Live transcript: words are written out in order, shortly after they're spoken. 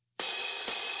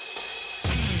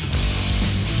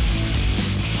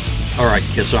right,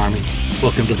 KISS Army.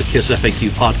 Welcome to the KISS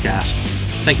FAQ podcast.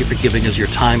 Thank you for giving us your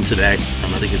time today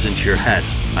and letting us into your head.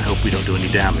 I hope we don't do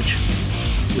any damage.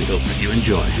 We hope that you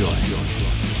enjoy.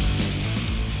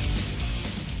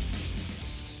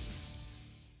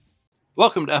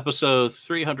 Welcome to episode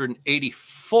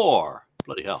 384,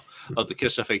 bloody hell, of the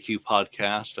KISS FAQ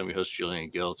podcast. I'm your host, Julian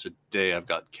Gill. Today I've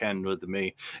got Ken with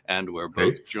me, and we're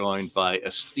both joined by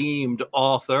esteemed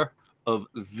author of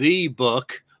the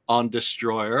book on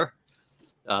Destroyer,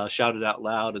 shouted out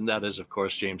loud, and that is, of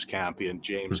course, James Campion.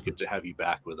 James, good to have you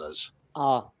back with us.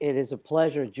 It is a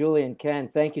pleasure, Julian, Ken.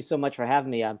 Thank you so much for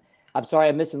having me. I'm sorry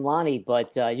I'm missing Lonnie,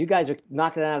 but you guys are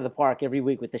knocking it out of the park every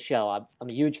week with the show. I'm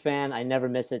a huge fan. I never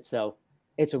miss it, so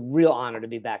it's a real honor to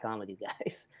be back on with you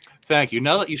guys. Thank you.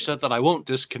 Now that you've said that, I won't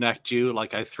disconnect you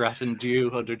like I threatened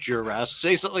you under duress.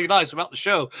 Say something nice about the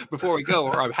show before we go,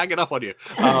 or I'm hanging up on you.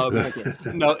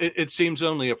 No, it seems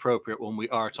only appropriate when we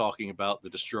are talking about the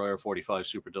Destroyer 45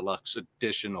 Super Deluxe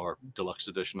Edition or Deluxe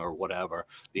Edition or whatever,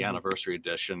 the anniversary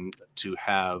edition, to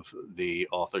have the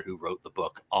author who wrote the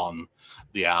book on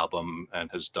the album and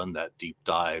has done that deep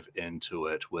dive into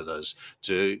it with us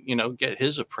to, get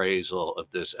his appraisal of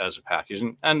this as a package.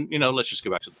 And let's just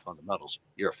go back to the fundamentals.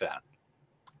 You're a fan.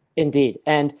 Indeed.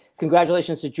 And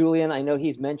congratulations to Julian. I know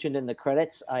he's mentioned in the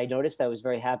credits. I noticed. I was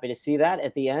very happy to see that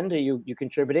at the end, you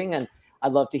contributing. And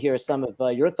I'd love to hear some of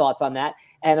your thoughts on that.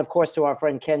 And, of course, to our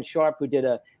friend Ken Sharp, who did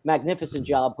a magnificent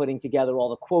job putting together all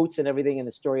the quotes and everything in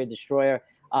the story of Destroyer.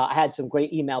 I had some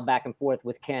great email back and forth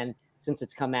with Ken since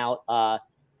it's come out.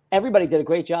 Everybody did a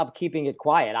great job keeping it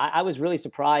quiet. I was really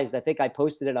surprised. I think I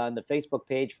posted it on the Facebook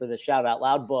page for the Shout Out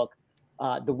Loud book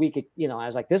the week, I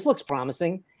was like, this looks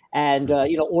promising. And,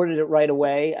 ordered it right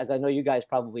away, as I know you guys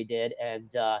probably did.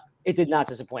 And it did not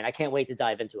disappoint. I can't wait to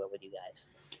dive into it with you guys.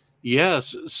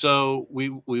 Yes, so we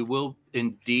will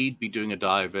indeed be doing a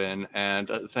dive in, and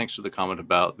thanks for the comment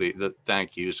about the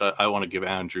thank yous. I want to give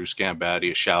Andrew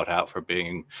Scambatti a shout out for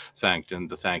being thanked in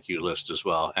the thank you list as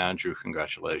well. Andrew,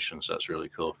 congratulations. That's really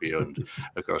cool for you, and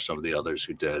of course some of the others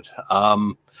who did.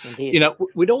 Indeed.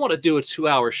 We don't want to do a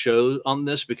 2-hour show on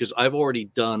this because I've already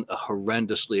done a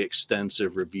horrendously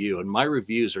extensive review, and my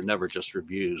reviews are never just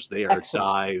reviews. They are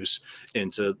dives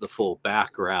into the full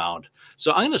background.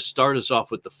 So I'm going to start us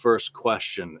off with the first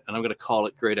question, and I'm going to call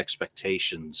it Great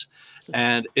Expectations.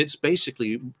 And it's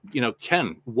basically,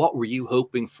 Ken, what were you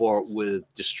hoping for with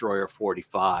Destroyer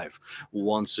 45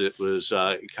 once it was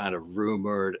kind of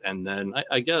rumored? And then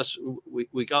I guess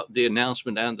we got the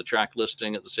announcement and the track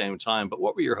listing at the same time. But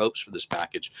what were your hopes for this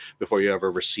package before you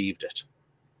ever received it?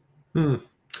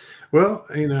 Well,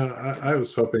 I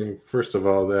was hoping, first of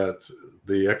all, that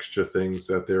the extra things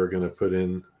that they were going to put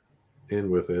in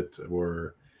with it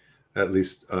were at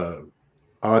least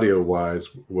audio wise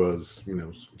was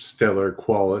stellar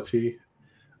quality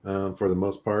for the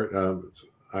most part.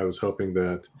 I was hoping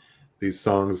that these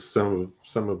songs, some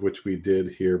of which we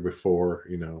did hear before,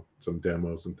 some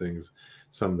demos and things,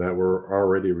 some that were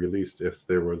already released, if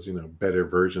there was better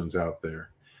versions out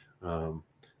there.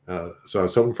 So I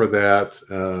was hoping for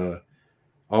that.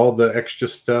 All the extra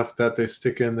stuff that they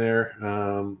stick in there,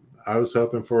 I was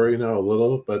hoping for a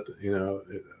little, but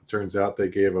it turns out they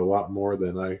gave a lot more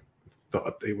than I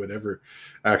thought they would ever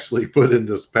actually put in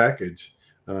this package.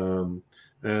 And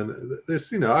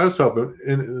this, I was hoping,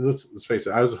 and let's face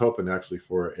it, I was hoping actually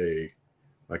for a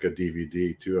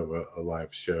DVD too of a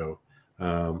live show.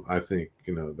 I think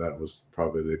that was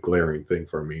probably the glaring thing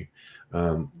for me.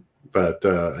 But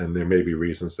and there may be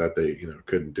reasons that they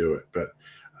couldn't do it, but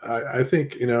I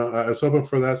think I was hoping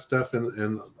for that stuff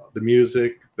and the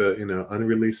music, the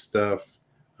unreleased stuff,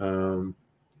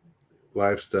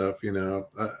 live stuff,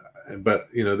 but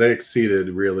they exceeded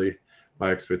really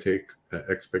my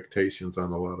expectations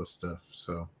on a lot of stuff,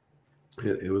 so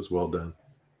it was well done.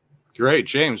 Great.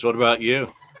 James, what about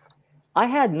you? I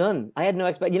had none. I had no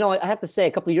I have to say,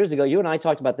 a couple of years ago, you and I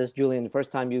talked about this, Julian, the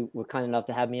first time you were kind enough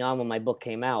to have me on when my book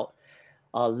came out,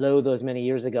 those many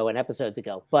years ago and episodes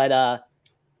ago. But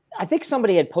I think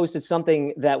somebody had posted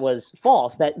something that was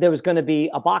false, that there was going to be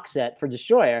a box set for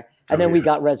Destroyer, and then we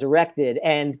got resurrected.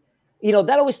 And,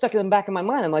 that always stuck in the back of my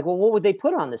mind. I'm like, well, what would they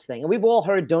put on this thing? And we've all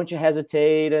heard Don't You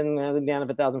Hesitate and The Man of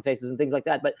a Thousand Faces and things like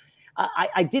that. But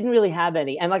I didn't really have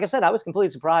any. And like I said, I was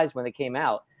completely surprised when they came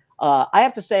out. I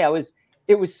have to say,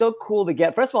 it was so cool to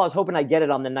get. First of all, I was hoping I'd get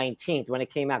it on the 19th when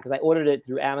it came out, because I ordered it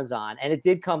through Amazon, and it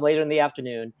did come later in the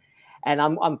afternoon. And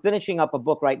I'm finishing up a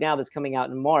book right now that's coming out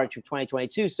in March of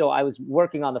 2022. So I was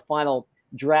working on the final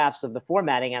drafts of the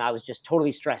formatting, and I was just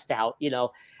totally stressed out,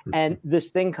 and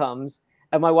this thing comes,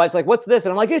 and my wife's like, what's this?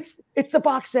 And I'm like, it's the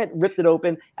box set, ripped it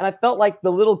open. And I felt like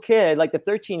the little kid, like the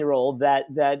 13-year-old that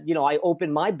I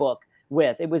opened my book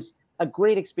with. It was a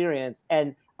great experience,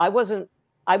 and I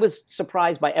was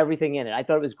surprised by everything in it. I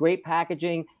thought it was great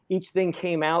packaging. Each thing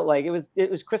came out like it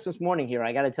was Christmas morning here.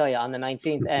 I got to tell you, on the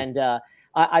 19th, and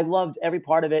I loved every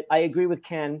part of it. I agree with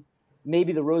Ken.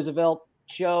 Maybe the Roosevelt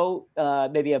show,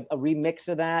 maybe a remix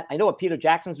of that. I know what Peter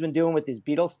Jackson's been doing with his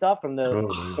Beatles stuff from Oh,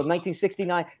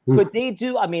 1969. Oof. Could they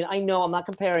do? I mean, I know I'm not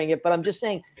comparing it, but I'm just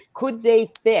saying, could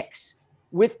they fix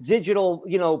with digital,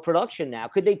 production now?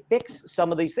 Could they fix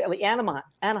some of these? The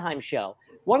Anaheim show,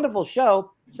 wonderful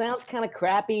show. Sounds kind of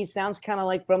crappy. Sounds kind of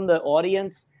like from the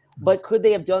audience. But could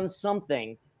they have done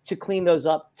something to clean those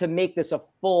up to make this a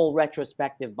full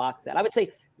retrospective box set? I would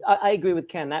say I agree with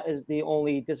Ken. That is the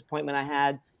only disappointment I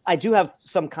had. I do have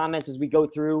some comments as we go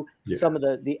through some of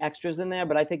the extras in there,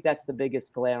 but I think that's the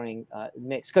biggest glaring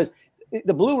mix, because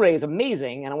the Blu-ray is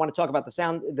amazing, and I want to talk about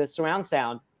the surround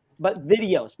sound, but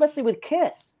video, especially with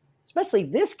Kiss, especially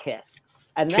this Kiss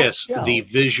and that Kiss, show. the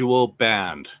visual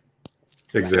band.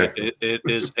 Exactly. It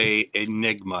is a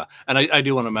enigma. And I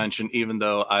do want to mention, even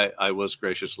though I was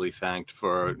graciously thanked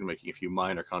for making a few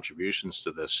minor contributions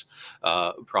to this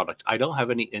product, I don't have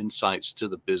any insights to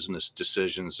the business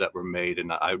decisions that were made,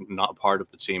 and I'm not part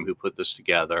of the team who put this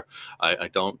together. I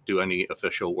don't do any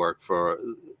official work for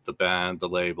the band, the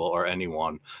label, or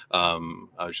anyone. I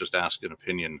was just asked an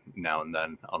opinion now and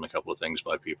then on a couple of things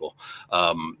by people.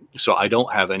 So I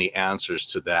don't have any answers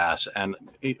to that,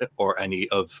 or any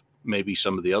of maybe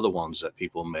some of the other ones that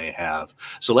people may have.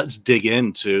 So let's dig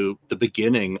into the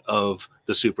beginning of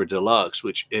the Super Deluxe,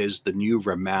 which is the new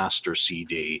remaster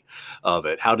CD of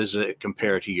it. How does it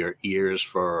compare to your ears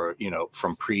for,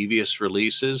 from previous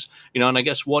releases? And I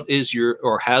guess what is your,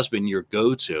 or has been your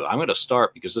go-to? I'm going to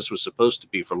start because this was supposed to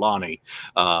be for Lonnie,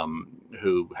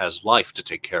 who has life to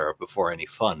take care of before any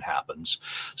fun happens.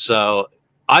 So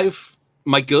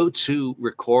my go-to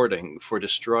recording for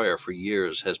Destroyer for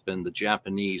years has been the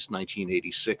Japanese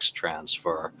 1986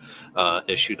 transfer,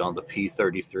 issued on the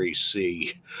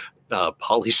P33C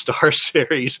Polystar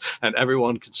series, and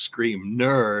everyone could scream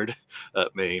nerd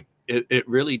at me. It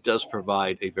really does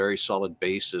provide a very solid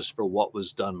basis for what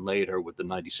was done later with the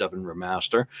 97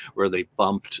 remaster, where they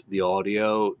bumped the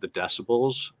audio, the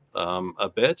decibels, a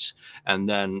bit. And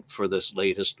then for this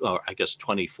latest, I guess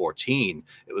 2014,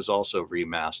 it was also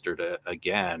remastered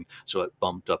again. So it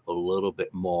bumped up a little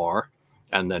bit more.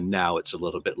 And then now it's a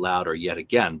little bit louder yet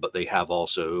again, but they have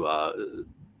also,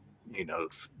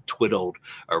 twiddled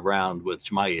around with,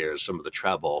 to my ears, some of the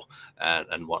treble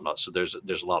and whatnot. So there's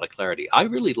a lot of clarity. I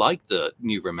really like the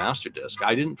new remaster disc.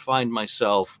 I didn't find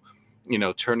myself,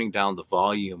 turning down the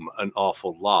volume an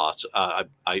awful lot.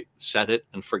 I set it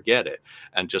and forget it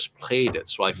and just played it.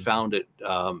 So I found it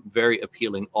very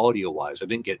appealing audio-wise. I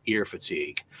didn't get ear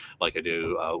fatigue like I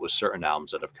do with certain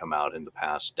albums that have come out in the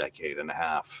past decade and a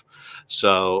half.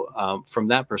 So from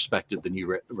that perspective, the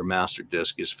new remastered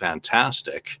disc is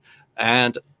fantastic.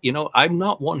 And, I'm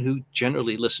not one who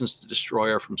generally listens to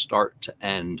Destroyer from start to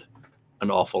end an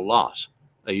awful lot.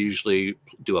 I usually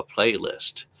do a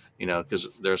playlist, because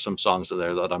there are some songs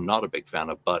there that I'm not a big fan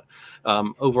of. But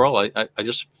overall, I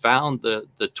just found the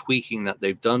tweaking that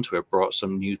they've done to it brought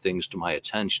some new things to my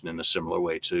attention in a similar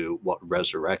way to what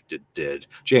Resurrected did.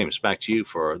 James, back to you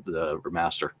for the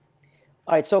remaster.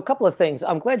 All right, so a couple of things.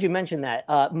 I'm glad you mentioned that.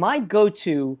 My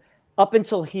go-to up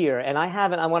until here, and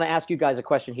I want to ask you guys a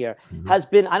question here, has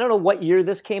been, I don't know what year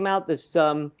this came out,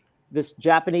 this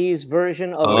Japanese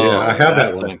version of Oh, yeah, I have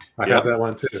that one. think. I have Yep. that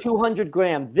one too. 200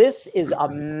 gram. This is a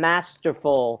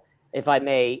masterful, if I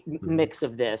may, Mhm. mix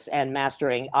of this and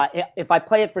mastering. If I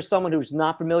play it for someone who's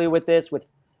not familiar with this,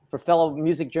 for fellow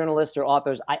music journalists or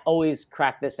authors, I always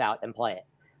crack this out and play it.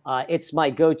 It's my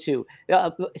go-to.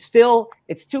 Still,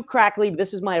 it's too crackly. But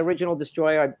this is my original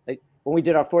Destroyer. When we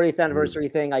did our 40th anniversary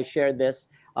thing, I shared this.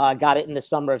 Got it in the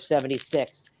summer of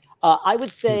 '76. I would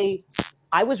say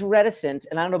I was reticent,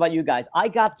 and I don't know about you guys. I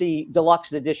got the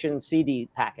deluxe edition CD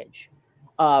package.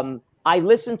 I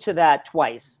listened to that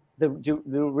twice, the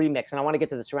remix, and I want to get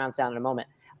to the surround sound in a moment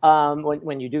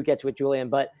when you do get to it, Julian.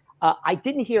 But I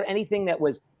didn't hear anything that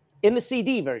was in the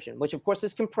CD version, which of course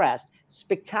is compressed,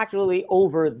 spectacularly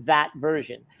over that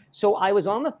version. So I was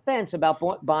on the fence about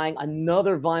buying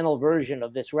another vinyl version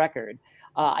of this record.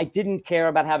 I didn't care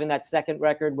about having that second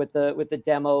record with the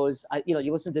demos. You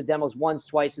listen to demos once,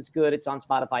 twice, it's good. It's on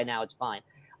Spotify now, it's fine.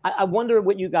 I wonder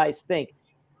what you guys think.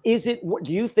 Do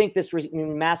you think this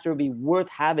remaster would be worth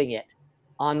having it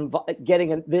on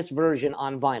getting this version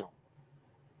on vinyl?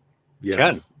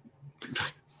 Yes. Ken.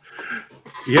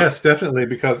 Yes, definitely,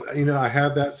 because I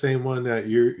had that same one that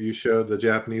you showed, the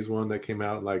Japanese one that came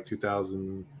out in like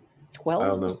 2000. I 12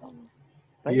 don't or know. something?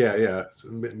 right? Yeah,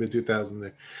 mid 2000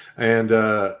 there, and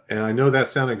I know that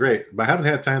sounded great, but I haven't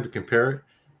had time to compare it.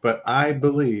 But I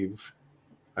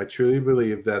truly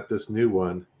believe that this new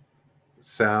one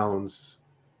sounds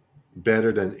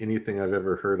better than anything I've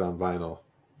ever heard on vinyl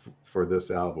for this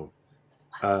album.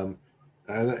 Um,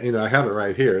 and I have it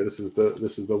right here. This is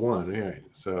the one. Yeah,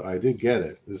 so I did get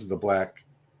it. This is the black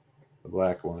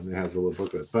one. It has a little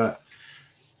booklet, but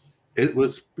it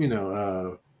was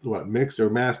what mixed or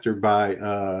mastered by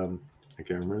I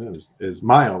can't remember that is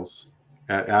Miles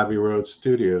at Abbey Road Oh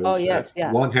Studios at yes,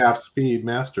 yeah, 1/2 speed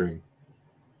mastering right.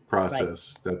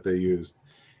 process that they used.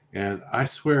 And I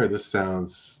swear this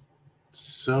sounds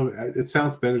it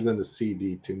sounds better than the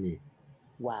CD to me.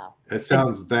 Wow. It And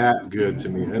sounds that good to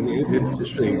me. I mean, it's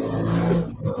just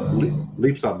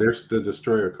leaps off. There's the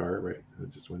destroyer car, right? It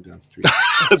just went down the street.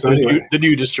 So anyway, the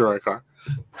new destroyer car.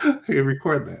 you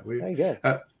record that. very good.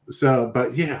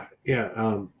 But yeah.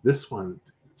 This one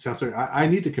sounds like I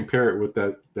need to compare it with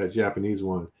that Japanese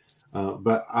one.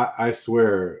 But I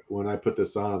swear, when I put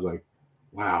this on, I was like,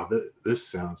 wow, this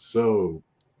sounds so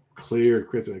clear,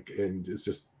 crisp, and it's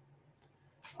just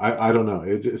I don't know.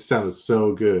 It just sounded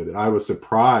so good. I was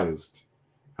surprised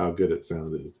how good it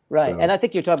sounded. Right. And So I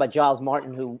think you're talking about Giles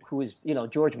Martin, who is,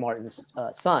 George Martin's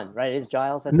son, right? It is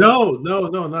Giles, I think. no,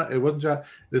 not it wasn't John.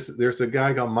 There's a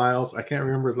guy called Miles. I can't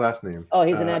remember his last name. Oh,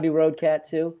 he's an Abbey Road cat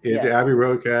too. It's Yeah. Abbey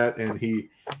Road Cat, and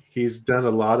he's done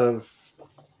a lot of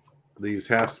these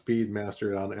half speed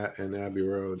mastered in Abbey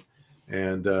Road,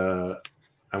 and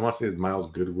I want to say it's Miles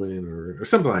Goodwin or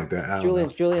something like that. I don't know.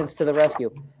 Julian's to the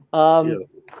rescue. Yeah, Go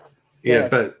yeah,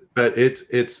 ahead. but it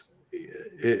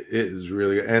is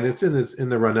really good. And it's in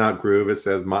the run out groove. It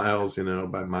says Miles,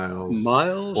 by Miles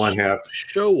Miles 1/2.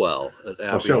 Showell at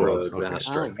Oh, Abbey Showroad. Road Okay. Oh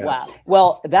Mastering. wow. S.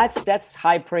 Well, that's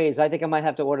high praise. I think I might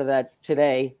have to order that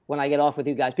today when I get off with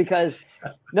you guys because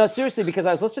no, seriously, because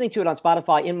I was listening to it on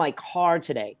Spotify in my car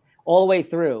today, all the way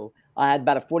through. I had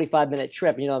about a 45-minute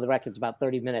trip. The record's about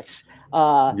 30 minutes.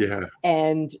 Yeah.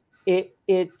 And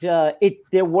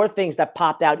there were things that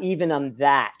popped out even on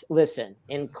that listen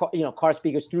in car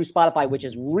speakers through Spotify, which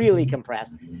is really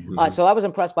compressed. Mhm. So I was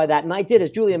impressed by that, and I did,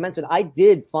 as Julia mentioned, I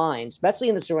did find, especially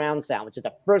in the surround sound, which is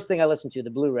the first thing I listened to,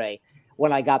 the Blu-ray,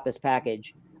 when I got this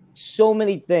package, so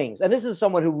many things. And this is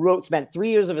someone who spent 3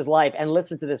 years of his life and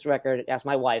listened to this record, asked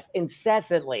my wife,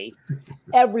 incessantly,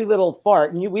 every little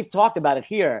fart. And we've talked about it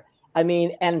here. I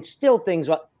mean, and still things.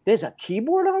 There's a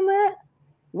keyboard on that?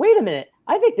 Wait a minute.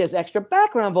 I think there's extra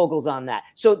background vocals on that.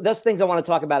 So that's things I want to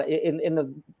talk about in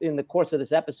the course of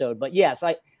this episode. But yes,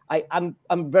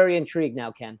 I'm very intrigued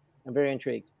now, Ken. I'm very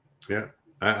intrigued. Yeah.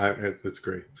 It's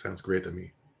great. Sounds great to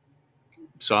me.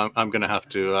 So I'm going to have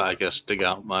to, I guess, dig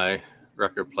out my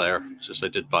record player since I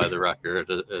did buy the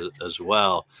record as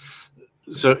well.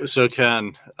 So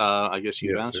Ken, I guess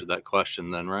you've Yes, sir. answered that question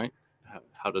then, right?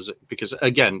 How does it? Because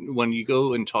again, when you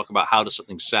go and talk about how does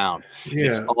something sound,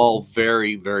 it's Yeah, all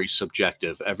very, very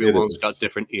subjective. it Everyone's got is.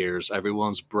 different ears.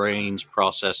 Everyone's brains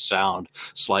process sound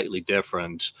slightly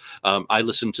different. I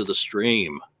listened to the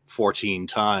stream 14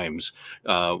 times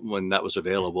when that was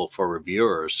available for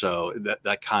reviewers, so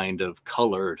that kind of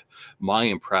colored my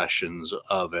impressions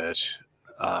of it.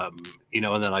 And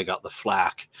then I got the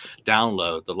FLAC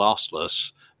download, the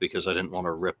lossless, because I didn't want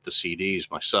to rip the CDs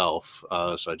myself.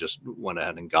 So I just went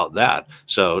ahead and got that.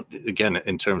 So again,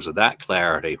 in terms of that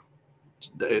clarity,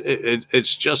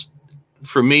 it's just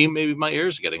for me, maybe my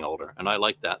ears are getting older, and I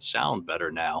like that sound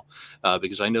better now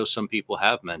because I know some people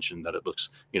have mentioned that it looks,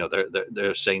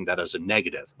 they're saying that as a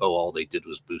negative. Oh, all they did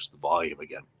was boost the volume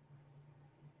again.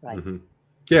 Right. Hmm.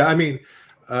 Yeah, I mean,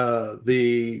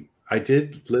 I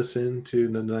did listen to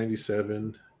the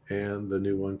 97 and the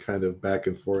new one kind of back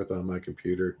and forth on my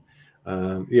computer.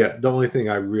 Yeah, the only thing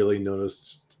I really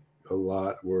noticed a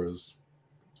lot was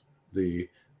the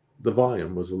the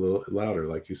volume was a little louder,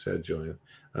 like you said, Julian.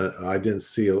 I didn't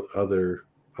see a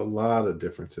lot of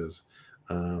differences,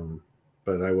 um,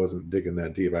 but I wasn't digging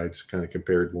that deep. I just kind of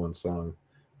compared one song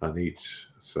on each.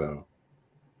 So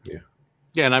yeah.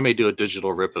 Yeah, and I may do a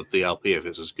digital rip of the LP if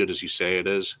it's as good as you say it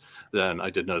is. Then I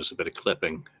did notice a bit of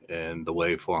clipping in the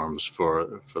waveforms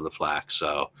for the FLAC.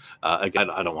 So again,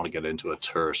 I don't want to get into a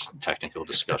terse technical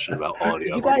discussion about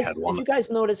audio. I've already had Did one. you guys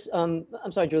notice? I'm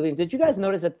sorry, Julian. Did you guys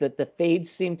notice that the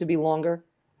fades seem to be longer?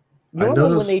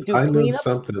 Normally, when they do I noticed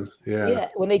cleanups, something. Yeah. yeah,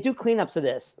 when they do cleanups of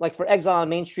this, like for Exile on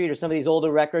Main Street or some of these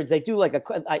older records, they do like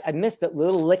I missed it,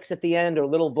 little licks at the end or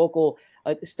little vocal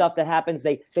stuff that happens.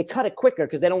 They cut it quicker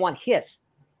because they don't want hiss.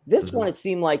 This Hmm. one, it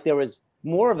seemed like there was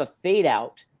more of a fade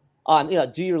out on,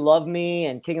 Do You Love Me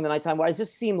and King of the Nighttime. It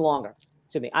just seemed longer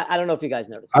to me. I don't know if you guys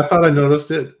noticed I that. thought I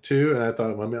noticed it too, and I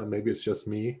thought, well, maybe it's just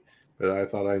me, but I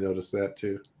thought I noticed that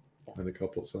too in a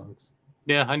couple songs.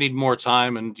 Yeah, I need more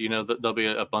time, and there'll be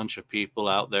a bunch of people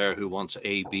out there who want to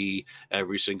A/B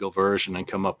every single version and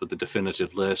come up with a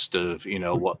definitive list of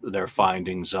what their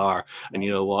findings are. And you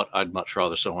know what? I'd much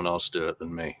rather someone else do it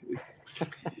than me.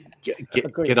 Get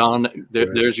Agreed. on. Right.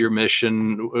 There's your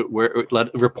mission.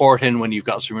 Report in when you've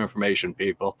got some information,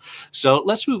 people. So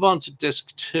let's move on to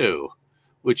disc 2,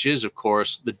 which is, of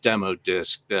course, the demo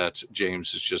disc that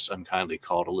James has just unkindly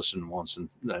called to listen once and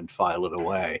then file it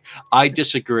away. I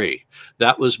disagree.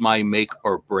 That was my make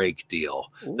or break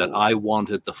deal, that Ooh. I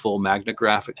wanted the full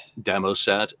Magnographic demo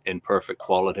set in perfect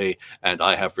quality, and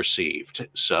I have received.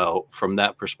 So from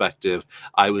that perspective,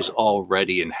 I was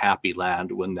already in happy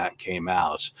land when that came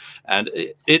out. And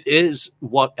it is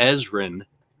what Ezrin,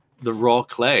 the raw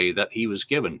clay that he was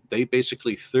given. They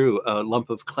basically threw a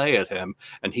lump of clay at him,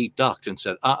 and he ducked and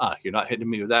said, you're not hitting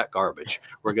me with that garbage.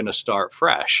 We're going to start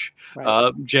fresh.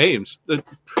 Right. James,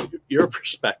 your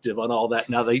perspective on all that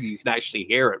now that you can actually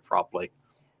hear it properly.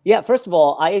 Yeah, first of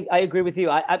all, I agree with you.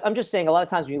 I'm just saying a lot of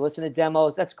times when you listen to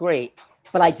demos, that's great,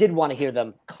 but I did want to hear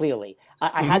them clearly.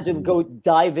 I had to go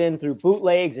dive in through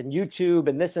bootlegs and YouTube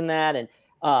and this and that, and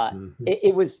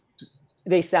it was,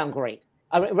 they sound great.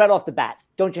 I mean, right off the bat,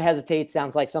 Don't You Hesitate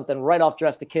sounds like something right off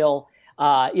Dress to Kill.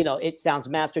 It sounds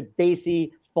mastered,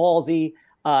 bassy, ballsy.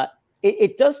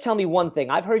 It does tell me one thing.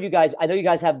 I've heard you guys. I know you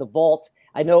guys have the vault.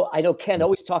 I know Ken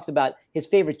always talks about his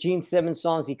favorite Gene Simmons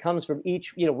songs. He comes from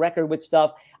each record with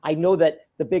stuff. I know that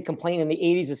the big complaint in the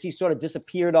 80s is he sort of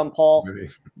disappeared on Paul. Right.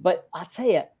 But I'll tell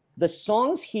you, the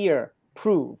songs here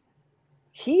prove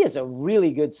he is a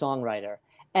really good songwriter.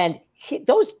 And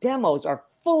those demos are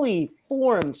fully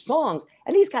formed songs.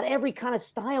 And he's got every kind of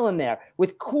style in there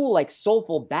with cool, like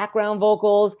soulful background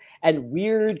vocals and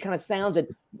weird kind of sounds and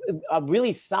a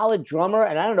really solid drummer.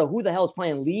 And I don't know who the hell's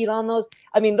playing lead on those.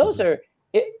 I mean, those are.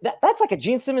 That's like a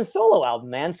Gene Simmons solo album,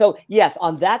 man. So yes,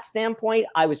 on that standpoint,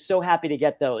 I was so happy to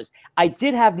get those. I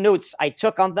did have notes I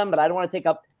took on them, but I don't want to take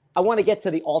up. I want to get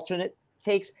to the alternate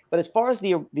takes. But as far as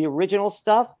the original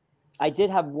stuff, I did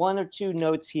have one or two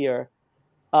notes here.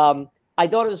 I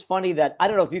thought it was funny that I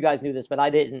don't know if you guys knew this, but I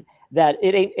didn't. That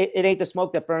it ain't the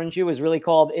smoke that burns you is really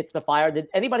called "It's the Fire." Did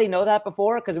anybody know that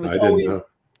before? Because it was I didn't always. know.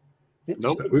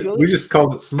 Nope. We just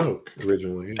called it Smoke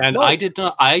originally. Yeah. And No.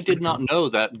 I did not know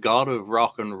that God of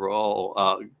Rock and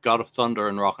Roll, God of Thunder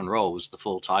and Rock and Roll was the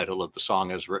full title of the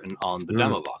song as written on the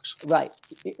demo box. Right.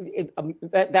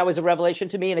 That was a revelation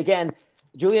to me. And again,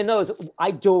 Julian knows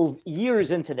I dove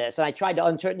years into this, and I tried to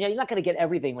unturn. Yeah, you're not going to get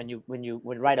everything when you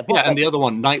write a book. Yeah, and the other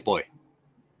one, Night Boy.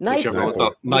 Night Night Boy.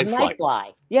 Night Flight.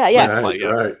 Nightfly. Yeah, Night yeah. Flight, yeah.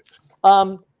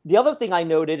 Right. The other thing I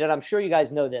noted, and I'm sure you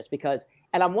guys know this because,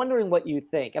 and I'm wondering what you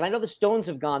think. And I know the Stones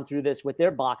have gone through this with their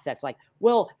box sets. Like,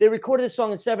 well, they recorded this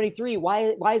song in '73.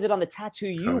 Why is it on the Tattoo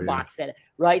You yeah. box set?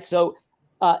 Right. So,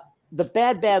 the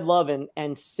Bad Love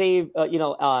and Save,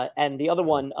 and the other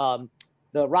one,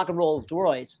 the Rock and Roll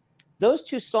Royce. Those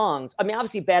two songs. I mean,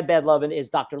 obviously, Bad Lovin'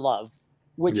 is Dr. Love,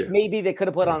 which Yeah. maybe they could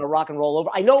have put on a Rock and Roll Over.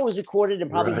 I know it was recorded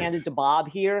and probably Right. handed to Bob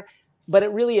here, but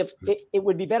it really it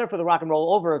would be better for the Rock and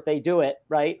Roll Over if they do it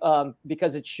right,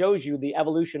 because it shows you the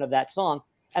evolution of that song.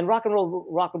 And Rock and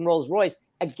Roll's Royce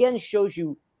again shows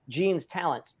you Gene's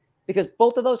talents because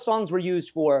both of those songs were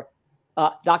used for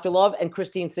Dr. Love and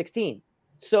Christine 16.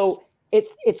 So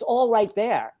it's all right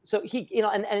there. So he,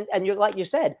 and you're like you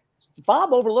said,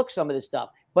 Bob overlooked some of this stuff.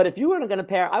 But if you were going to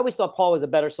compare, I always thought Paul was a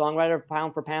better songwriter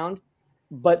pound for pound,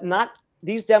 but not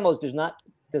these demos does not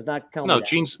tell me No,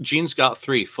 that. Gene's got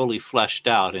 3 fully fleshed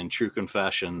out in True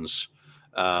Confessions,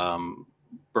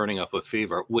 Burning Up with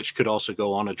Fever, which could also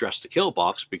go on a Dress to Kill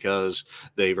box because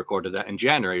they recorded that in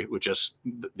January with just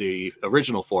the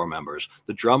original 4 members.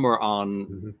 The drummer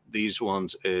on these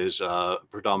ones is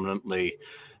predominantly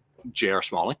J.R.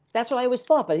 Smalling. That's what I always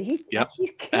thought, but he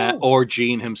kills. Or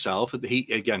Gene himself.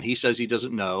 He says he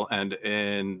doesn't know. And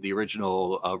in the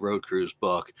original Road Cruise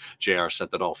book, JR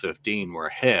said that all 15 were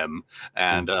him.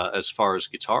 And as far as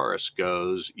guitarist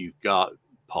goes, you've got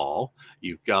Paul,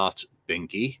 you've got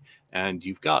Binky, and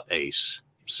you've got Ace.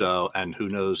 So, and who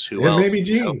knows who else? Maybe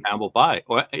Gene. Campbell By.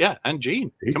 Or, yeah, and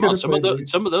Gene. He Come on, some of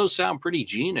those sound pretty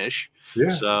Gene-ish.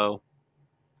 Yeah. So,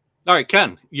 all right,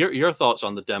 Ken, your thoughts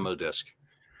on the demo disc?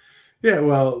 Yeah,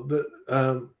 well,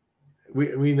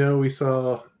 we know we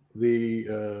saw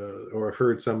or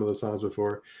heard some of the songs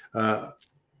before.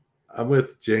 I'm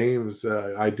with James.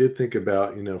 I did think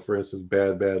about, for instance,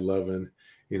 Bad Lovin'.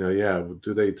 Yeah,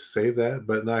 do they save that?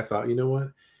 But then I thought, you know what?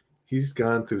 He's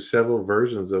gone through several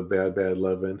versions of Bad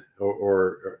Lovin',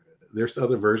 or there's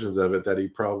other versions of it that he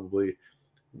probably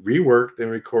reworked and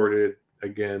recorded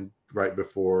again right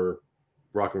before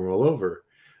Rock and Roll Over.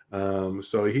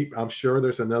 So I'm sure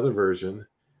there's another version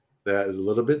that is a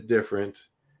little bit different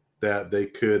that they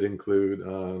could include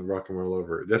on Rock and Roll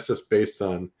Over. That's just based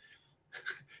on,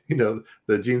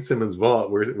 the Gene Simmons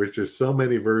Vault, which there's so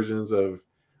many versions of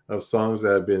songs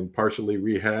that have been partially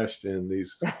rehashed, and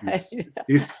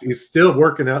he's still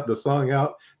working out the song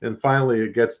out, and finally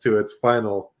it gets to its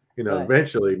final, Right.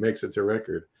 eventually makes it to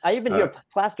record. I even hear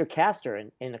Plaster Caster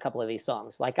in a couple of these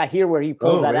songs. Like I hear where he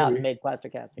pulled that out and made Plaster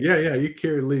Caster. Yeah, you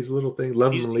carry these little things,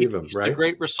 love them and leave them, He's right? the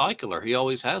great recycler. He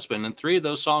always has been. And 3 of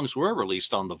those songs were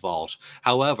released on the Vault,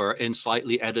 however, in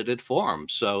slightly edited form.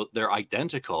 So they're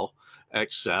identical,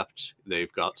 except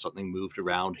they've got something moved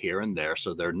around here and there.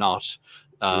 So they're not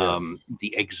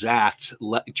the exact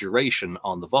duration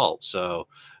on the Vault. So,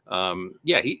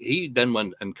 he then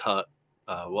went and cut.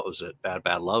 What was it? Bad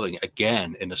Bad Loving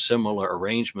again in a similar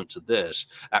arrangement to this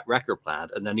at Record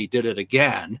Plant, and then he did it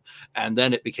again, and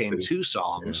then it became 2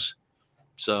 songs.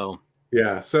 So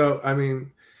I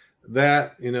mean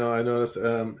that, I noticed,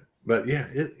 but yeah,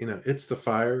 it's the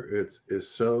fire. It's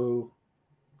so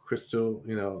crystal,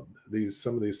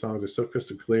 some of these songs are so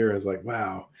crystal clear. It's like,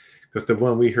 wow, because the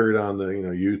one we heard on the,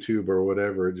 YouTube or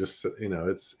whatever, just,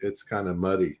 it's kind of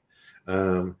muddy.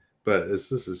 But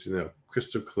this is,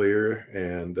 crystal clear,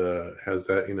 and has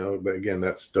that, again,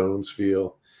 that Stones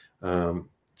feel.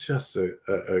 Just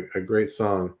a great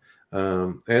song.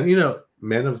 And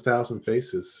Man of a Thousand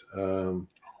Faces,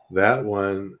 that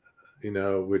one,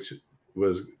 which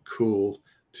was cool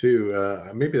too.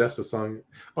 Maybe that's the song.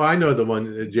 Oh, I know the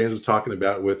one that James was talking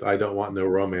about with "I Don't Want No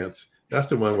Romance." That's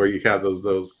the one where you have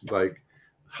those like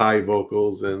high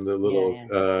vocals and the little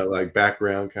like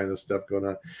background kind of stuff going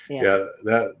on. Yeah,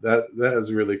 that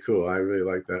is really cool. I really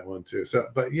like that one too. So,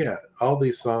 but yeah, all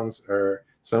these songs are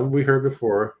some we heard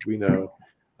before, we know.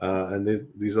 And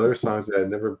these other songs that had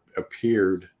never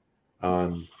appeared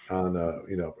on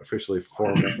officially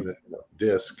format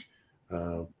disc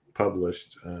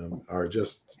published are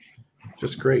just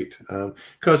great.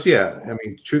 Because I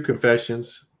mean, True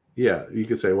Confessions. Yeah, you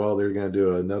could say, well, they're going to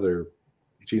do another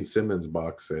Gene Simmons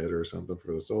box set or something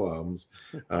for the solo albums.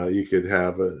 You could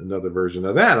have another version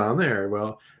of that on there.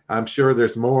 Well, I'm sure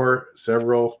there's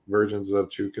several versions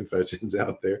of True Confessions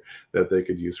out there that they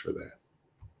could use for that.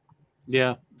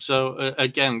 Yeah. So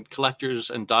again, collectors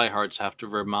and diehards have to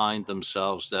remind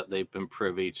themselves that they've been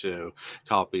privy to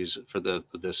copies for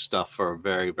this stuff for a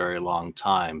very, very long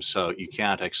time. So you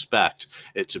can't expect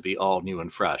it to be all new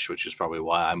and fresh, which is probably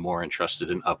why I'm more interested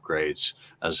in upgrades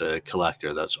as a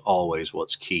collector. That's always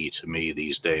what's key to me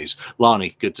these days.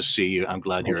 Lonnie, good to see you. I'm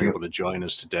glad you're able to join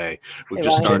us today. We've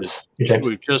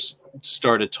just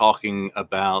started talking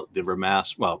about the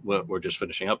remaster. Well, we're just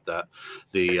finishing up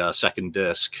the second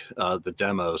disc, the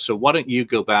demo. So why don't you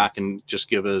go back and just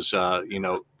give us,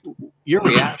 your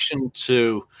reaction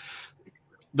to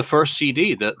the first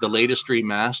CD, the latest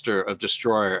remaster of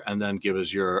Destroyer, and then give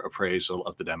us your appraisal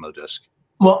of the demo disc.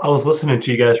 Well, I was listening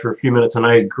to you guys for a few minutes, and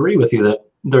I agree with you that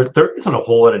there isn't a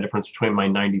whole lot of difference between my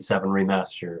 '97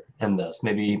 remaster and this.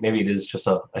 Maybe it is just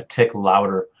a tick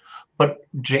louder. But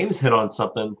James hit on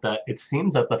something that it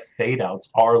seems that the fade outs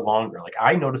are longer. Like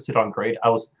I noticed it on Great. I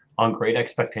was on Great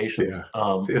Expectations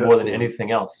more than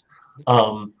anything else.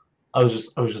 I was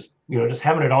just just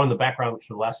having it on in the background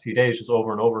for the last few days, just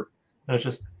over and over. And it's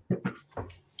just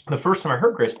the first time I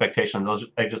heard Great Expectations,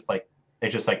 it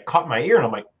just caught my ear, and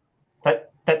I'm like,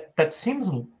 that seems.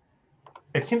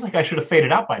 It seems like I should have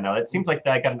faded out by now. It seems like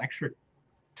I got an extra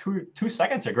 2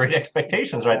 seconds of Great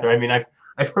Expectations right there. I mean,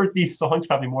 I've heard these songs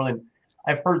probably more than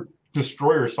I've heard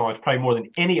Destroyer songs probably more than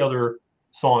any other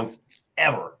songs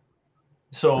ever.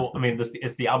 So I mean,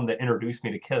 it's the album that introduced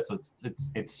me to Kiss. So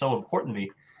it's so important to me,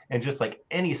 and just like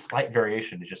any slight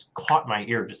variation, it just caught my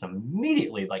ear just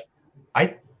immediately. Like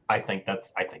I think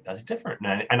that's different,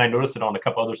 and I noticed it on a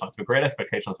couple other songs. But Great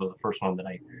Expectations was the first one that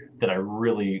I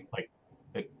really like.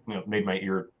 It, made my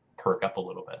ear perk up a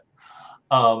little bit.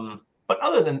 But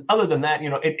other than that,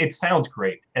 it sounds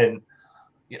great, and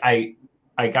I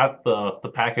got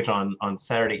the package on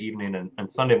Saturday evening, and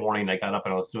Sunday morning I got up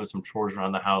and I was doing some chores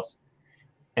around the house,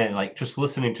 and like just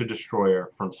listening to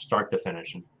Destroyer from start to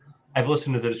finish. And I've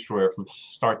listened to the Destroyer from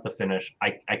start to finish.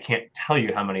 I can't tell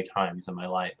you how many times in my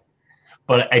life,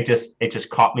 but it just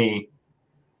caught me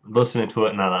listening to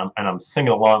it, and I'm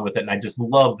singing along with it, and I just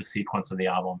love the sequence of the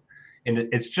album, and it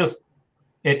is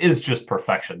just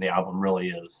perfection. The album really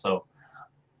is. So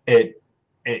it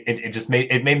just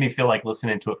made me feel like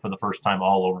listening to it for the first time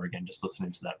all over again, just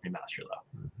listening to that remaster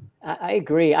though. I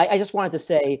agree. I just wanted to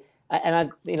say,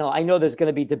 and I know there's going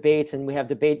to be debates, and we have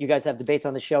debate. You guys have debates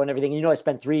on the show and everything. I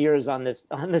spent 3 years on this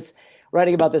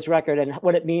writing about this record and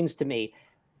what it means to me.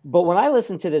 But when I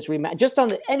listen to this just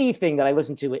on anything that I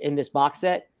listen to in this box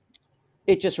set,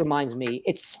 it just reminds me,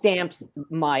 it stamps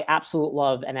my absolute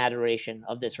love and adoration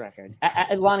of this record.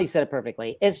 Lonnie said it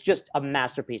perfectly. It's just a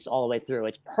masterpiece all the way through.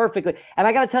 It's perfectly. And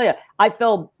I got to tell you, I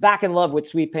fell back in love with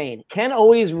Sweet Pain. Ken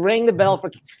always rang the bell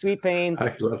for Sweet Pain.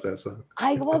 I love that song.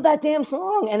 I love that damn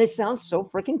song, and it sounds so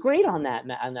freaking great on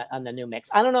on the new mix.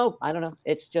 I don't know.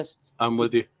 It's just. I'm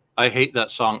with you. I hate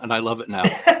that song and I love it now.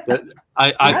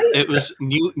 It was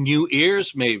new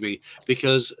ears maybe,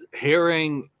 because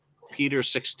hearing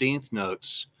Peter's 16th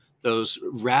notes, those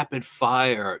rapid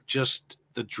fire, just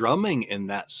the drumming in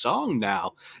that song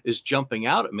now is jumping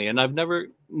out at me, and I've never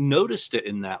noticed it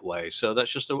in that way. So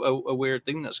that's just a weird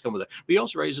thing that's come with it. But you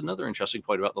also raised another interesting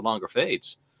point about the longer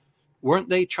fades. Weren't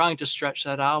they trying to stretch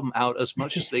that album out as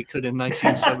much as they could in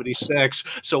 1976?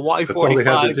 So why That's all they had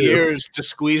to 45 do. years to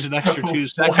squeeze an extra 2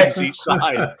 seconds each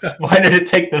side? Why did it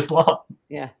take this long?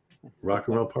 Yeah. Rock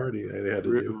and roll party. They had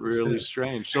to do. Really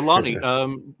strange. So Lonnie,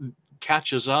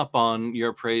 catches up on your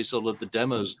appraisal of the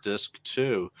demos disc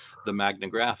 2, the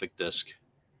Magnographic disc.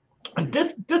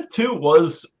 Disc 2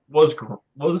 was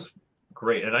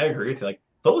great, and I agree with you. Like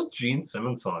those Gene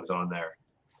Simmons songs on there,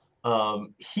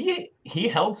 he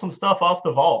held some stuff off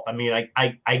the vault. I mean,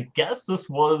 I guess this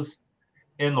was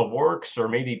in the works or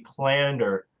maybe planned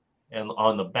or and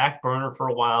on the back burner for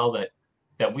a while that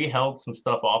we held some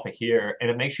stuff off of here, and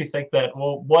it makes you think that,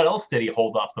 well, what else did he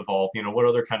hold off the vault? You know, what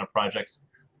other kind of projects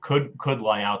could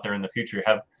lie out there in the future?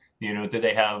 Do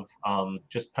they have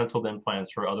just penciled in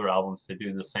plans for other albums to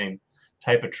do the same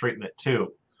type of treatment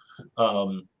too?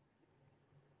 But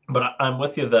I'm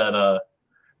with you that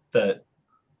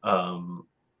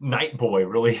Night Boy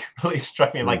really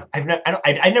struck me. I'm like,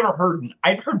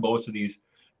 I've heard most of these.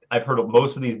 I've heard of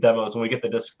most of these demos. When we get the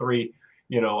disc 3,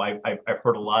 I've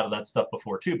heard a lot of that stuff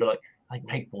before too. But like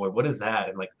Night Boy, what is that?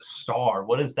 And like Star,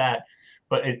 what is that?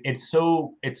 But it's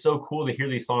so cool to hear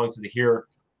these songs and to hear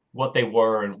what they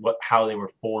were and how they were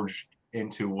forged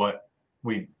into what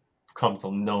we come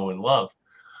to know and love.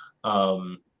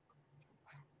 And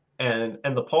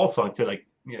the Paul song too, like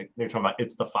they're talking about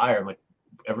It's the Fire. I'm like,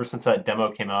 ever since that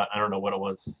demo came out, I don't know what it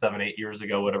was, 7-8 years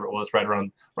ago, whatever it was, right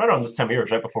around this time of year,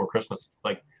 right before Christmas,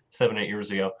 like 7-8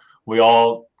 years ago, we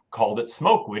all called it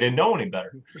Smoke. We didn't know any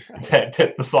better.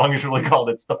 That the song is really called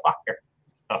It's the Fire.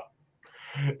 So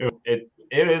it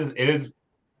is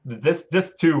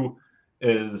this too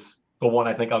is the one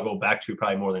I think I'll go back to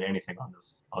probably more than anything on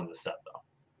this set though.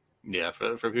 Yeah,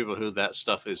 for people who that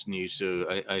stuff is new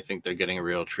to, I think they're getting a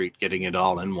real treat, getting it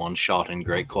all in one shot in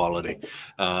great quality.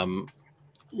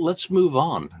 Let's move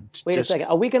on. Wait a second.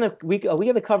 Are we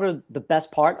gonna cover the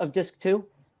best part of disc 2?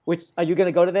 Which are you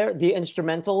gonna go to there? The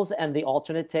instrumentals and the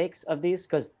alternate takes of these,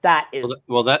 because that is.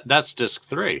 Well, that's disc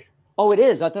 3. Oh, it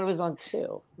is. I thought it was on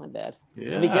 2. My bad.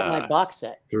 Yeah. Let me get my box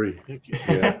set. 3.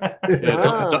 Yeah.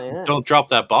 Don't drop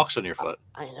that box on your foot.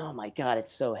 I know. My God,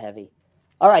 it's so heavy.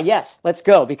 All right, yes, let's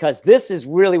go, because this is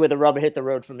really where the rubber hit the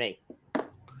road for me.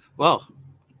 Well,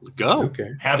 go.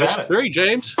 Okay. Have disc at it. 3,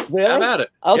 James. Really? Have at it.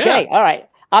 Okay. Yeah. All right.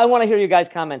 I want to hear you guys'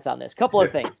 comments on this. Couple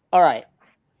of things. All right.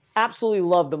 Absolutely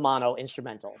love the mono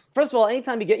instrumentals. First of all,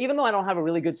 anytime you get, even though I don't have a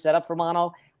really good setup for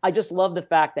mono, I just love the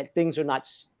fact that things are not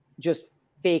just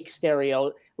fake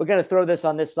stereo. We're going to throw this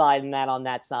on this side and that on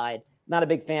that side. Not a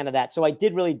big fan of that. So I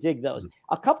did really dig those.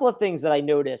 A couple of things that I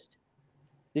noticed.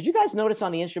 Did you guys notice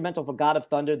on the instrumental for God of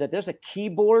Thunder that there's a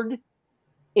keyboard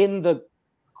in the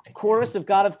chorus of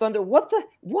God of Thunder? What?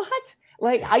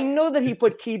 Like, I know that he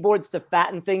put keyboards to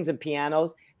fatten things and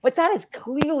pianos, but that is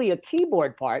clearly a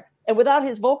keyboard part. And without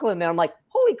his vocal in there, I'm like,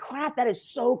 holy crap, that is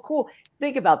so cool.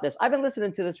 Think about this. I've been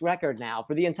listening to this record now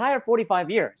for the entire 45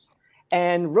 years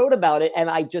and wrote about it. And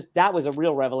that was a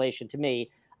real revelation to me.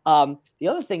 The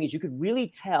other thing is you could really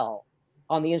tell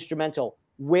on the instrumental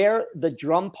where the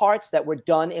drum parts that were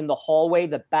done in the hallway,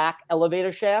 the back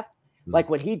elevator shaft, like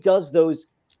when he does those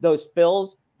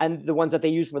fills and the ones that they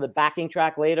use for the backing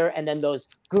track later, and then those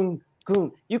goom,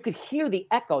 goom, you could hear the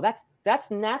echo. That's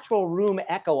natural room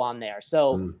echo on there.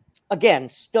 So again,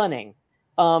 stunning.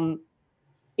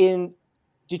 In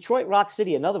Detroit Rock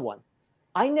City, another one.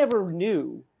 I never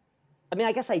knew. I mean,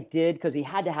 I guess I did because he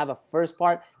had to have a first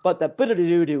part, but the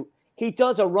boo-doo-doo-doo, he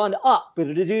does a run up,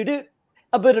 boo-doo-doo-doo,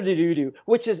 a boo-doo-doo-doo,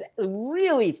 which is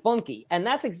really funky. And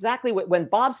that's exactly when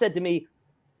Bob said to me,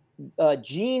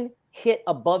 Gene hit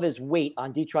above his weight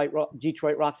on Detroit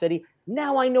Rock City.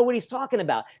 Now I know what he's talking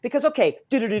about, because okay,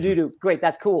 do great,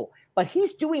 that's cool, but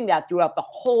he's doing that throughout the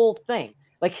whole thing.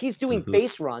 Like he's doing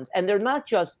bass runs, and they're not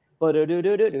just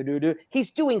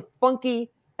he's doing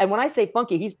funky, and when I say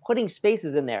funky, he's putting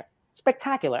spaces in there.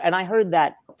 Spectacular, and I heard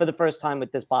that for the first time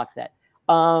with this box set.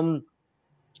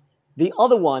 The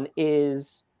other one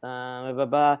is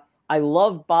I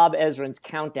love Bob Ezrin's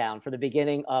countdown for the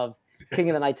beginning of King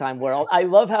of the Nighttime World. I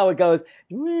love how it goes,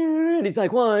 and he's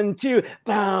like 1, 2,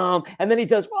 boom, and then he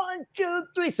does 1, 2,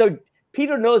 3. So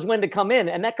Peter knows when to come in,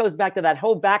 and that goes back to that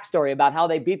whole backstory about how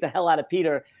they beat the hell out of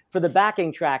Peter for the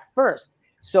backing track first.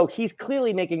 So he's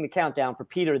clearly making the countdown for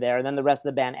Peter there, and then the rest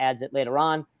of the band adds it later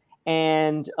on.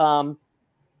 And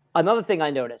another thing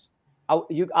I noticed,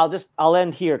 I'll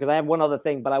end here because I have one other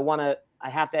thing, but I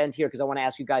have to end here because I want to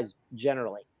ask you guys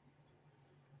generally.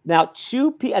 Now,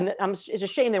 and it's a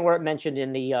shame they weren't mentioned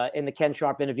in the Ken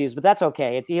Sharp interviews, but that's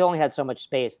okay. He only had so much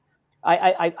space.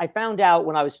 I found out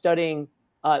when I was studying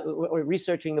or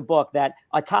researching the book that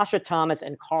Tasha Thomas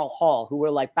and Carl Hall, who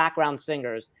were like background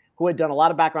singers, who had done a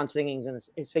lot of background singing in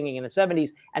the 70s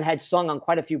and had sung on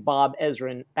quite a few Bob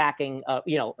Ezrin backing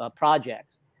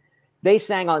projects. They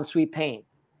sang on Sweet Pain.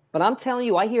 But I'm telling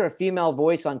you, I hear a female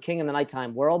voice on King of the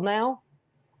Nighttime World now,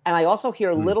 and I also hear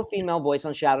a little female voice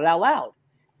on Shout It Out Loud.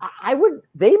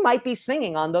 They might be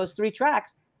singing on those 3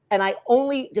 tracks, and I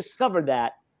only discovered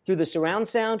that through the surround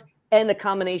sound and the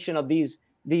combination of these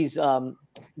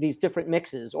different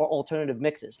mixes or alternative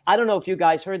mixes. I don't know if you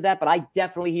guys heard that, but I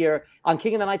definitely hear on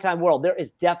King of the Nighttime World, there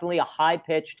is definitely a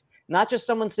high-pitched, not just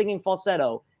someone singing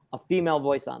falsetto, a female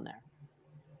voice on there.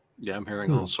 Yeah, I'm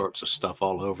hearing all sorts of stuff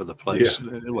all over the place,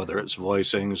 whether it's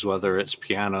voicings, whether it's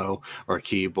piano or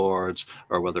keyboards,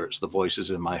 or whether it's the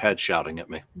voices in my head shouting at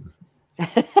me.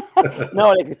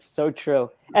 No, it's so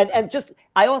true. And just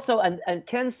I also and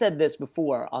Ken said this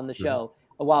before on the show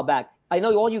a while back. I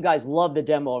know all you guys love the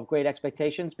demo of Great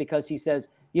Expectations because he says,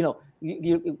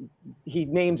 he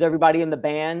names everybody in the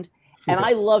band. And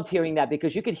I loved hearing that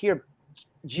because you could hear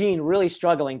Gene really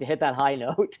struggling to hit that high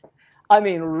note. I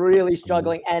mean, really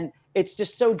struggling. And it's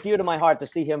just so dear to my heart to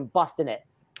see him busting it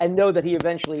and know that he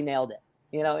eventually nailed it,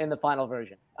 in the final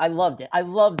version. I loved it. I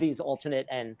love these alternate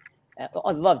and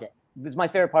I loved it. It's my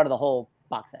favorite part of the whole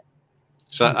box set.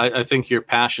 So I think your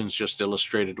passions just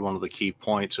illustrated one of the key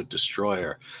points of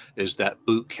Destroyer, is that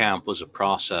boot camp was a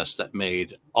process that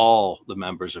made all the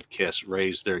members of KISS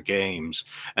raise their games.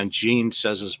 And Gene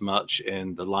says as much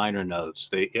in the liner notes.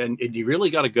 And you really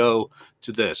got to go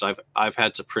to this. I've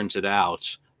had to print it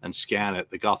out and scan it,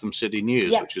 the Gotham City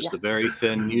News, which is the very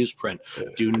thin newsprint.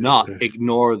 Do not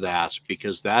ignore that,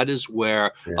 because that is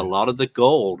where a lot of the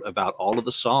gold about all of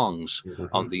the songs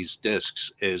on these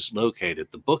discs is located.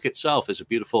 The book itself is a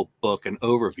beautiful book and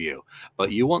overview,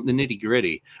 but you want the nitty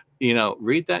gritty.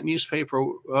 Read that newspaper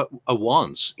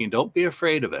once. Don't be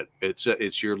afraid of it.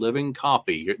 It's your living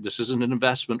copy. This isn't an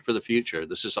investment for the future.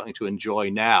 This is something to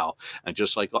enjoy now. And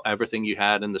just like everything you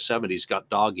had in the 70s got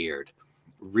dog-eared,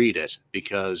 read it,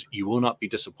 because you will not be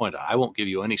disappointed. I won't give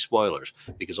you any spoilers,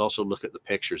 because also look at the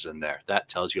pictures in there. That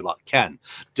tells you a lot. Ken,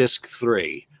 disc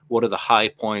 3, what are the high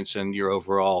points and your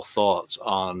overall thoughts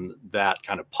on that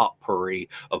kind of potpourri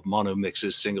of mono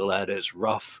mixes, single edits,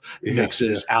 rough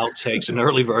mixes, outtakes, and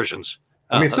early versions?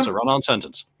 That's a run-on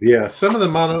sentence. Yeah, some of the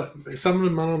mono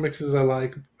mixes I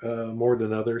like more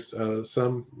than others.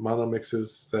 Some mono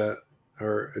mixes that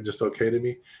are just okay to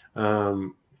me,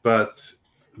 but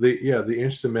the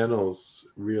instrumentals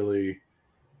really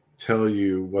tell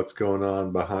you what's going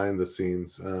on behind the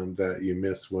scenes that you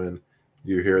miss when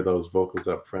you hear those vocals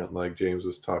up front, like James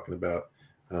was talking about.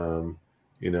 On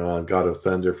God of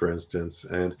Thunder, for instance,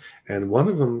 and one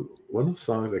of the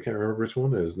songs, I can't remember which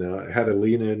one it is now, it had a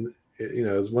lean in.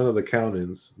 It's one of the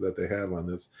count-ins that they have on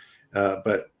this,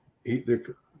 but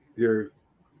there's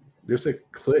a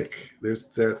click. There's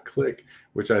that click,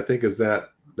 which I think is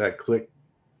that click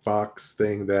box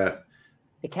thing that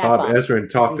Bob Ezrin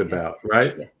talked about,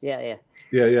 right? Yeah.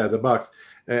 The box,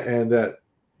 and that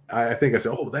I think I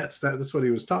said, oh, that's what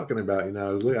he was talking about. I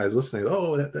was listening.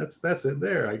 Oh, that's it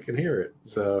there. I can hear it.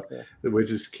 So, which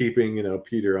is keeping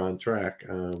Peter on track,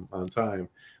 on time.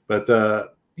 But I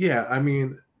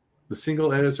mean, the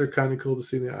single edits are kind of cool to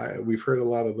see. We've heard a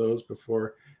lot of those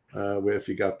before. If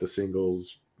you got the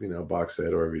singles, box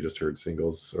set, or if you just heard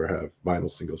singles or have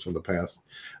vinyl singles from the past.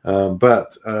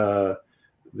 But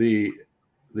the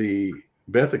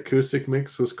Beth acoustic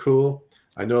mix was cool.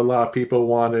 I know a lot of people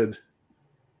wanted,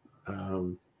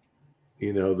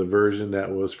 the version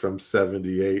that was from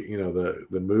 '78,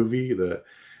 the movie,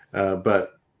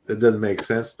 but it doesn't make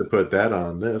sense to put that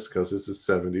on this because this is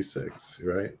 '76,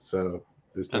 right? So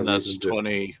there's no and that's reason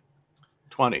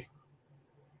 2020.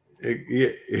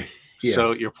 Yes.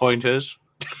 So your point is?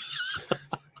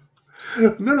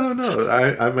 No.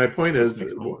 My point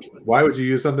is, why would you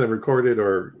use something recorded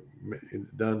or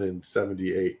done in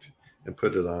 '78 and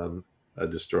put it on a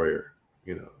Destroyer,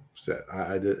 set?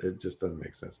 It just doesn't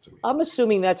make sense to me. I'm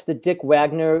assuming that's the Dick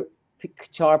Wagner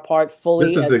guitar part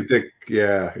fully. This is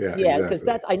yeah, Yeah, because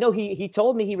exactly. I know he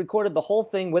told me he recorded the whole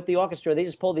thing with the orchestra. They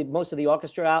just pulled most of the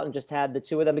orchestra out and just had the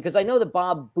two of them, because I know that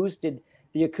Bob boosted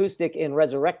the acoustic in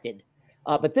Resurrected,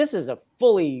 but this is a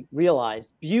fully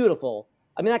realized, beautiful.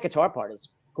 I mean, that guitar part is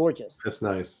gorgeous. That's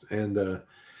nice. And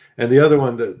the other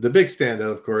one, the big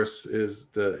standout, of course, is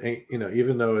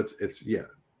even though it's yeah,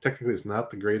 technically it's not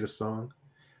the greatest song,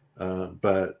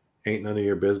 but Ain't None of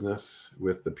Your Business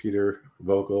with the Peter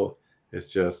vocal.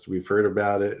 It's just, we've heard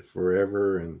about it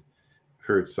forever and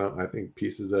heard some, I think,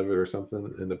 pieces of it or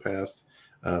something in the past.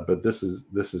 But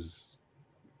was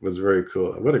very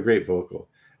cool. What a great vocal.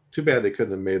 Too bad they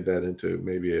couldn't have made that into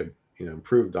maybe a,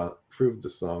 improved the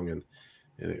song, and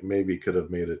it maybe could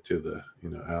have made it to the,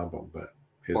 album, but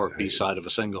Or B-side of a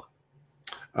single.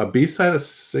 a B-side of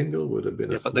single would have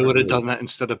been Yeah, a but they smart would have move. done that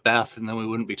instead of Beth, and then we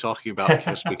wouldn't be talking about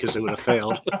Kiss because it would have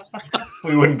failed.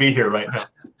 We wouldn't be here right now.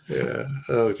 Yeah.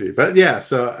 Oh, gee. But yeah,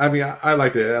 so I mean, I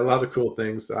liked it. A lot of cool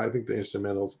things. I think the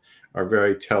instrumentals are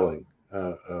very telling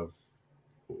of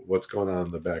what's going on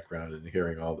in the background, and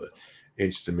hearing all the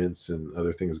instruments and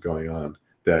other things going on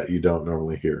that you don't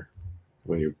normally hear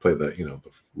when you play the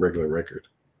regular record.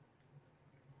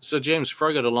 So, James, before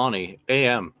I go to Lonnie,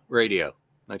 AM radio,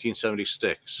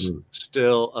 1976, Mm.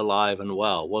 still alive and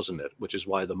well, wasn't it? Which is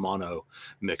why the mono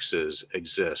mixes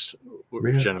exist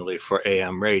Yeah. generally for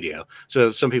AM radio. So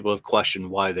some people have questioned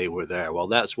why they were there. Well,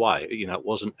 that's why. It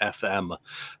wasn't FM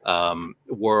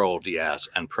world yet,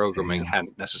 and programming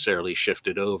hadn't necessarily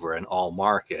shifted over in all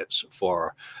markets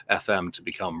for FM to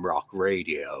become rock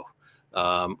radio.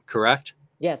 Correct?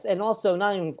 Yes, and also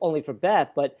not even only for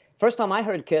Beth, but first time I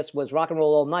heard Kiss was Rock and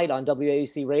Roll All Night on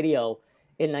WAUC radio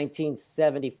in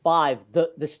 1975,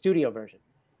 the studio version.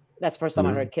 That's the first time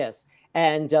I heard Kiss,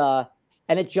 and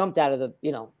it jumped out of the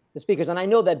speakers. And I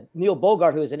know that Neil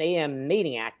Bogart, who is an AM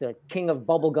maniac, the king of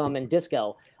bubblegum and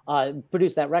disco,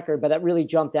 produced that record, but that really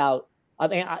jumped out. I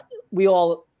mean, we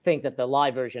all think that the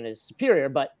live version is superior,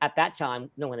 but at that time,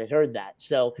 no one had heard that.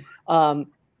 So,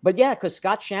 but yeah, because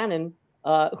Scott Shannon,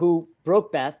 who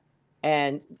broke Beth,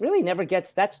 and really never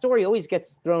gets that story, always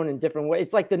gets thrown in different ways.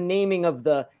 It's like the naming of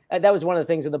the. That was one of the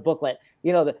things in the booklet.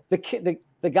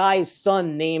 The guy's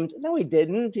son named. No, he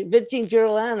didn't. Vincent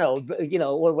Girolamo.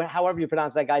 Or however you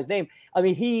pronounce that guy's name. I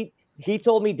mean, he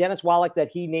told me, Dennis Wallach, that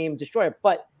he named Destroyer.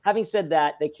 But having said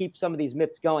that, they keep some of these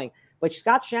myths going. But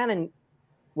Scott Shannon,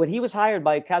 when he was hired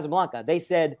by Casablanca, they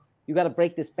said, you got to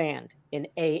break this band in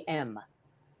AM.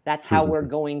 That's how we're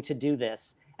going to do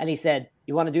this. And he said,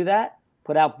 you want to do that?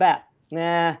 Put out Beth.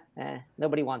 Nah,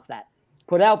 nobody wants that.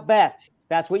 Put out Beth.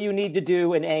 That's what you need to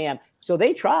do in AM. So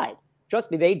they tried.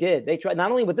 Trust me, they did. They tried,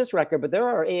 not only with this record, but there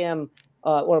are AM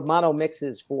or mono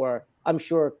mixes for, I'm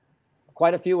sure,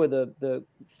 quite a few of the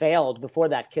failed before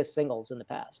that Kiss singles in the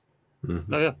past.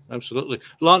 Mm-hmm. Oh yeah, absolutely.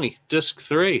 Lonnie, disc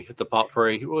 3 at the Pop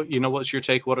Parade. What's your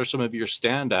take? What are some of your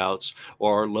standouts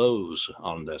or lows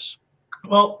on this?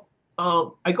 Well,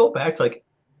 I go back to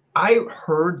I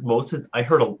heard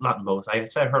not most. I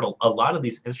said I heard a lot of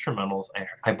these instrumentals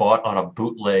I bought on a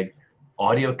bootleg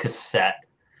audio cassette,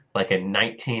 like in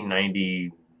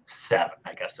 1997,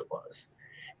 I guess it was.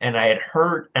 And I had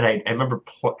heard, and I remember,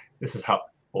 this is how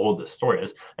old this story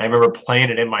is. I remember playing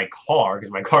it in my car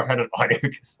because my car had an audio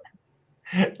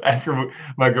cassette. After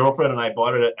my girlfriend and I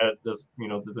bought it at this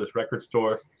record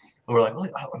store, and we're like,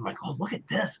 I'm like, oh, look at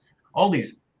this, all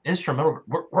these instrumental,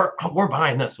 we're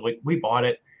buying this. We bought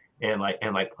it and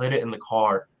played it in the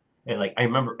car, and I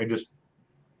remember just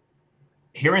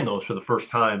hearing those for the first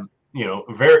time,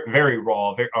 very very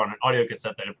raw, on an audio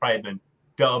cassette that had probably been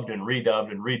dubbed and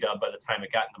redubbed by the time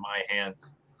it got into my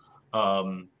hands.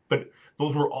 But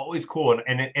those were always cool,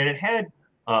 and it had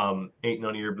Ain't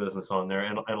None of Your Business on there,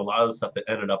 and a lot of the stuff that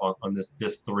ended up on this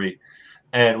disc 3.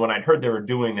 And when I'd heard they were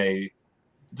doing a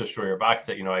Destroyer box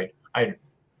set, I had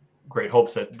great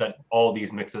hopes that all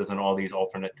these mixes and all these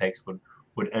alternate takes would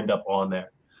end up on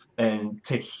there. And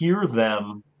to hear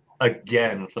them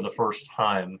again for the first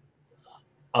time,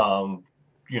 was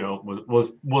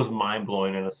mind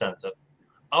blowing in a sense of,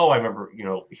 oh, I remember,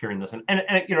 hearing this, and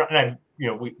I've,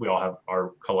 we all have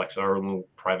our collection, our own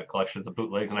private collections of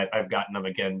bootlegs, and I've gotten them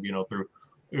again, through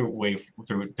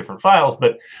different files,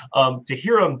 but to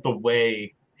hear them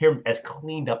as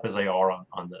cleaned up as they are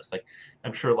on this,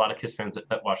 I'm sure a lot of Kiss fans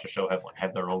that watch the show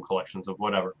have their own collections of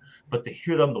whatever, but to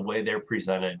hear them the way they're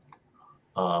presented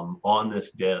on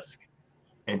this disc,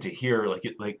 and to hear like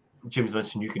Jim's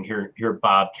mentioned, you can hear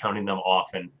Bob counting them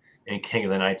off and King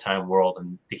of the Nighttime World,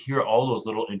 and to hear all those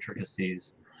little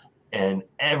intricacies and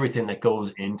everything that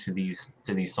goes into these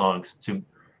songs, to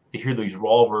hear these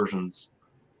raw versions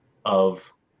of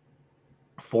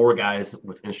 4 guys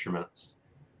with instruments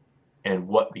and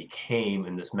what became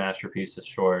in this Masterpiece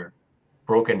Destroyer,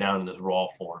 broken down in this raw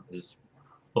form, is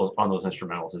those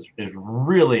instrumentals is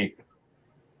really,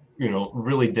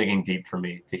 really digging deep for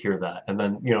me to hear that. And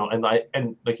then,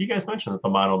 and like you guys mentioned, that the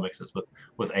mono mixes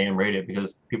with AM radio,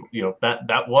 because people,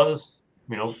 that was,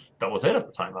 that was it at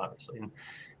the time, obviously.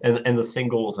 And the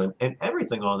singles and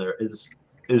everything on there is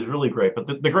really great. But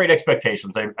the Great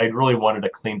Expectations, I really wanted a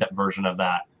cleaned up version of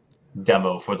that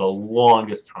demo for the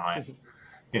longest time.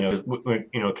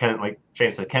 Ken, like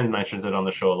James said, Ken mentions it on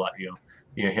the show a lot.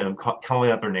 Hear them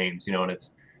calling out their names, and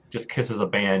it's just Kiss as a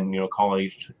band,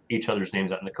 calling each other's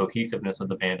names out, and the cohesiveness of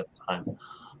the band at the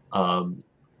time.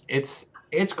 It's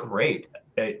great.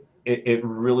 It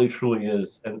really truly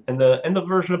is. And the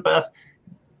version of Beth,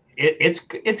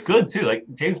 it's good too. Like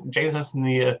James Hudson,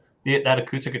 that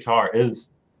acoustic guitar is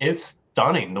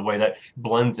stunning, the way that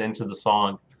blends into the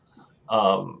song.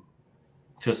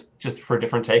 Just for a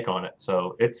different take on it.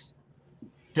 So it's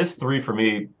Disc 3 for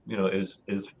me, is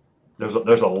there's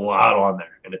a lot on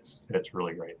there, and it's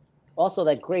really great. Also,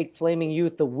 that great Flaming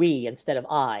Youth, the we instead of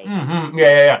I. Mm-hmm.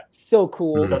 Yeah. So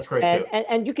cool. That's great and, too.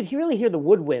 And you can really hear the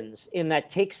woodwinds in that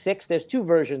take 6. There's 2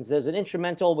 versions. There's an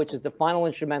instrumental, which is the final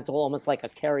instrumental, almost like a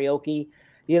karaoke,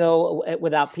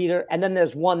 without Peter. And then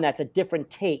there's one that's a different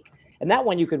take. And that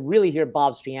one you could really hear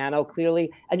Bob's piano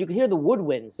clearly, and you can hear the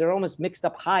woodwinds. They're almost mixed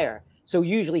up higher. So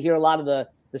you usually hear a lot of the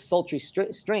sultry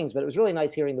strings, but it was really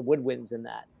nice hearing the woodwinds in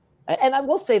that. And I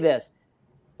will say this.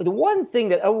 The one thing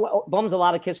that bums a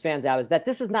lot of Kiss fans out is that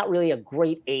this is not really a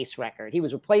great Ace record. He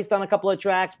was replaced on a couple of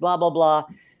tracks, blah, blah, blah.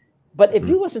 But if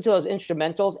you listen to those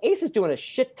instrumentals, Ace is doing a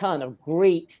shit ton of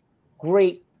great,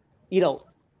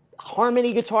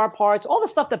 harmony guitar parts, all the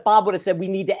stuff that Bob would have said, we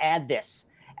need to add this.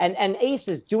 And Ace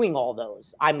is doing all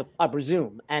those, I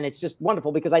presume. And it's just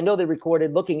wonderful, because I know they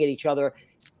recorded looking at each other,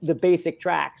 the basic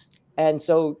tracks. And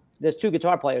so there's 2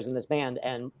 guitar players in this band,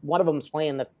 and one of them's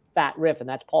playing the fat riff, and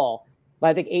that's Paul. But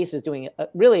I think Ace is doing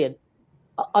really an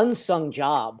unsung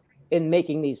job in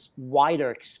making these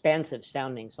wider, expansive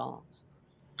sounding songs.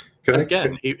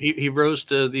 Again, he rose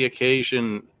to the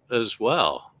occasion as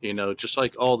well, just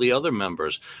like all the other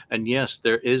members. And yes,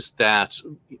 there is that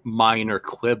minor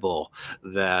quibble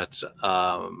that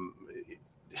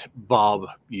Bob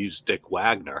used Dick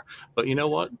Wagner, but you know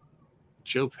what?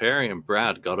 Joe Perry and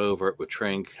Brad got over it with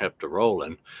Train Kept a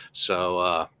Rolling.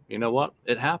 So, you know what?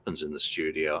 It happens in the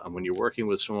studio. And when you're working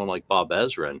with someone like Bob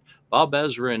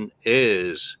Ezrin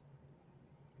is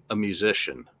a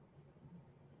musician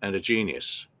and a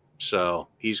genius. So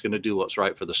he's going to do what's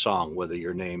right for the song, whether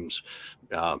your name's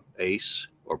Ace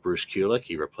or Bruce Kulick.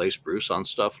 He replaced Bruce on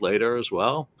stuff later as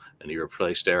well. And he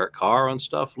replaced Eric Carr on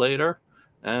stuff later.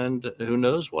 And who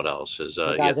knows what else is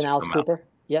guys in Alice Cooper. Out.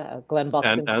 Yeah, Glenn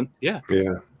Buxton. And yeah.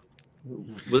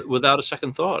 Without a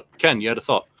second thought. Ken, you had a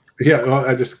thought? Yeah, well,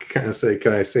 I just kind of say,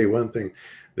 can I say one thing?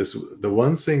 The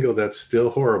one single that's still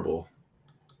horrible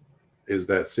is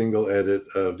that single edit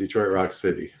of Detroit Rock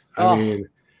City. I mean,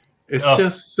 it's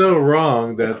just so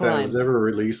wrong that was ever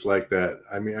released like that.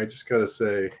 I mean, I just gotta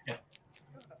say,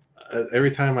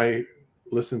 every time I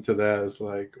listen to that,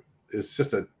 it's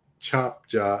just a chop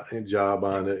job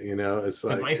on it. It's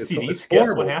like my CD it's skip.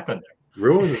 horrible. What happened there?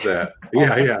 Ruins that.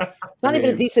 Yeah. It's not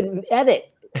even a decent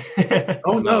edit.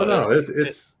 Oh no,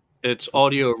 it's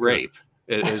audio rape.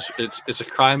 It's a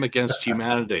crime against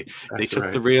humanity. They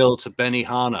took the reel to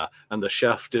Benihana, and the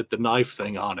chef did the knife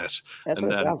thing on it. That's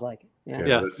what it sounds like.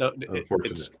 Yeah,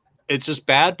 unfortunate. It's just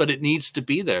bad, but it needs to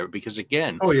be there because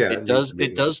again,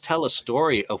 it does tell a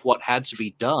story of what had to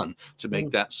be done to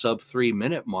make that sub 3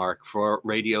 minute mark for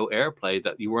radio airplay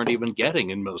that you weren't even getting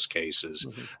in most cases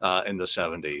in the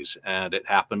 70s. And it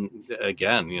happened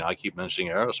again. I keep mentioning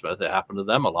Aerosmith. It happened to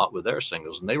them a lot with their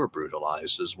singles, and they were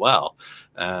brutalized as well.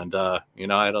 And I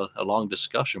had a long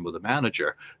discussion with the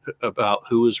manager about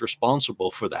who was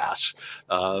responsible for that.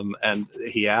 And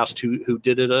he asked who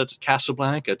did it at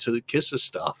Casablanca to the Kisses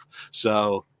stuff.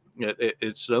 So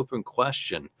it's an open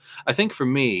question. I think for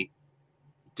me,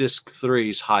 Disc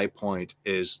 3's high point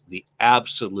is the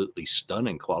absolutely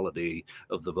stunning quality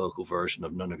of the vocal version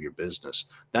of None of Your Business.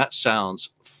 That sounds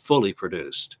fully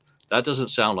produced. That doesn't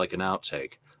sound like an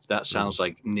outtake. That sounds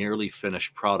like nearly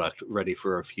finished product, ready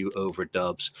for a few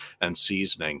overdubs and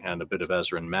seasoning and a bit of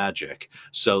Ezrin magic.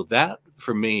 So that,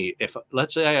 for me, if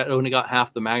let's say I only got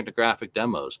half the Magnographic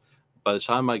demos, by the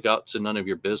time I got to None of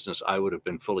Your Business, I would have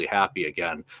been fully happy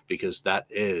again, because that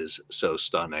is so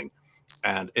stunning.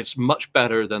 And it's much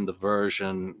better than the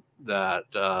version that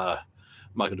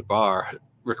Michael DeBar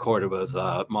recorded with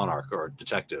Monarch or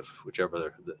Detective,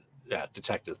 whichever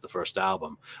Detective, the first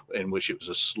album, in which it was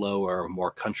a slower,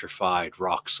 more countrified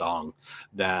rock song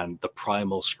than the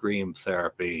primal scream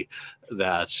therapy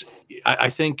that I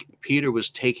think Peter was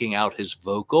taking out his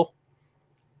vocal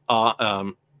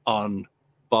on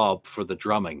Bob for the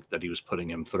drumming that he was putting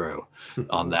him through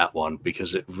on that one,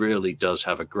 because it really does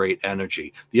have a great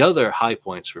energy. The other high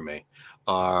points for me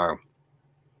are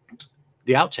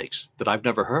the outtakes that I've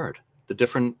never heard, the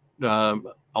different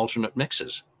alternate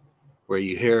mixes, where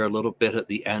you hear a little bit at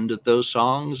the end of those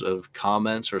songs of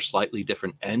comments or slightly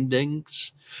different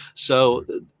endings. So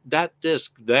that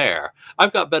disc there,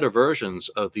 I've got better versions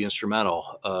of the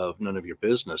instrumental of None of Your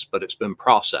Business, but it's been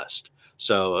processed.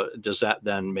 So does that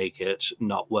then make it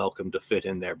not welcome to fit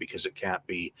in there because it can't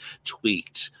be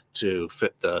tweaked to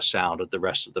fit the sound of the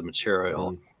rest of the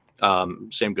material?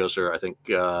 Same goes for, I think,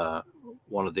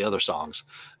 one of the other songs.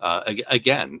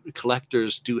 Again,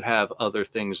 collectors do have other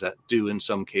things that do in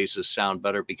some cases sound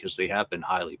better because they have been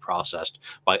highly processed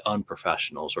by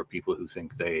unprofessionals or people who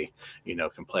think they,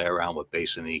 can play around with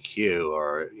bass and EQ,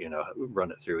 or, run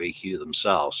it through EQ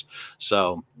themselves.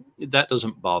 So that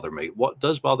doesn't bother me. What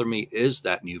does bother me is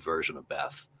that new version of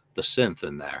Beth. The synth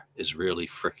in there is really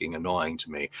freaking annoying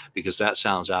to me because that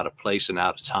sounds out of place and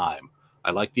out of time. I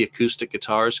like the acoustic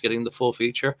guitars getting the full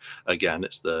feature. Again,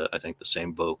 it's I think the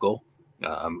same vocal,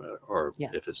 or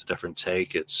if it's a different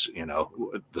take, it's,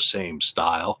 the same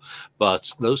style.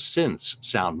 But those synths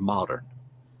sound modern.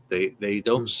 They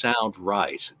don't sound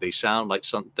right. They sound like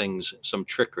some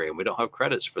trickery, and we don't have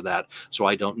credits for that. So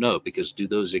I don't know, because do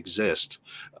those exist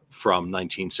from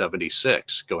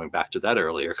 1976? Going back to that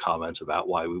earlier comment about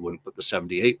why we wouldn't put the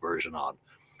 78 version on.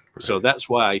 Right. So that's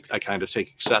why I kind of take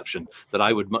exception that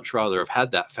I would much rather have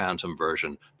had that Phantom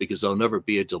version, because there'll never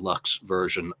be a deluxe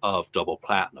version of Double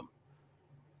Platinum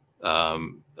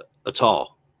at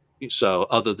all. So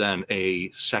other than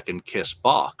a second Kiss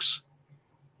box,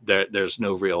 there's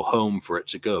no real home for it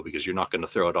to go, because you're not going to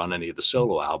throw it on any of the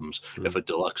solo albums if a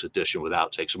deluxe edition with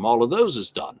outtakes from all of those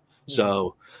is done.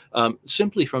 So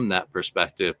simply from that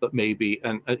perspective, but maybe,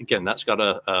 and again, that's got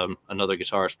another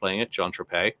guitarist playing it, John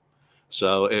Trapet.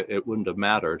 So it wouldn't have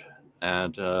mattered.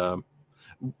 And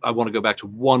I want to go back to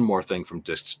one more thing from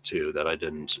disc 2 that I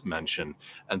didn't mention,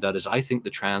 and that is, I think the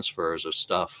transfers of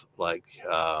stuff like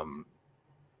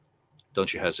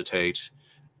Don't You Hesitate,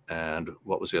 and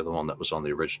what was the other one that was on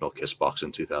the original Kiss box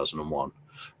in 2001,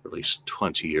 released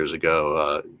 20 years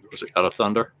ago? Was it God of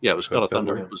Thunder? Yeah, it was God of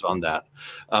Thunder. It was on that.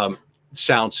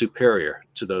 Sound superior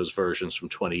to those versions from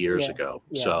 20 years ago.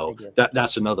 So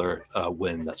that's another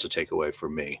win. That's a takeaway for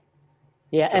me.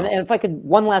 Yeah, and if I could,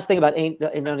 one last thing about Ain't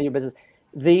None of Your Business.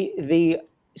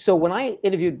 So when I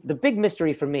interviewed, the big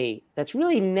mystery for me that's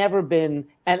really never been,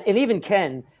 and even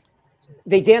Ken,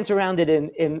 they dance around it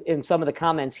in some of the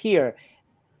comments here.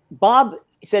 Bob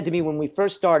said to me when we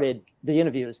first started the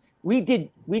interviews, we did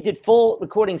full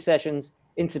recording sessions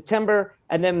in September,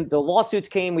 and then the lawsuits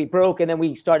came, we broke, and then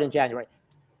we started in January.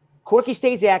 Corky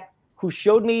Stasiak, who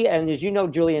showed me, and as you know,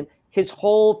 Julian, his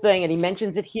whole thing, and he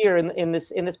mentions it here in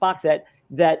this box set,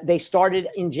 that they started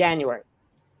in January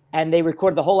and they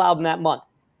recorded the whole album that month.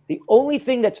 The only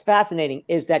thing that's fascinating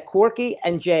is that Corky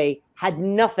and Jay had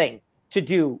nothing to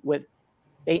do with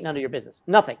Ain't None of Your Business.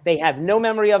 Nothing. They have no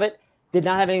memory of it, did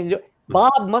not have anything to do.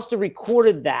 Bob must have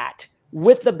recorded that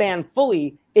with the band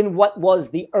fully in what was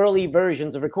the early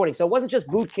versions of recording. So it wasn't just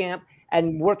boot camp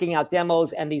and working out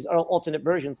demos and these alternate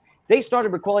versions. They started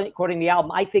recording the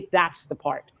album. I think that's the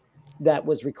part that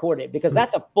was recorded, because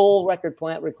that's a full record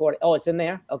plant recording. Oh, it's in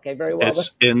there? Okay, very well.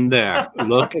 It's in there.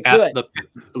 Look Okay,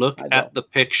 at the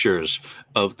pictures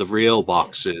of the real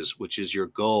boxes, which is your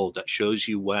gold, that shows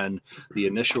you when the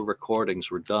initial recordings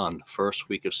were done, first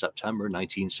week of September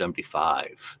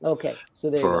 1975. Okay, so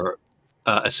there you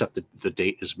go. Except the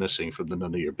date is missing from the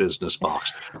None of Your Business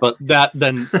box. But that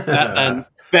then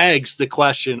begs the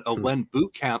question of when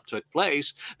boot camp took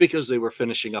place, because they were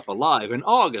finishing up Alive in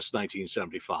August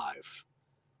 1975.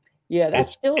 Yeah,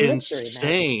 that's still a mystery,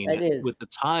 insane, man. It is. With the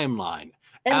timeline.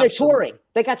 And they're touring.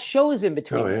 They got shows in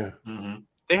between. Oh, yeah. Mm-hmm.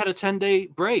 They had a 10-day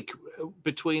break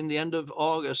between the end of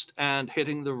August and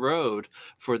hitting the road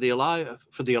for the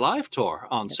Alive tour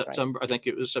on September. Right. I think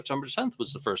it was September 10th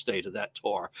was the first date of that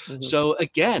tour. Mm-hmm. So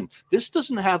again, this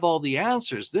doesn't have all the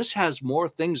answers. This has more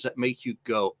things that make you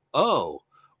go, oh,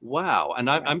 wow. And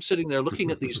I'm sitting there looking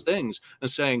at these things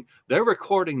and saying, they're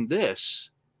recording this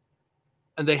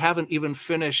and they haven't even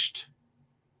finished,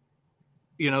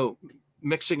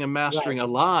 mixing and mastering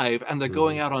Alive, and they're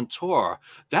going out on tour.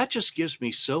 That just gives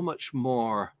me so much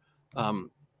more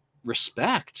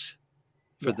respect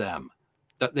for them,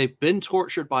 that they've been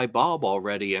tortured by Bob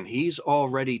already, and he's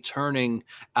already turning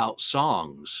out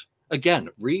songs Again,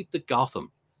 read the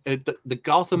Gotham. The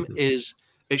Gotham is,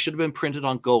 it should have been printed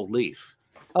on gold leaf.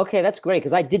 Okay, that's great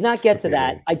because I did not get to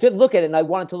that. Yeah. I did look at it and I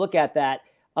wanted to look at that.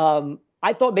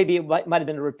 I thought maybe it might have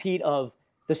been a repeat of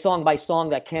the song by song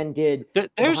that Ken did There's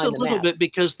a behind the little mask. bit,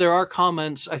 because there are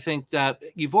comments, I think, that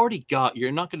you've already got.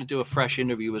 You're not going to do a fresh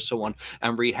interview with someone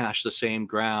and rehash the same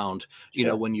ground,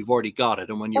 Sure. when you've already got it.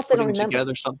 And when you're Plus, they don't putting remember.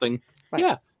 together something, Right.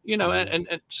 yeah,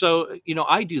 and so,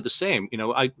 I do the same.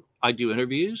 I do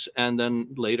interviews, and then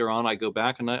later on I go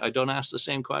back and I don't ask the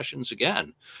same questions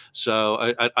again.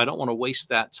 So I don't want to waste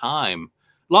that time.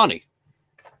 Lonnie,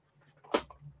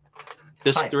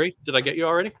 disc Hi. 3, did I get you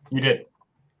already? You did.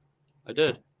 I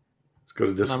did. Let's go to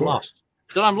And disc I'm 4. lost.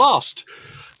 Then I'm lost.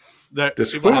 There,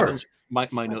 Disc see what 4. happens? My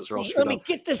Let's notes are all see. screwed Let me up.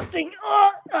 get this thing.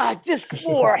 Disc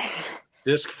 4.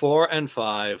 Disc 4 and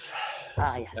 5.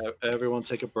 Yes. Everyone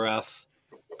take a breath.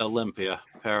 Olympia,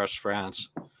 Paris, France,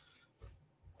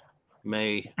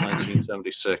 May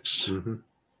 1976. Mm-hmm.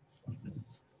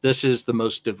 This is the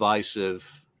most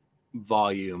divisive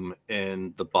volume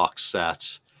in the box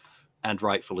set, and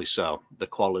rightfully so. The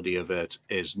quality of it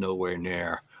is nowhere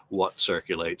near what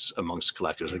circulates amongst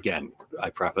collectors. Again,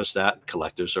 I preface that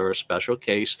collectors are a special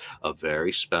case of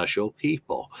very special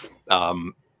people,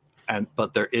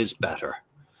 but there is better.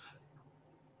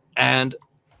 And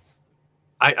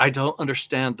I don't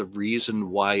understand the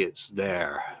reason why it's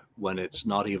there when it's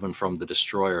not even from the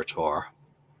Destroyer tour,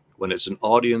 when it's an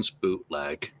audience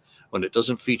bootleg, when it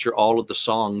doesn't feature all of the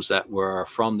songs that were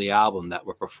from the album that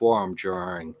were performed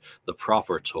during the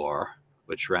proper tour,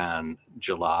 which ran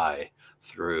July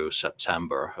through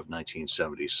September of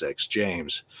 1976.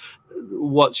 James,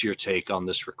 what's your take on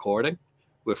this recording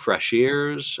with fresh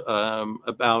ears,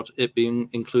 about it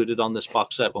being included on this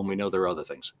box set when we know there are other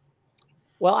things?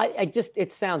 Well,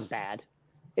 it sounds bad.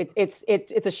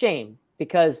 It's a shame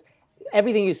because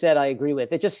everything you said I agree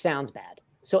with. It just sounds bad.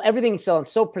 So everything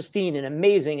sounds so pristine and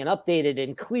amazing and updated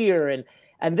and clear,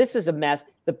 and this is a mess.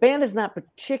 The band is not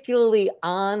particularly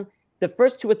on the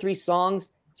first 2 or 3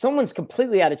 songs. Someone's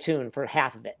completely out of tune for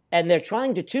half of it, and they're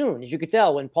trying to tune, as you could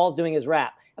tell when Paul's doing his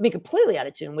rap. I mean, completely out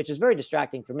of tune, which is very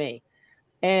distracting for me.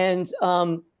 And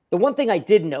the one thing I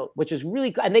did note, which is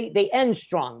really, and they end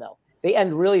strong though. They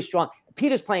end really strong.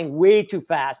 Peter's playing way too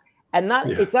fast, and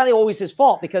it's not always his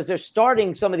fault because they're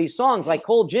starting some of these songs like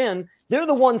Cold Gin. They're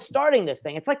the ones starting this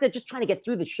thing. It's like they're just trying to get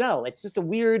through the show. It's just a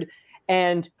weird.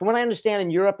 And from what I understand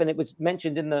in Europe, and it was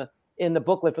mentioned in the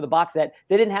booklet for the box set,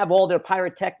 they didn't have all their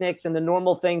pyrotechnics and the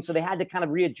normal things, so they had to kind of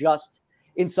readjust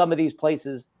in some of these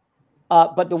places.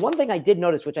 But the one thing I did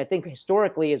notice, which I think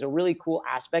historically is a really cool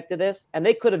aspect of this, and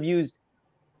they could have used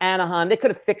Anaheim, they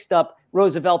could have fixed up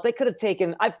Roosevelt, they could have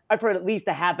taken. I've heard at least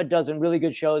a half a dozen really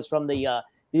good shows from the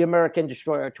American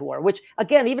Destroyer Tour. Which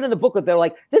again, even in the booklet, they're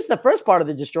like, this is the first part of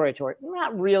the Destroyer Tour.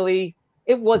 Not really.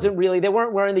 It wasn't really. They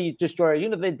weren't wearing the Destroyer.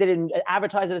 They didn't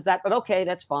advertise it as that. But okay,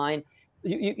 that's fine.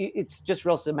 It's just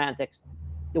real semantics.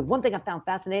 The one thing I found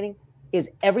fascinating is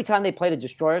every time they played a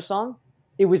Destroyer song,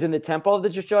 it was in the tempo of the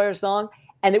Destroyer song,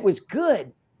 and it was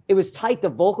good. It was tight. The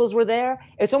vocals were there.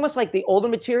 It's almost like the older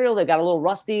material. They got a little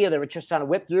rusty, or they were just trying to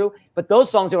whip through. But those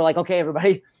songs, they were like, okay,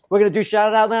 everybody, we're going to do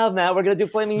Shout It Out Loud now. We're going to do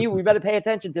Flaming You. We better pay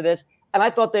attention to this. And I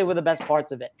thought they were the best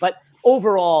parts of it. But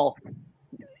overall,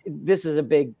 this is a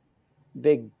big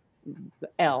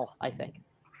L, I think.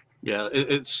 Yeah,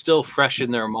 it's still fresh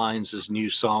in their minds as new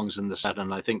songs in the set,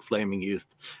 and I think Flaming Youth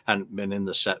hadn't been in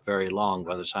the set very long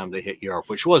by the time they hit Europe,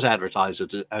 which was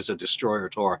advertised as a Destroyer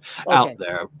tour out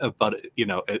there. But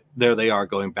there they are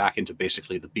going back into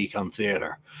basically the Beacon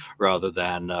Theater rather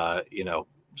than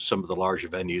some of the larger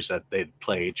venues that they'd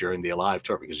played during the Alive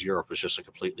tour, because Europe was just a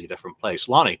completely different place.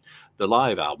 Lonnie, the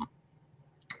Live album.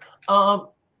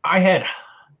 I had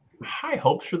high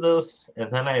hopes for this,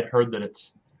 and then I had heard that it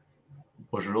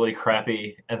was really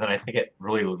crappy, and then I think it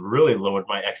really lowered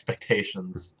my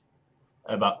expectations,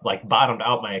 bottomed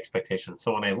out my expectations.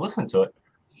 So when I listened to it,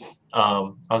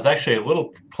 I was actually a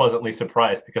little pleasantly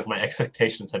surprised because my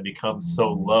expectations had become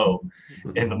so low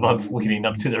in the months leading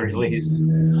up to the release.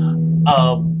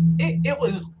 It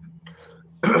was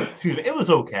excuse me, it was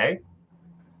okay.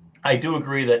 I do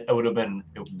agree that it would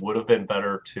have been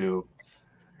better to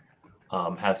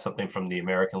have something from the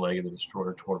American leg of the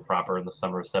Destroyer tour proper in the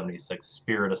summer of '76,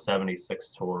 Spirit of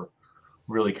 '76 tour,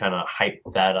 really kind of hype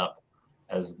that up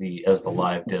as the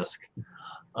live disc.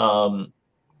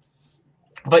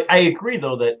 But I agree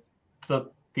though that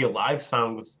the Alive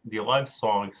songs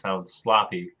sound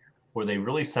sloppy, where they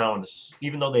really sound,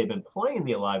 even though they've been playing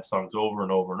the Alive songs over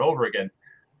and over and over again,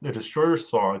 the Destroyer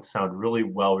songs sound really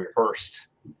well rehearsed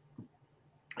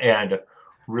and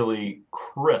really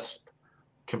crisp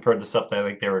compared to stuff that I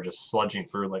think they were just sludging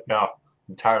through, like, oh,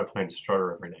 I'm tired of playing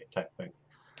Destroyer every night type thing.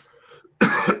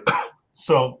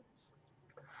 So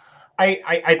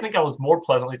I think I was more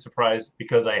pleasantly surprised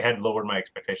because I had lowered my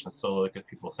expectations so low because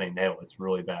people saying, no, it's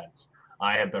really bad.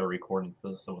 I have better recordings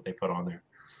than what they put on there.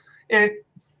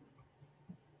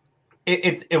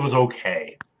 It was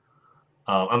okay.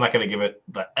 I'm not going to give it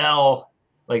the L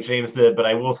like James did, but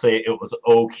I will say it was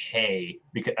okay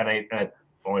because, and the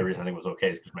only reason I think it was okay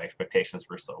is because my expectations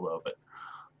were so low. But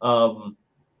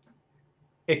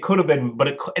it could have been, but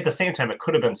at the same time, it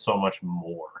could have been so much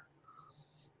more.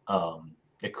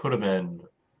 It could have been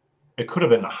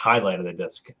the highlight of the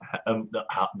disc,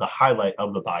 the highlight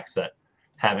of the box set,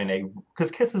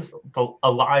 because Kiss is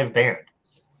a live band,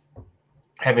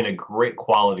 having a great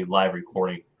quality live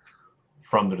recording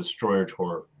from the Destroyer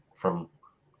tour from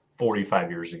 45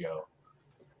 years ago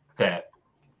that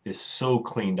is so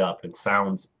cleaned up and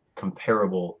sounds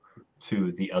comparable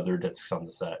to the other discs on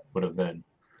the set would have been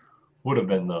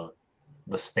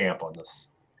the stamp on this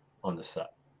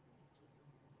set.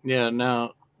 Yeah.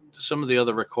 Now, some of the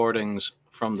other recordings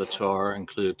from the tour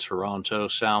include Toronto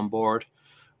Soundboard,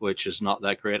 which is not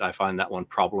that great. I find that one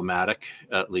problematic,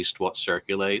 at least what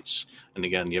circulates. And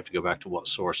again, you have to go back to what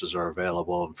sources are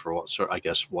available and for what sort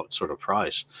of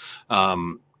price.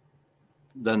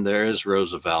 Then there is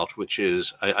Roosevelt, which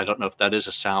is, I don't know if that is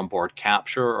a soundboard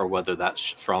capture or whether that's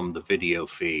from the video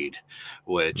feed,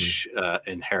 which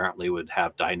inherently would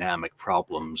have dynamic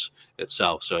problems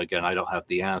itself. So again, I don't have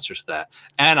the answer to that.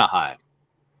 Anaheim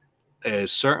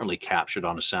is certainly captured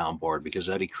on a soundboard because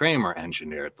Eddie Kramer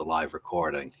engineered the live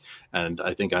recording. And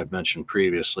I think I've mentioned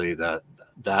previously that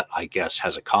I guess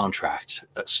has a contract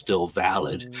still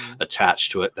valid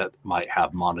attached to it that might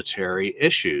have monetary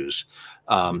issues.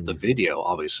 The video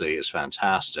obviously is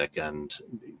fantastic and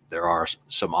there are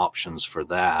some options for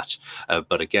that.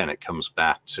 But again, it comes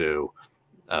back to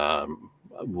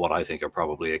what I think are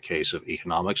probably a case of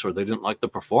economics, or they didn't like the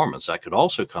performance. That could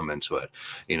also come into it.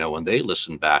 When they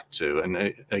listen back to,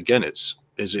 and again,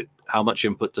 is it how much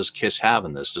input does Kiss have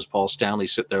in this? Does Paul Stanley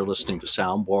sit there listening to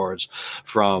soundboards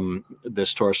from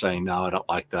this tour saying, no, I don't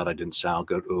like that. I didn't sound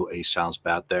good. Ooh, he sounds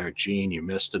bad there. Gene, you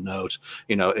missed a note.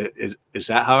 Is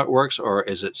that how it works? Or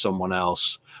is it someone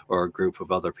else or a group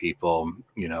of other people,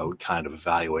 kind of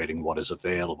evaluating what is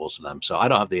available to them? So I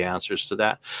don't have the answers to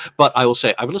that. But I will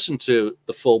say I've listened to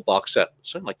the full box set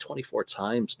something like 24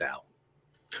 times now.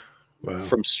 Wow.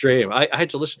 From stream. I had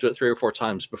to listen to it 3 or 4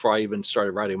 times before I even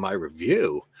started writing my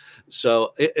review.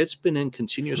 So it's been in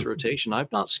continuous rotation.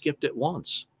 I've not skipped it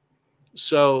once.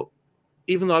 So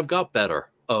even though I've got better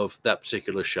of that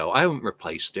particular show, I haven't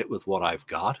replaced it with what I've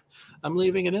got. I'm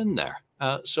leaving it in there.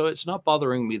 So it's not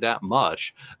bothering me that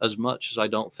much as I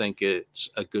don't think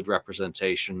it's a good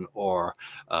representation or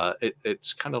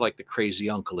it's kind of like the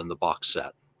crazy uncle in the box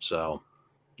set. So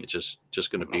it's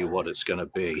just going to be what it's going to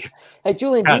be. Hey,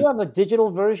 Julian, do you have a digital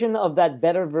version of that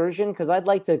better version? Because I'd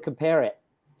like to compare it.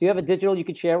 Do you have a digital you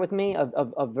could share with me,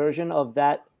 a version of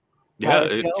that? Yeah,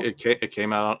 it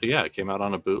came out. It came out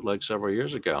on a bootleg several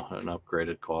years ago, an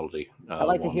upgraded quality. I'd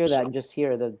like to hear that and just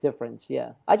hear the difference.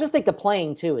 Yeah, I just think the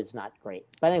playing too is not great.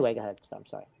 But anyway, go ahead. I'm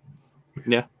sorry.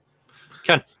 Yeah,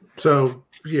 Ken. So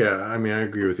yeah, I mean, I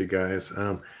agree with you guys.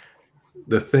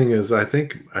 The thing is, I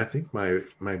think my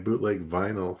bootleg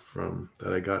vinyl from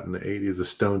that I got in the 80s, the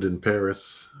Stoned in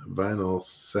Paris vinyl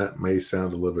set may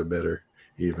sound a little bit better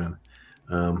even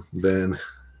than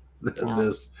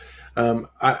this.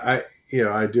 I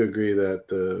do agree that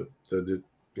the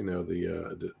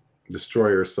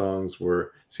Destroyer songs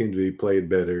seem to be played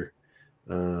better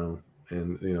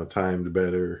and timed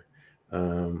better.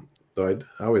 Though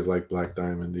I always like Black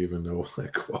Diamond, even though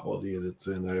what quality it's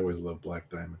in. I always love Black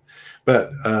Diamond.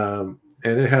 But and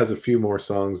it has a few more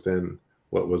songs than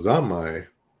what was on my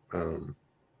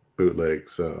bootleg.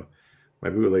 So my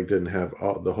bootleg didn't have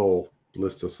the whole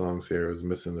list of songs here. It was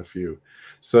missing a few.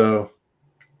 So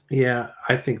yeah,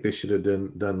 I think they should have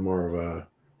done more of a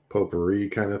potpourri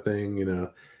kind of thing.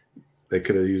 They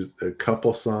could have used a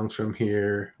couple songs from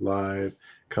here live,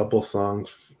 couple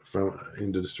songs from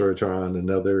Into Destroyer Tour on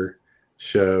another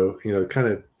show. Kind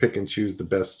of pick and choose the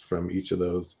best from each of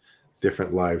those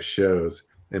different live shows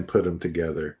and put them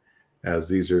together, as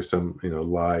these are some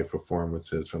live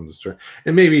performances from Destroyer,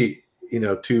 and maybe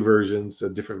 2 versions, a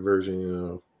different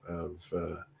version of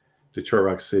Detroit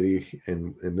Rock City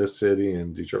in this city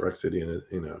and Detroit Rock City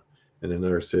in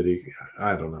another city.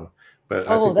 I don't know. But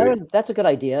that's a good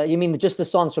idea. You mean just the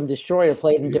songs from Destroyer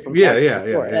played in different parts of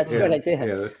the tour? That's a good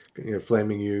idea. Yeah,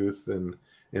 Flaming Youth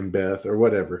and Beth or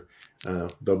whatever.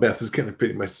 Though Beth is going to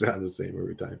pretty much sound the same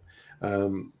every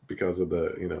time because of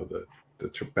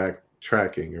the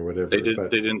tracking or whatever. They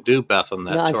But didn't do Beth on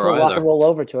that Not tour until Rock either. and Roll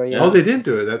Over tour. Yeah. oh, they didn't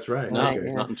do it. That's right. No, Right, Okay,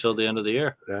 yeah. not until the end of the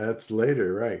year. that's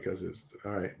later, right? Because it's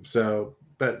all right. So,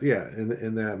 but yeah,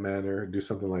 in that manner, do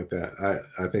something like that.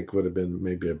 I think would have been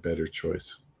maybe a better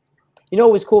choice. You know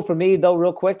what was cool for me though,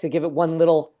 real quick, to give it one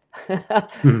little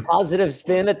positive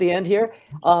spin at the end here,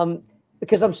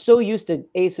 because I'm so used to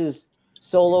Ace's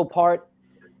solo part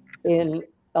in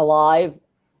Alive,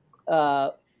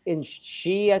 in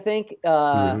She, I think.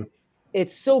 Mhm.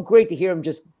 It's so great to hear him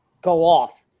just go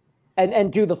off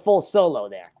and do the full solo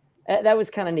there. That was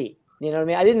kind of neat. You know what I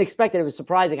mean? I didn't expect it. It was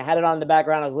surprising. I had it on in the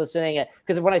background. I was listening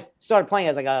because when I started playing,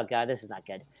 I was like, oh god, this is not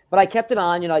good. But I kept it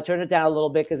on. You know, I turned it down a little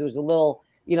bit because it was a little,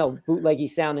 bootleggy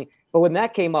sounding. But when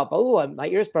that came up, my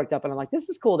ears perked up, and I'm like, this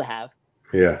is cool to have.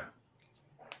 Yeah.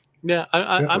 Yeah,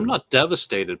 I'm Definitely. not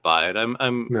devastated by it.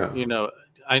 No.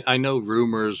 I know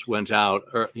rumors went out,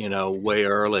 way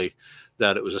early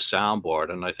that it was a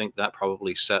soundboard, and I think that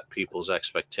probably set people's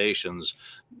expectations,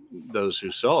 those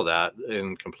who saw that,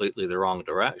 in completely the wrong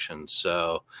direction.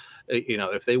 So,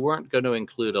 if they weren't going to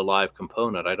include a live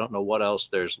component, I don't know what else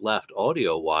there's left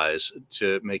audio-wise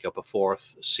to make up a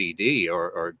fourth CD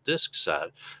or disc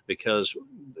set, because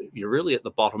you're really at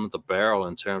the bottom of the barrel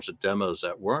in terms of demos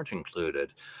that weren't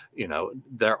included.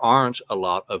 There aren't a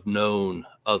lot of known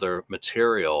other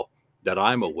material that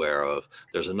I'm aware of.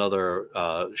 There's another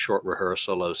short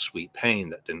rehearsal of Sweet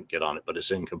Pain that didn't get on it, but it's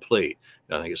incomplete.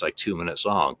 I think it's like 2 minutes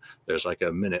long. There's like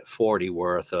a minute 40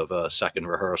 worth of a second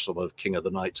rehearsal of King of the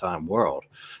Nighttime World.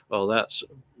 Well, that's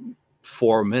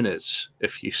 4 minutes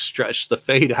if you stretch the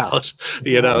fade out,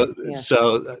 Right, yeah.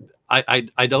 So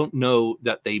I don't know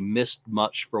that they missed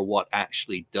much for what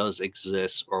actually does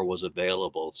exist or was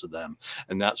available to them.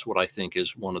 And that's what I think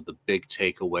is one of the big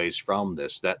takeaways from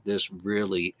this, that this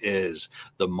really is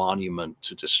the monument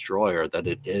to Destroyer, that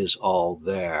it is all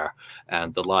there,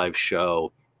 and the live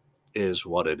show is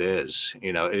what it is.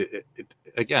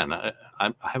 Again,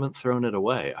 I haven't thrown it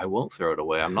away. I won't throw it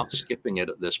away. I'm not skipping it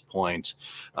at this point,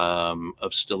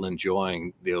 of still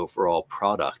enjoying the overall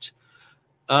product.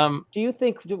 Do you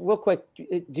think, real quick,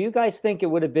 do you guys think it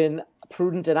would have been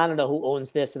prudent, and I don't know who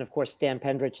owns this, and of course Stan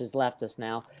Pendrich has left us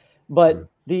now, but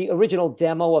the original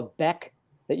demo of Beck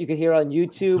that you could hear on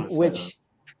YouTube, which,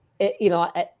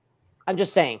 I'm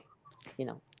just saying,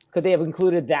 could they have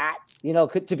included that,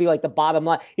 to be like the bottom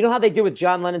line? You know how they did with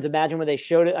John Lennon's Imagine, where they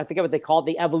showed it, I forget what they called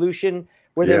it, the evolution,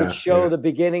 where they would show the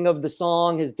beginning of the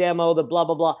song, his demo, the blah,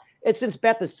 blah, blah. It's, since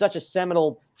Beth is such a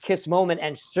seminal Kiss moment,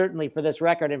 and certainly for this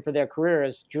record and for their career,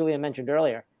 as Julian mentioned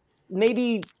earlier,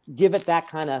 maybe give it that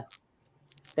kind of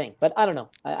thing. But I don't know.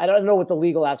 I don't know what the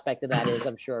legal aspect of that is.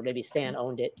 I'm sure maybe Stan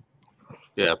owned it.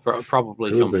 Yeah,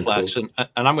 probably complex. Cool.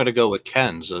 And I'm going to go with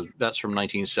Ken's. That's from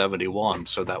 1971,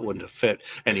 so that wouldn't have fit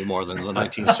any more than the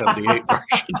 1978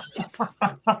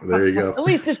 version. There you go. At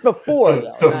least it's before,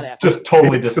 though, not after. Just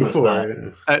totally dismiss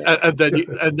that. Yeah. And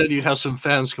then you'd have some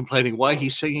fans complaining why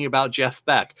he's singing about Jeff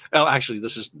Beck. Oh, actually,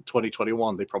 this is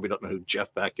 2021. They probably don't know who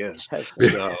Jeff Beck is.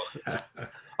 So.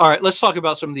 All right, let's talk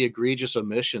about some of the egregious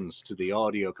omissions to the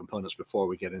audio components before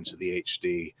we get into the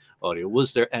HD audio.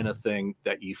 Was there anything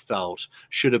that you felt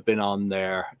should have been on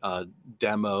there,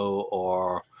 demo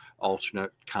or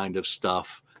alternate kind of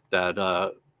stuff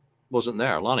that wasn't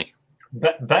there? Lonnie?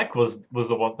 Beck was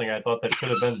the one thing I thought that should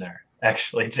have been there.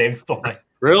 Actually, James stole my.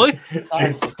 Really?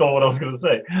 James stole what I was going to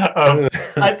say.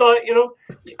 I thought,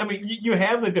 you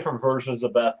have the different versions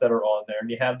of Beth that are on there, and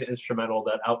you have the instrumental,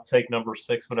 that outtake number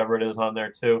 6, whatever it is, on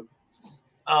there too.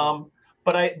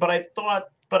 But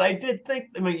I did think,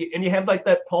 and you have like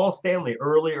that Paul Stanley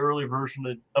early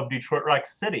version of Detroit Rock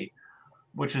City,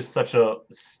 which is such a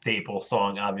staple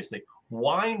song, obviously.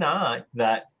 Why not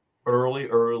that early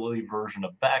version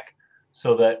of Beck,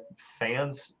 so that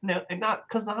fans, and not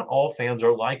because not all fans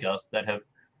are like us that have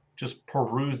just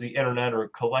perused the internet or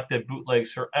collected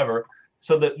bootlegs forever,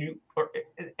 so that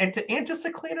and just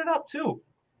to clean it up too,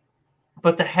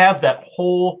 but to have that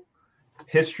whole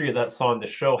history of that song to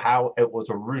show how it was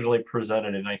originally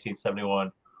presented in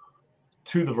 1971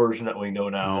 to the version that we know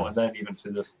now, and then even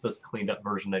to this cleaned up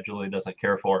version that Julian doesn't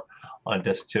care for on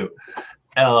disc 2.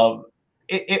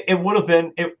 It would have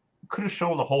been, it could have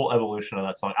shown the whole evolution of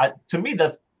that song. To me,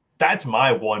 that's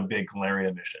my one big glaring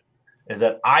omission, is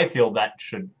that I feel that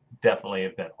should definitely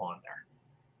have been on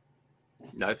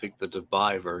there. I think the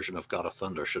Dubai version of God of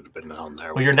Thunder should have been on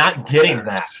there. Well, you're not getting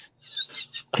that.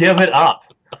 Give it up.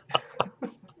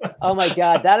 Oh my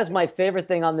God, that is my favorite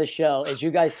thing on this show, is you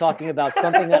guys talking about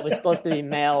something that was supposed to be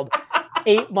mailed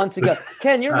 8 months ago.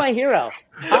 Ken, you're my hero.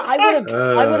 I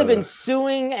would have been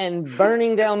suing and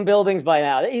burning down buildings by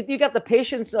now. You got the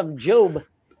patience of Job.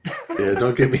 Yeah,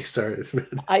 don't get me started.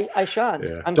 I shan't.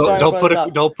 Yeah. I'm sorry I Don't brought put it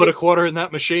up. don't put a quarter in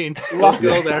that machine. Lo- Don't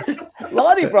go there.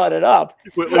 Lonnie brought it up.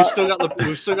 We've still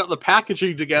got the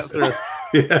packaging to get through.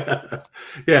 Yeah,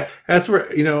 yeah. That's where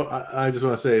I just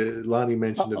want to say Lonnie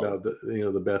mentioned Uh-oh. about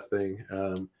the Beth thing,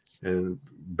 and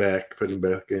putting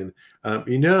Beck in.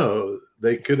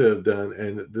 They could have done,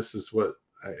 and this is what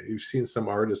you've seen some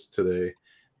artists today.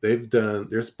 They've done.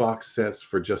 There's box sets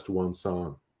for just one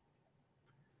song,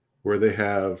 where they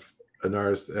have an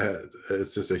artist.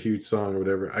 It's just a huge song or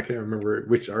whatever. I can't remember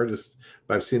which artist,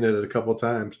 but I've seen it a couple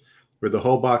times where the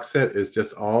whole box set is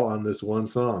just all on this one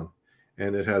song,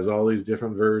 and it has all these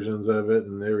different versions of it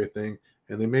and everything,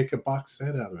 and they make a box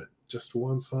set out of it, just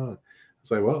one song. It's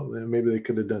like, well, then maybe they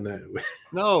could have done that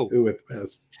No, with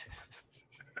Beth.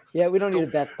 Yeah, we don't need a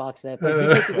Beth box set, but he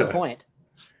makes a good point.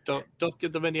 don't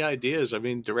give them any ideas. I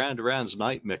mean, Duran Duran's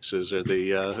night mixes are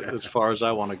the as far as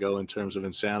I want to go in terms of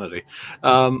insanity.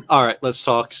 All right, let's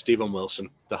talk Steven Wilson,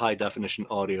 the high definition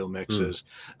audio mixes,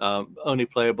 only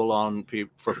playable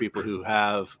for people who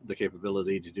have the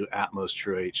capability to do Atmos,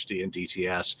 True HD, and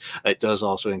DTS. It does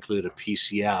also include a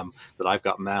PCM that I've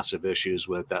got massive issues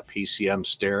with. That PCM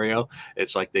stereo,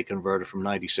 it's like they converted from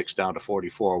 96 down to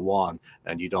 44.1,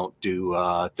 and you don't do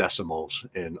decimals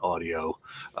in audio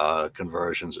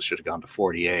conversions. It should have gone to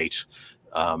 48.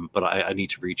 But I need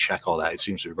to recheck all that. It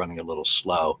seems to be running a little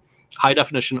slow. High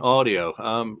definition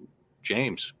audio.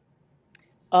 James.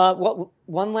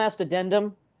 One last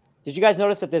addendum. Did you guys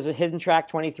notice that there's a hidden track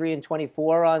 23 and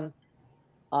 24 on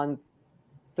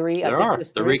 3? There I think are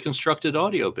this the 3. reconstructed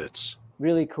audio bits.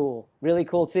 Really cool. Really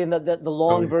cool. Seeing the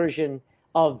long version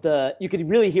of you could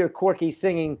really hear Corky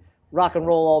singing Rock and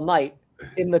Roll All Night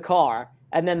in the car.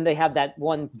 And then they have that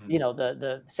one,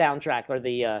 the soundtrack or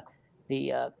the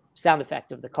sound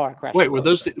effect of the car crash. Wait,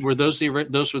 those were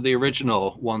the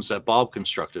original ones that Bob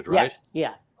constructed, right?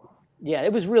 Yes. Yeah.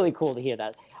 It was really cool to hear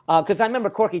that. Because I remember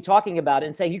Corky talking about it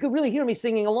and saying, you could really hear me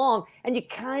singing along, and you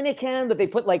kind of can, but they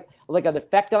put like an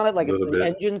effect on it, like it's the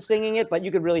engine singing it, but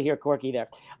you could really hear Corky there.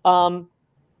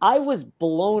 I was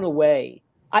blown away.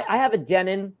 I have a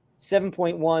Denon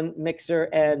 7.1 mixer,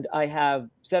 and I have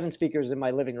 7 speakers in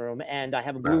my living room, and I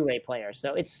have a Blu-ray player.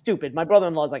 So it's stupid. My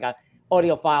brother-in-law is like a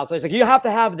audiophile, so he's like, you have to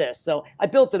have this. So I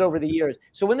built it over the years.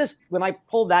 So when I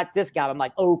pulled that disc out, I'm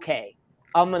like, okay,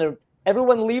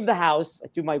 everyone leave the house. I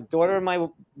threw my daughter and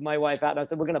my wife out, and I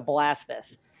said, we're gonna blast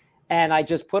this. And I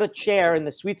just put a chair in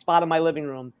the sweet spot of my living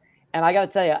room. And I got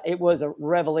to tell you, it was a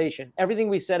revelation. Everything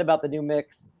we said about the new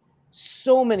mix,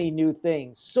 so many new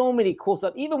things, so many cool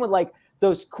stuff, even with like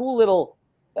those cool little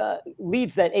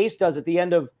leads that Ace does at the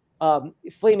end of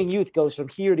Flaming Youth, goes from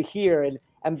here to here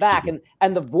and back,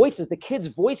 and the voices, the kids'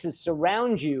 voices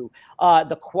surround you,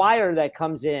 the choir that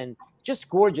comes in, just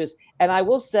gorgeous. And I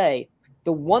will say,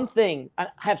 the one thing, I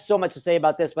have so much to say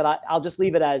about this, but I'll just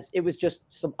leave it as it was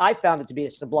I found it to be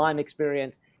a sublime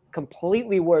experience,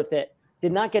 completely worth it.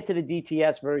 Did not get to the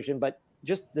DTS version, but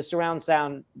just the surround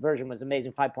sound version was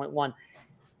amazing, 5.1.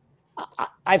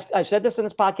 I've said this in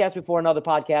this podcast before, in other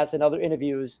podcasts and other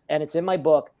interviews, and it's in my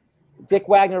book. Dick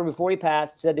Wagner, before he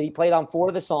passed, said that he played on 4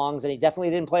 of the songs, and he definitely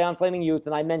didn't play on Flaming Youth.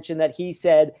 And I mentioned that he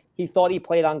said he thought he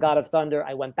played on God of Thunder.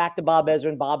 I went back to Bob Ezra,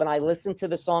 and Bob and I listened to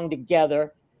the song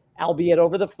together, albeit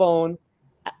over the phone.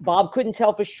 Bob couldn't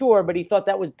tell for sure, but he thought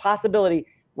that was a possibility.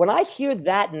 When I hear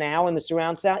that now in the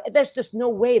surround sound, there's just no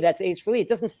way that's Ace Frehley. It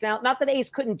doesn't sound, not that Ace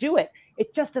couldn't do it,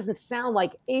 it just doesn't sound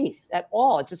like Ace at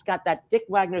all. It's just got that Dick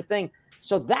Wagner thing.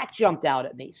 So that jumped out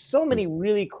at me. So many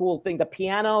really cool things. The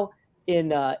piano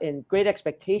in Great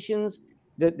Expectations,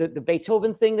 the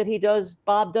Beethoven thing that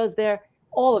Bob does there,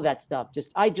 all of that stuff.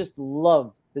 I just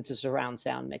loved the surround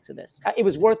sound mix of this. It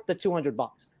was worth the $200.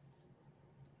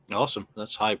 Awesome.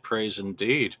 That's high praise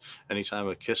indeed. Anytime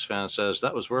a Kiss fan says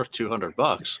that was worth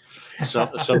 $200,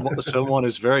 someone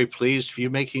is very pleased for you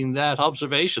making that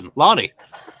observation. Lonnie.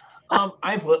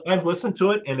 I've listened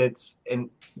to it, and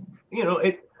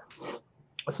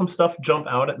some stuff jump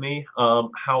out at me.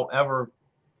 However,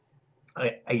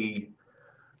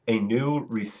 a new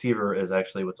receiver is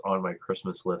actually what's on my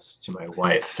Christmas list to my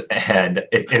wife, and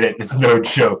it's no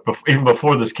joke. Even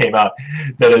before this came out,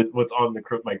 what's on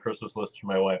my Christmas list to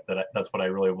my wife, that's what I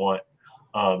really want,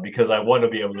 because I want to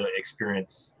be able to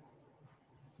experience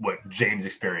what James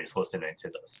experienced listening to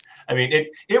this. I mean,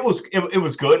 it was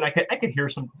good, and I could hear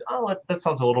some. Oh, that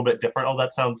sounds a little bit different. Oh,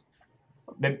 that sounds.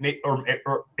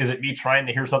 Or is it me trying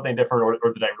to hear something different,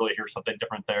 or did I really hear something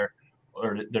different there,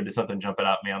 or did something jump out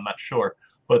at me? I'm not sure,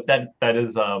 but that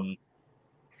is on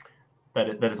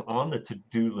the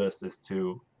to-do list is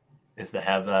to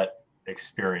have that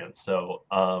experience. So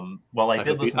while I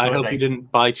did listen I to hope it, you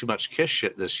didn't buy too much Kiss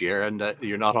shit this year, and that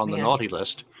you're not on the Man. naughty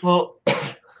list. well,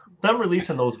 them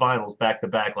releasing those vinyls back to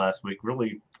back last week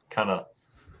really kind of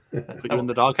Put you in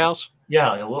the doghouse.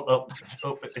 yeah, a little,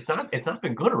 it's not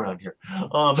been good around here.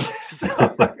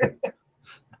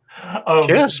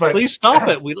 Kiss, but please stop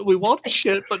it. We want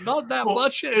shit, but not that Well-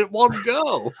 much in one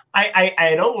go. I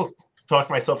had almost talked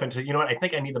myself into, you know what, I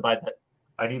think I need to buy that.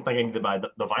 I do think I need to buy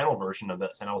the vinyl version of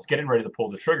this, and I was getting ready to pull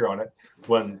the trigger on it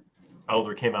when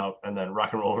Elder came out, and then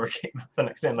Rock and Roll Over came out the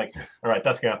next day. I'm like, all right,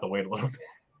 that's gonna have to wait a little bit.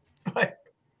 But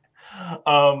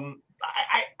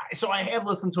so I have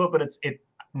listened to it, but it's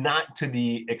not to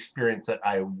the experience that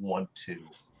I want to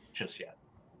just yet.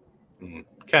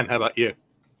 Ken, how about you?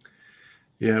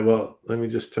 Yeah, well, let me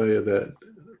just tell you that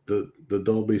the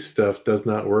Dolby stuff does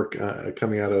not work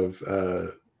coming out of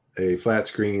a flat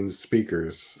screen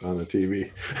speakers on the TV.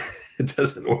 It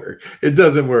doesn't work. It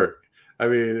doesn't work. I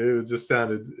mean,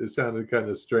 it sounded kind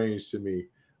of strange to me.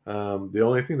 The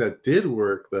only thing that did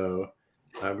work though,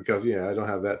 because I don't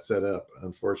have that set up.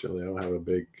 Unfortunately, I don't have a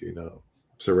big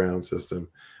surround system,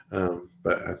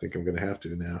 but I think I'm going to have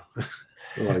to now,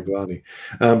 like Lonnie.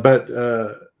 But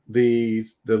the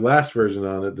last version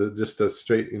on it, just the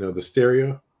straight, the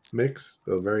stereo mix,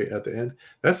 the very at the end,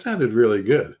 that sounded really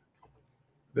good.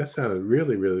 That sounded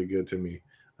really, really good to me.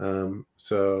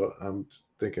 So I'm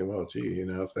thinking, well, gee,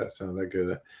 if that sounded that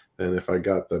good, then if I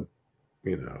got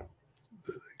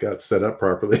got set up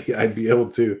properly, I'd be able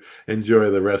to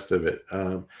enjoy the rest of it.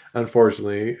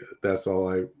 Unfortunately, that's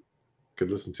all I could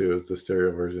listen to is the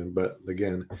stereo version. But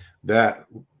again, that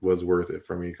was worth it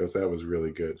for me because that was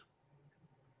really good.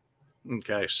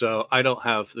 Okay, so I don't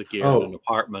have the gear in an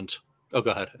apartment. Oh,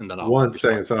 go ahead, and then I'll. One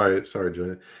second, sorry,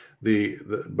 Julian.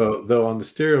 But though on the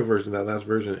stereo version, that last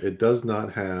version, it does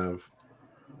not have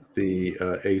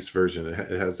the Ace version.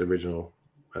 It has the original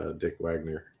Dick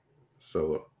Wagner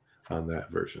solo on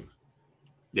that version.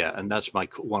 Yeah, and that's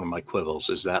one of my quibbles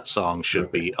is that song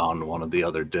should be on one of the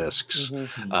other discs.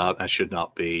 And should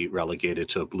not be relegated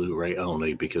to a Blu-ray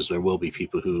only, because there will be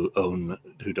people who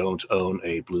don't own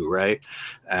a Blu-ray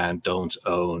and don't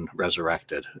own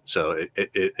Resurrected. So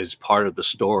it is part of the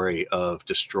story of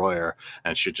Destroyer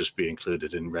and should just be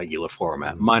included in regular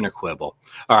format. Minor quibble.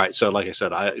 All right, so like I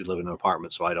said, I live in an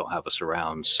apartment, so I don't have a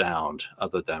surround sound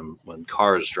other than when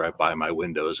cars drive by my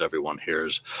windows, everyone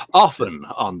hears often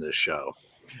on this show.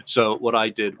 So what I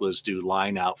did was do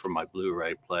line out from my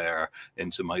Blu-ray player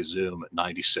into my Zoom at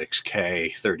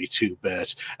 96K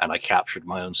 32-bit, and I captured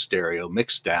my own stereo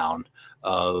mix down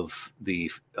of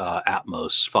the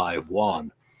Atmos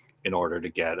 5.1 in order to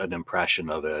get an impression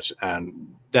of it.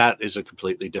 And that is a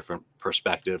completely different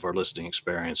perspective or listening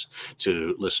experience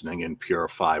to listening in pure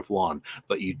 5.1.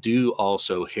 But you do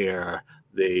also hear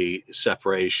the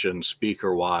separation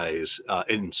speaker wise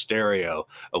in stereo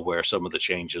of where some of the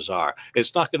changes are.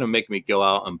 It's not going to make me go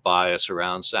out and buy a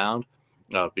surround sound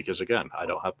because, again, I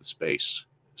don't have the space.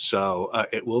 So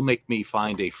it will make me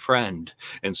find a friend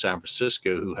in San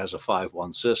Francisco who has a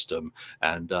 5.1 system,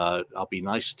 and I'll be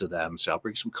nice to them. So I'll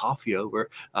bring some coffee over.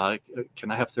 Can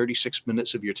I have 36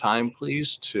 minutes of your time,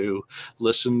 please, to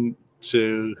listen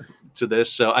to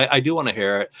this? So I do want to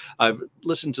hear it. I've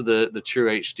listened to the True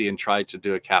HD and tried to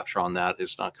do a capture on that.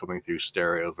 It's not coming through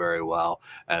stereo very well,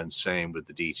 and same with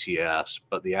the DTS,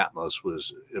 but the Atmos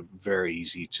was very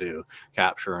easy to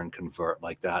capture and convert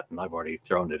like that, and I've already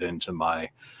thrown it into my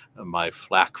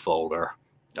FLAC folder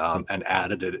and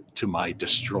added it to my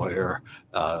Destroyer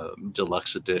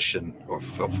Deluxe Edition or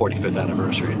 45th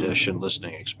Anniversary Edition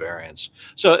listening experience.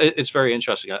 So it's very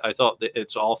interesting. I thought that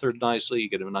it's authored nicely. You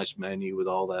get a nice menu with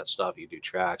all that stuff. You do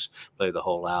tracks, play the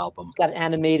whole album. It's got an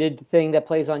animated thing that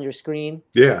plays on your screen.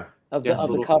 Yeah. Of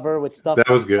the cover with stuff. That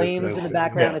was good. Flames in the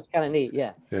background. It's kind of neat.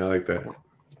 Yeah. Yeah, I like that.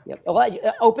 Yep. Well,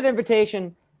 open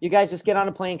invitation. You guys just get on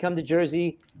a plane, come to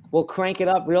Jersey. We'll crank it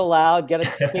up real loud. Get a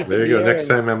case there of you beer. go. Next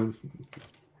time I'm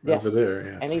over there.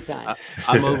 Yeah. Anytime.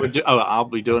 I'm over. I'll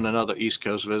be doing another East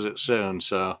Coast visit soon.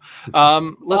 So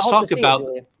let's talk about.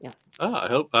 Yeah. I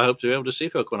hope to be able to see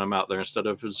folk when I'm out there instead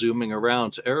of zooming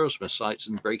around to Aerosmith sites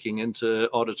and breaking into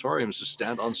auditoriums to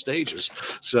stand on stages.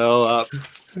 So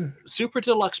super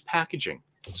deluxe packaging.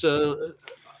 So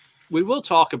we will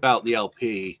talk about the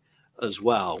LP as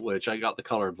well, which I got the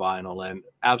colored vinyl and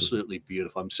absolutely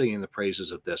beautiful. I'm singing the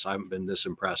praises of this. I haven't been this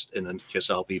impressed in a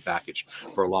Kiss LP package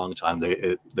for a long time.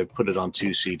 They put it on 2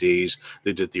 CDs.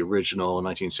 They did the original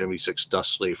 1976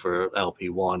 dust sleeve for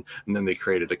LP1, and then they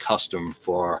created a custom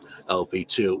for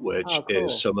LP2, which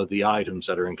is some of the items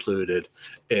that are included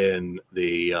in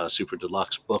the Super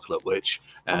Deluxe booklet.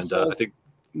 I think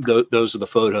those are the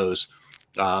photos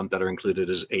that are included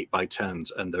as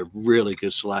 8x10s, and they're really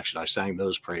good selection. I sang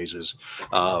those praises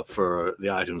for the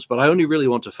items, but I only really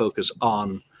want to focus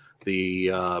on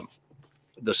the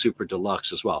Super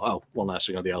Deluxe as well. Oh, one last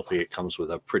thing on the LP, it comes with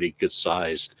a pretty good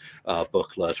sized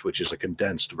booklet, which is a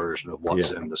condensed version of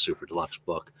what's in the Super Deluxe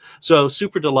book. So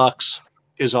Super Deluxe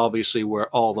is obviously where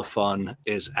all the fun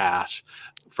is at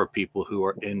for people who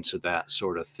are into that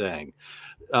sort of thing.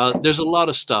 There's a lot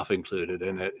of stuff included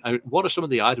in it. What are some of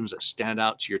the items that stand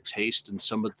out to your taste and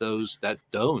some of those that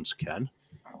don't, Ken?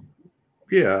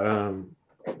 Yeah,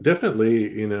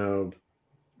 definitely,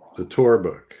 the tour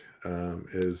book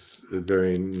is a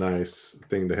very nice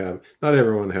thing to have. Not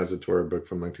everyone has a tour book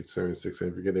from 1976, and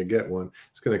if you're going to get one,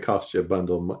 it's going to cost you a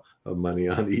bundle of money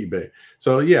on eBay.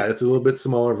 So yeah, it's a little bit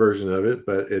smaller version of it,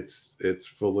 but it's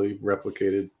fully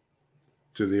replicated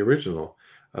to the original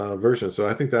version. So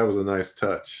I think that was a nice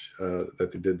touch that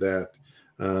they did that.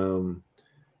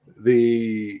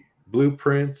 The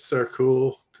blueprints are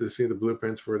cool to see, the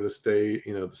blueprints for the stage,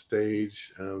 the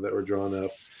stage that were drawn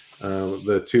up.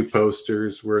 The two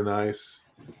posters were nice.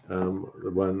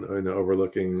 The one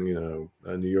overlooking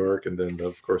New York, and then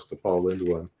of course the Paul Lynde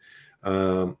one.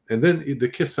 And then the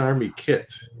Kiss Army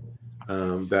kit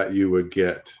that you would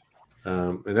get.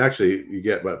 And actually you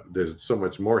get, but there's so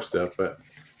much more stuff, but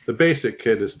the basic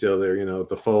kit is still there,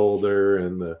 the folder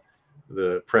and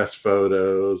the press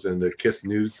photos and the Kiss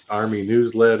Army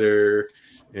newsletter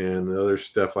and other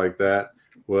stuff like that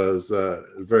was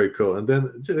very cool. And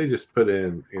then they just put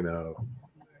in,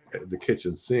 the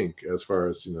kitchen sink as far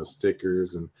as,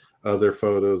 stickers and other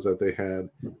photos that they had.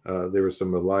 There were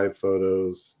some live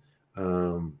photos,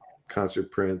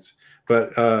 concert prints.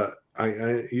 But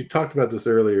you talked about this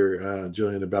earlier,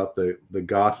 Julian, about the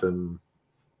Gotham,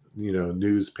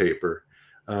 newspaper.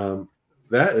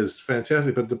 That is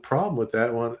fantastic. But the problem with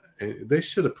that one, they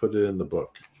should have put it in the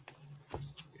book.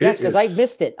 Yes, because I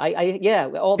missed it. Yeah,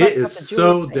 all that it stuff. Is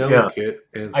so delicate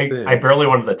and thin. I barely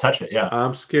wanted to touch it. Yeah,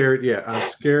 I'm scared. Yeah,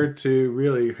 I'm scared to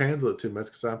really handle it too much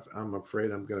because I'm afraid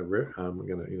I'm gonna rip.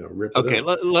 Rip it up. Okay,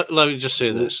 let me just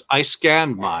say this. I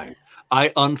scanned mine.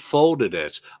 I unfolded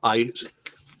it. I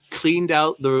cleaned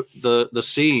out the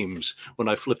seams when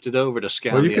I flipped it over to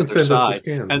scan the other side,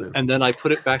 and then I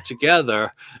put it back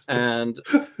together, and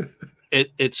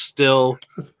it's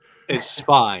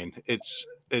fine.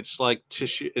 It's like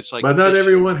tissue. It's like. But not tissue.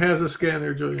 everyone has a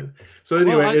scanner, Julian. So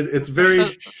anyway, it's very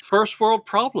first world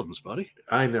problems, buddy.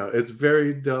 I know it's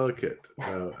very delicate.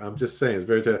 I'm just saying it's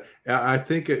very delicate. I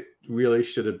think it really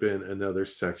should have been another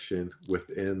section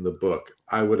within the book.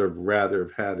 I would have rather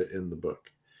have had it in the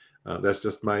book. That's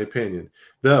just my opinion.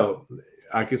 Though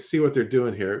I can see what they're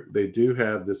doing here. They do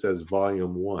have this as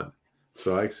volume 1,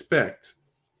 so I expect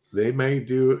they may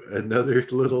do another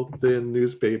little thin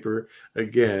newspaper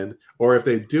again, or if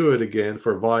they do it again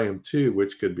for volume 2,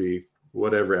 which could be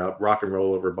whatever out rock and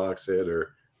roll over box set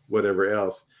or whatever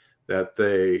else, that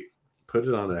they put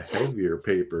it on a heavier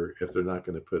paper if they're not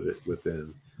going to put it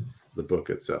within the book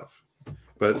itself.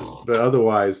 But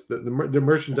otherwise, the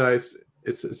merchandise,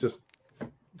 it's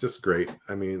just great.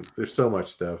 I mean, there's so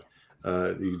much stuff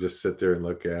you can just sit there and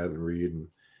look at and read, and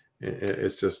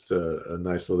it's just a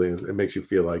nice little thing. It makes you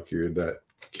feel like you're that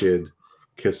kid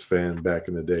Kiss fan back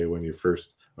in the day when you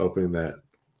first opened that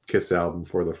Kiss album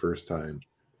for the first time.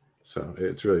 So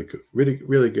it's really good,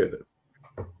 really good.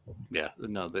 Yeah,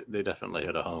 no, they definitely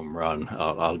hit a home run.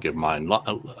 I'll give mine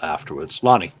afterwards.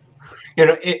 Lonnie.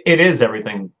 It is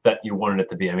everything that you wanted it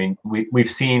to be. I mean,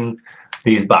 we've seen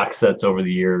these box sets over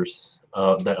the years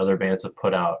that other bands have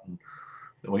put out. And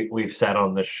we've sat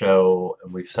on this show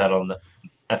and we've sat on the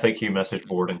FAQ message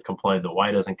board and complained that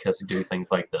why doesn't Kiss do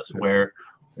things like this?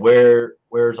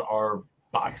 Where's our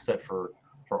box set for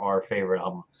our favorite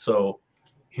album? So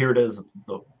here it is.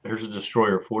 Here's a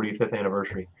Destroyer 45th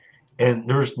anniversary, and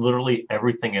there's literally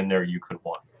everything in there you could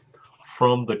want,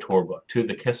 from the tour book to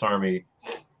the Kiss Army,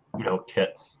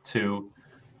 kits, to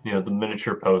the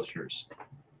miniature posters,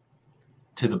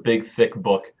 to the big thick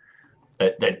book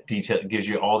that gives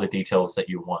you all the details that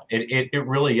you want. It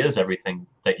really is everything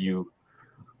that you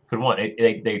could want.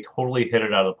 They totally hit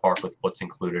it out of the park with what's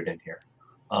included in here.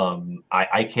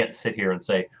 I can't sit here and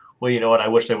say, well, you know what, I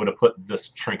wish they would have put this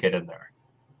trinket in there,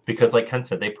 because like Ken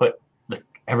said, they put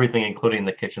everything, including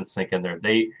the kitchen sink, in there.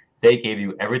 They gave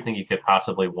you everything you could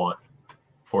possibly want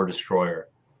for Destroyer.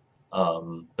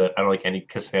 That I don't think any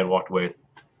Kiss fan walked away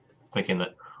thinking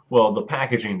that, well, the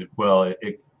packaging, well,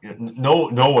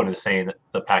 no one is saying that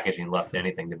the packaging left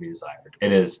anything to be desired.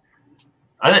 It is.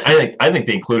 I think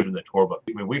the inclusion in the tour book.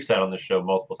 I mean, we've sat on this show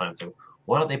multiple times. So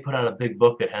why don't they put out a big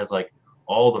book that has like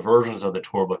all the versions of the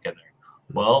tour book in there?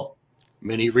 Well,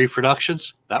 Mini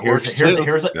reproductions, that Here's works here's too.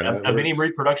 here's a, That a mini works.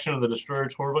 reproduction of the Destroyer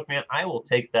tour book, man. I will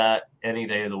take that any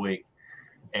day of the week.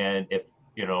 And if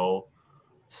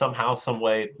somehow, some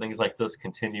way, things like this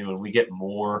continue, and we get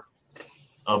more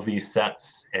of these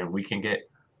sets, and we can get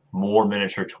more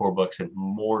miniature tour books and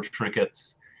more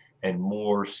trinkets and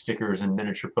more stickers and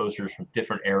miniature posters from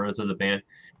different eras of the band,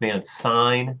 man,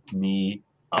 sign me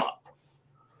up,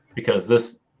 because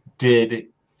this did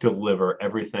deliver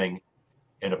everything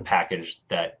in a package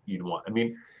that you'd want. I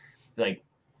mean, like,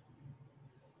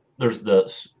 there's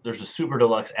a super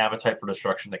deluxe Appetite for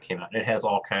Destruction that came out, and it has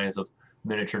all kinds of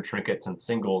miniature trinkets and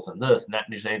singles and this and that,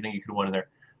 and there's anything you could want in there.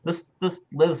 This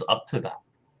lives up to that,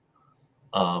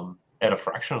 at a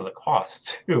fraction of the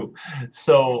cost too.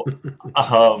 So,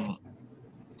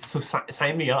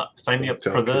 sign me up. Sign me up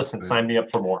for this, and sign me up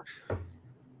for more.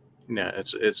 Yeah,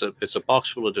 it's a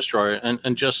box full of Destroyer,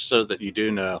 and just so that you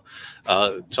do know,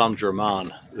 Tom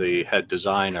German, the head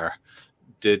designer,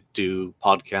 did do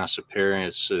podcast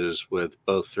appearances with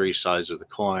both Three Sides of the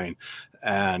Coin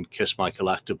and Kiss My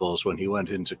Collectibles when he went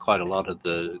into quite a lot of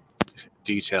the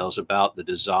details about the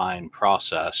design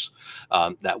process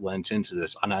that went into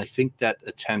this. And I think that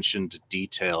attention to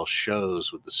detail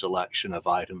shows with the selection of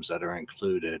items that are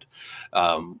included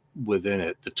within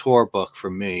it. The tour book for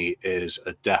me is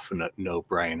a definite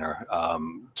no-brainer,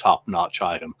 top-notch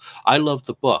item. I love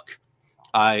the book.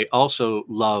 I also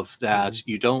love that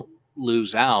you don't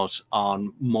lose out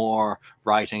on more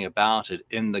writing about it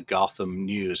in the Gotham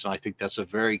News. And I think that's a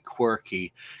very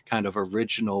quirky, kind of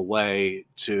original way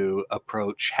to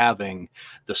approach having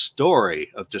the story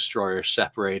of Destroyer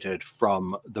separated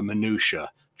from the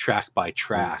minutia, track by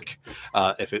track,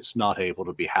 if it's not able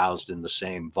to be housed in the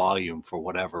same volume for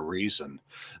whatever reason.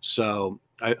 So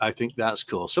I think that's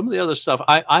cool. Some of the other stuff,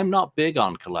 I'm not big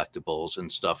on collectibles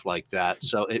and stuff like that.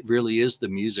 So it really is the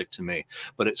music to me.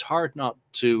 But it's hard not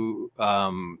to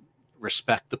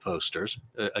respect the posters.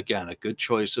 Again, a good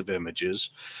choice of images.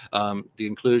 The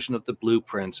inclusion of the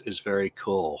blueprints is very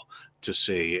cool to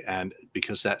see, and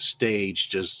because that stage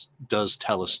just does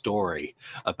tell a story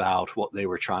about what they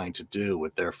were trying to do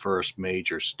with their first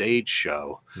major stage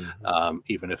show,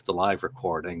 even if the live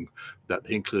recording that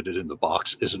they included in the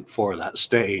box isn't for that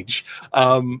stage.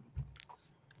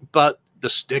 But the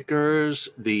stickers,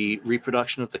 the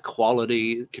reproduction of the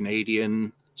quality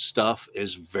Canadian stuff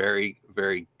is very,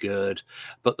 very good.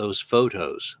 But those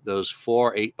photos, those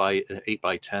 4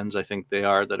 8x10s, I think they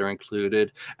are, that are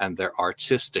included, and they're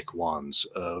artistic ones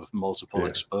of multiple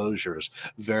exposures,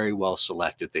 very well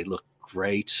selected. They look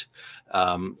great.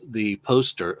 The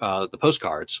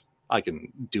postcards, I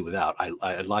can do without.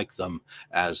 I like them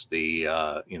as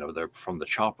they're from the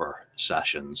Chopper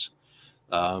sessions.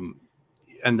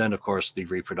 And then, of course, the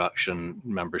reproduction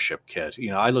membership kit.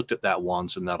 I looked at that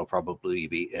once, and that'll probably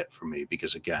be it for me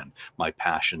because, again, my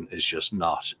passion is just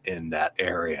not in that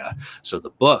area. So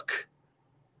the book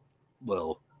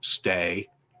will stay,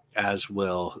 as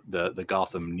will the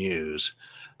Gotham News.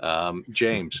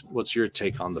 James, what's your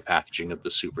take on the packaging of the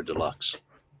Super Deluxe?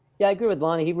 Yeah, I agree with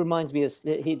Lonnie. He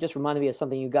just reminded me of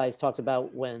something you guys talked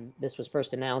about when this was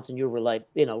first announced, and you were like,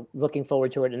 looking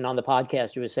forward to it. And on the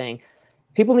podcast, you were saying,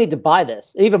 people need to buy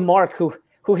this. Even Mark,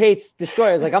 who hates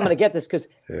Destroyers, like, I'm going to get this because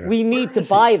we need to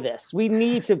buy this. We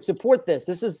need to support this.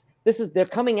 This is they're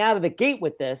coming out of the gate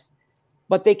with this,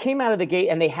 but they came out of the gate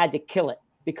and they had to kill it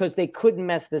because they couldn't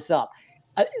mess this up.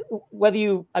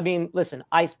 Listen,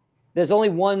 there's only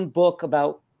one book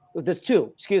about. There's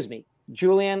two. Excuse me.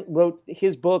 Julian wrote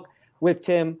his book with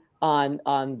Tim on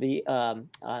the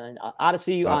on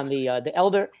Odyssey, on the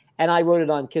Elder, and I wrote it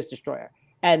on Kiss Destroyer.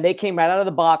 And they came right out of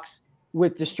the box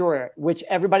with Destroyer, which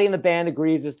everybody in the band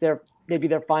agrees is maybe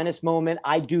their finest moment.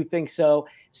 I do think so.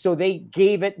 So they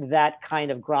gave it that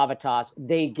kind of gravitas.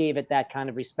 They gave it that kind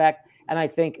of respect. And I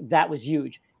think that was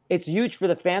huge. It's huge for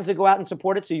the fans to go out and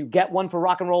support it. So you get one for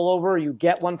Rock and Roll Over, or you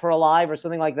get one for Alive or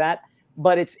something like that.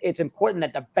 But it's important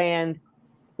that the band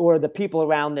or the people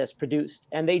around this produced,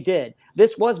 and they did.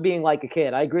 This was being like a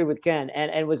kid. I agree with Ken, and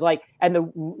it was like,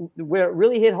 and where it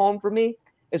really hit home for me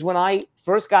is when I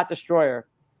first got Destroyer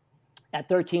at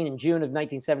 13 in June of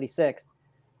 1976.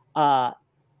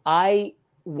 I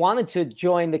wanted to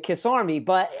join the Kiss Army,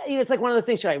 but it's like one of those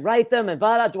things. Should I write them? And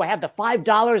do I have the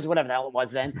 $5, whatever the hell it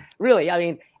was then? Really,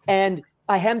 and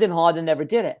I hemmed and hawed and never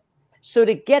did it. So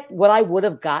to get what I would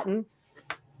have gotten,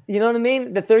 you know what I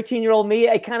mean? The 13-year-old me,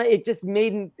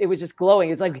 it was just glowing.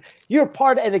 It's like, you're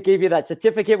part of, and it gave you that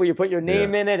certificate where you put your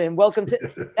name in it and welcome to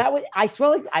that. I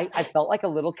felt like a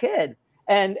little kid.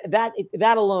 And that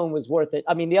alone was worth it.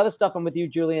 I mean, the other stuff, I'm with you,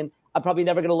 Julian, I'm probably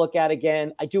never going to look at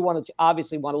again. I do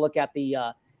obviously want to look at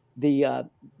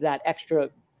that extra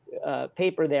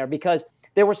paper there, because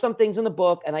there were some things in the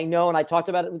book, and I know, and I talked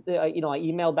about it. I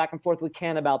emailed back and forth with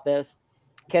Ken about this.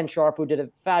 Ken Sharp, who did a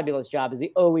fabulous job, as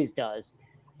he always does.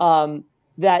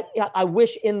 That I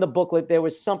wish in the booklet there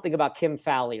was something about Kim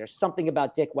Fowley, or something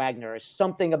about Dick Wagner, or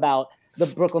something about the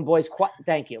Brooklyn Boys.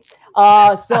 Thank you.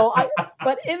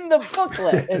 But in the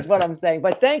booklet is what I'm saying.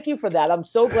 But thank you for that. I'm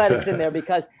so glad it's in there,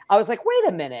 because I was like, wait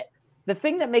a minute. The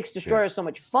thing that makes Destroyer so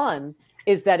much fun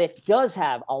is that it does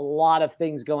have a lot of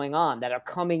things going on that are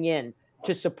coming in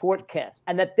to support Kiss,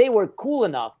 and that they were cool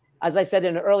enough, as I said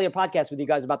in an earlier podcast with you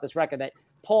guys about this record, that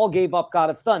Paul gave up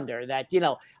God of Thunder, that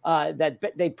that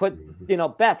they put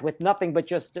Beth with nothing but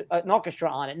just an orchestra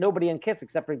on it, nobody in Kiss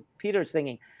except for Peter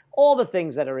singing, all the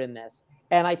things that are in this.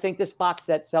 And I think this box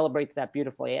set celebrates that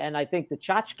beautifully. And I think the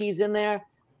tchotchkes in there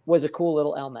was a cool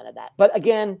little element of that. But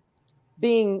again,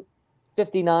 being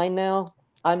 59 now,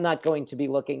 I'm not going to be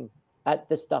looking at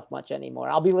this stuff much anymore.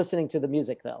 I'll be listening to the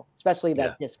music though, especially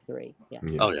that disc 3. Yeah.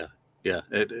 Oh yeah. Yeah,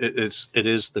 it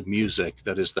is the music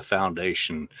that is the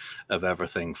foundation of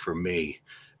everything for me,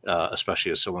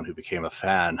 especially as someone who became a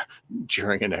fan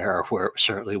during an era where it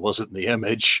certainly wasn't the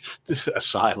Image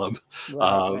Asylum.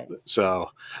 Right. So,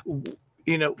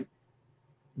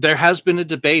 there has been a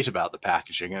debate about the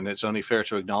packaging, and it's only fair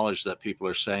to acknowledge that people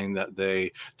are saying that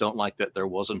they don't like that there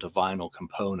wasn't a vinyl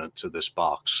component to this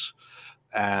box.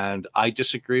 And I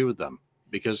disagree with them,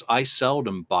 because I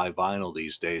seldom buy vinyl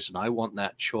these days, and I want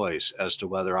that choice as to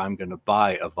whether I'm going to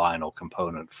buy a vinyl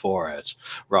component for it,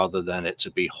 rather than it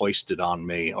to be hoisted on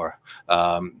me, or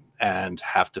and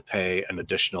have to pay an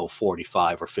additional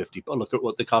 45 or 50. But look at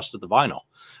what the cost of the vinyl,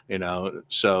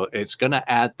 so it's going to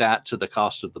add that to the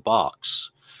cost of the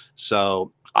box.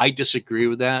 So I disagree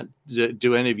with that.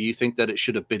 Do any of you think that it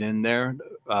should have been in there,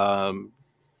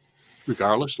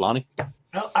 regardless, Lonnie?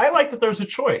 I like that there's a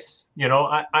choice.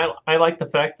 I like the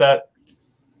fact that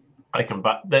I can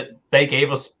buy, that they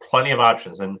gave us plenty of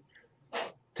options, and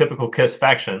typical Kiss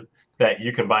faction, that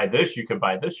you can buy this, you can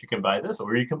buy this, you can buy this,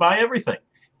 or you can buy everything.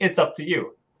 It's up to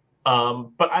you.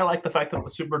 But I like the fact that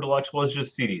the Super Deluxe was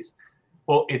just CDs.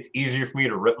 Well, it's easier for me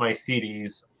to rip my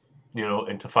CDs,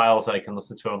 into files that I can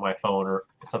listen to on my phone or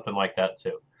something like that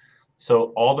too.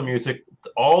 So all the music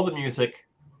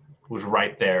was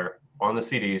right there on the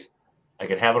CDs. I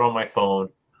could have it on my phone.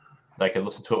 I could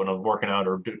listen to it when I'm working out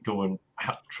or doing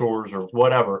chores or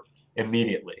whatever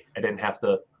immediately. I didn't have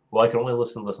to. Well, I can only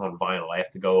listen to this on vinyl. I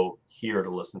have to go here to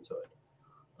listen to it.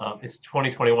 It's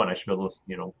 2021. I should be able to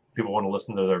listen. People want to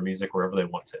listen to their music wherever they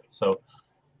want to. So,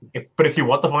 if you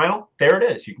want the vinyl, there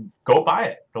it is. You can go buy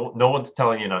it. No one's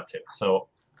telling you not to. So,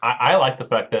 I like the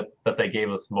fact that they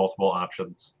gave us multiple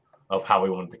options of how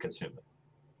we wanted to consume it.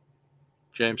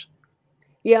 James?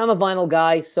 Yeah, I'm a vinyl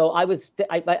guy. So as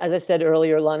I said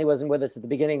earlier, Lonnie wasn't with us at the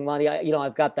beginning. Lonnie,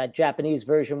 I've got that Japanese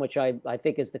version, which I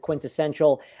think is the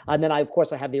quintessential. And then of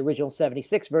course I have the original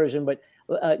 76 version. But,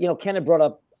 Ken had brought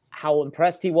up how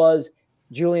impressed he was.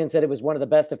 Julian said it was one of the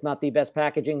best, if not the best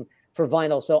packaging for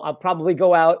vinyl. So I'll probably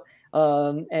go out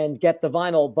and get the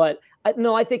vinyl. But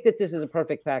I think that this is a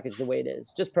perfect package the way it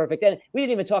is. Just perfect. And we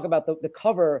didn't even talk about the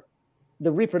cover,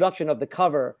 the reproduction of the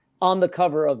cover on the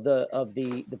cover of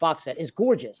the box set is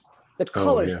gorgeous. The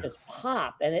colors just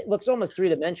pop, and it looks almost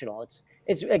three-dimensional.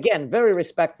 It's again very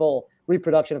respectful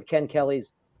reproduction of Ken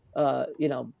Kelly's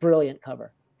brilliant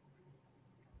cover.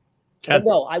 But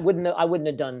no, I wouldn't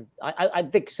have done. I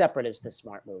think separate is the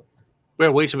smart move. We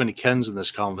have way too many Kens in this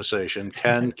conversation.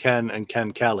 Ken, and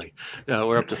Ken Kelly.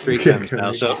 We're up to 3 Kens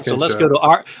now. So let's go to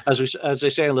our, as they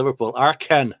say in Liverpool, our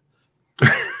Ken.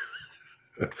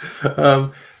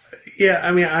 Yeah,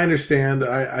 I mean, I understand.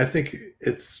 I think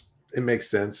it makes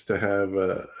sense to have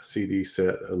a CD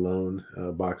set alone,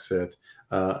 box set.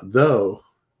 Though,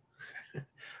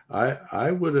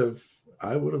 I would have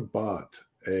bought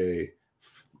a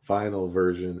vinyl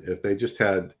version if they just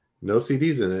had no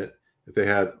CDs in it. If they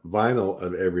had vinyl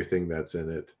of everything that's in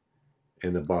it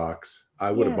in the box,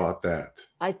 I would have bought that.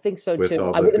 I think so with too.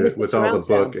 All the with all the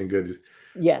book and good.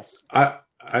 Yes.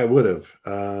 I would have.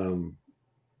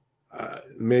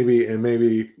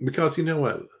 Maybe because you know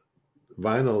what,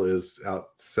 vinyl is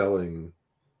outselling,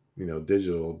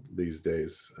 digital these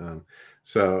days.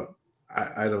 So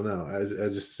I don't know.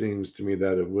 It just seems to me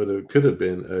that it could have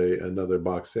been another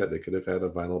box set. They could have had a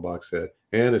vinyl box set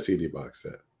and a CD box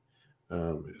set.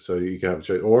 So you can have a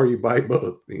choice, or you buy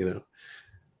both.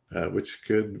 Which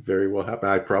could very well happen.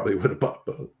 I probably would have bought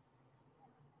both.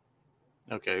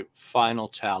 Okay, final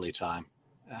tally time.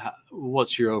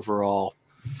 What's your overall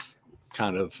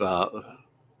kind of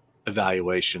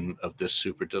evaluation of this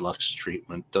Super Deluxe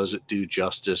treatment? Does it do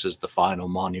justice as the final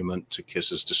monument to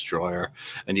Kiss's Destroyer?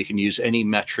 And you can use any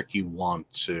metric you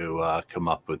want to come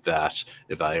up with that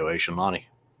evaluation, Lonnie.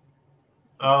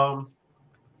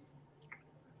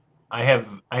 I have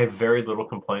very little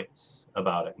complaints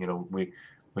about it.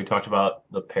 We talked about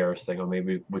the Paris thing, or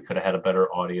maybe we could have had a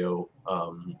better audio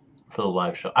for the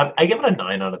live show. I give it a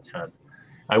 9 out of 10.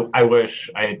 I wish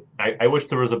I wish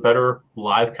there was a better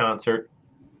live concert,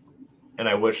 and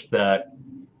I wish that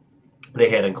they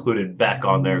had included Beck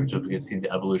on there so we could see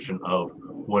the evolution of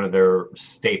one of their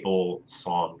staple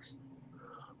songs.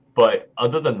 But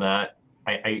other than that,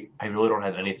 I really don't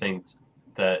have anything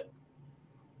that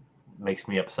makes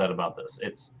me upset about this.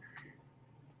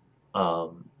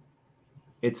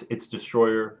 It's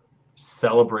Destroyer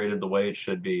celebrated the way it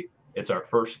should be. It's our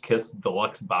first Kiss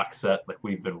Deluxe box set like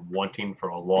we've been wanting for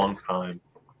a long time,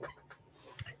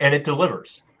 and it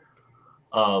delivers.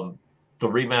 The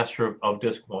remaster of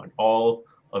Disc 1, all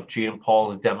of Gene and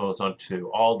Paul's demos on 2,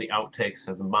 all the outtakes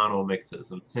and the mono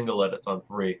mixes and single edits on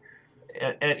 3,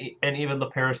 and even the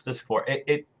Paris Disc 4,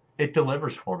 it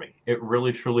delivers for me. It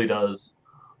really truly does.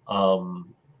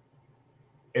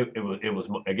 It was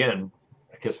again,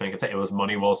 a Kiss fan can say it was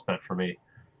money well spent for me,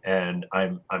 and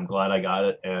I'm glad I got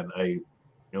it, and I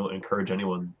encourage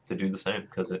anyone to do the same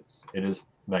because it is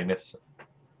magnificent.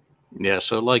 Yeah,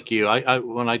 so like you, I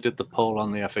when I did the poll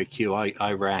on the FAQ,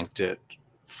 I ranked it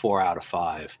 4 out of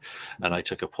 5, and I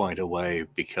took a point away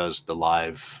because the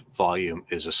live volume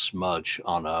is a smudge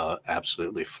on a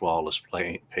absolutely flawless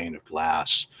pane of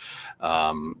glass,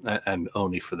 and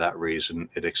only for that reason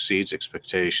it exceeds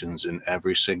expectations in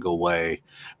every single way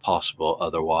possible.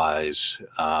 Otherwise,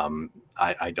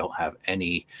 I don't have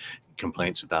any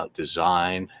complaints about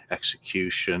design,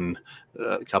 execution,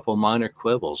 a couple minor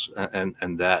quibbles,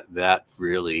 and that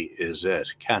really is it.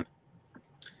 Ken.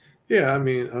 Yeah, I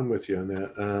mean, I'm with you on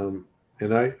that.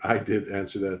 And I did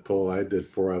answer that poll. I did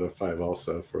 4 out of 5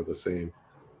 also for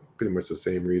pretty much the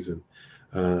same reason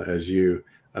as you.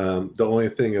 The only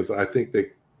thing is, I think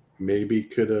they maybe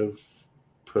could have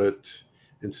put,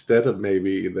 instead of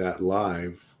maybe that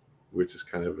live, which is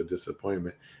kind of a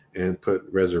disappointment, and put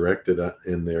Resurrected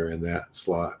in there in that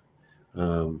slot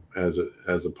as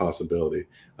a possibility.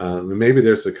 Maybe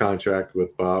there's a contract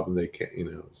with Bob and they can't,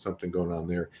 something going on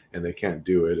there, and they can't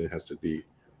do it. It has to be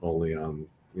only on,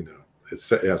 it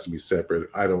has to be separate.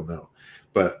 I don't know,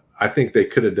 but I think they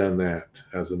could have done that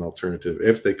as an alternative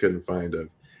if they couldn't find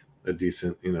a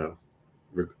decent,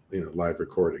 live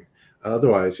recording.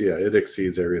 Otherwise, yeah, it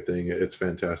exceeds everything. It's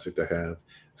fantastic to have.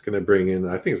 It's going to bring in,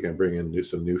 I think it's going to bring in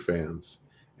some new fans,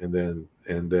 and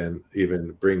then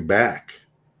even bring back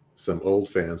some old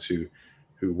fans who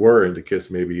were into Kiss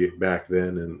maybe back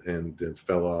then and then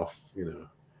fell off,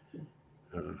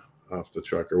 off the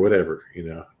truck or whatever,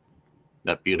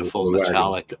 That beautiful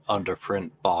metallic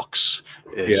underprint box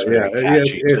is yeah.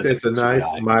 catchy. It's a nice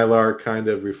Mylar kind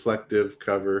of reflective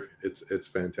cover. It's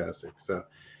fantastic. So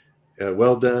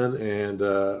well done, and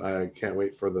I can't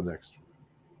wait for the next one.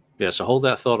 Yeah, so hold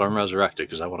that thought on Resurrected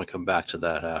because I want to come back to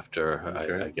that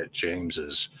after I get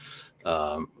James's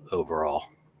overall.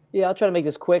 Yeah, I'll try to make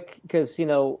this quick because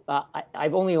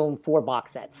I've only owned 4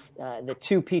 box sets. The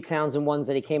 2 Pete Townsend ones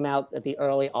that he came out at the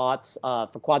early aughts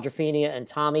for Quadrophenia and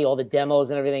Tommy, all the demos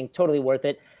and everything, totally worth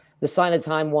it. The Sign of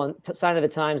the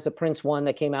Times, the Prince one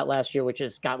that came out last year, which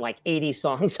has got like 80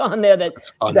 songs on there.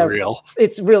 That's unreal.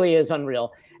 It really is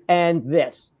unreal. And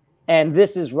this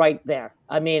is right there.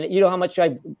 I mean, you know how much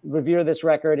I revere this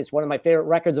record. It's one of my favorite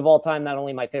records of all time. Not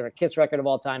only my favorite Kiss record of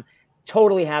all time.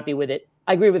 Totally happy with it.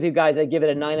 I agree with you guys. I give it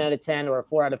a 9 out of 10 or a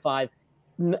 4 out of 5.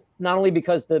 Not only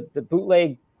because the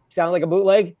bootleg sounded like a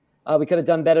bootleg, we could have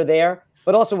done better there,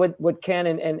 but also what Ken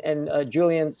and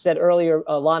Julian said earlier,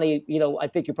 Lonnie, I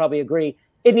think you probably agree.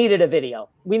 It needed a video.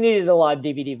 We needed a live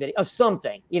DVD video of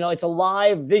something. It's a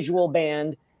live visual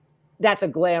band. That's a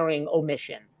glaring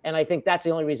omission. And I think that's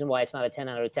the only reason why it's not a 10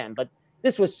 out of 10. But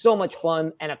this was so much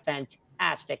fun and a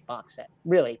fantastic box set.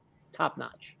 Really top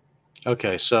notch.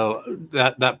 Okay, so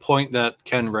that point that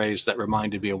Ken raised, that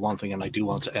reminded me of one thing, and I do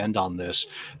want to end on this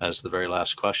as the very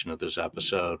last question of this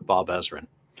episode, Bob Ezrin.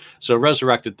 So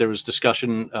Resurrected, there was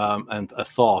discussion and a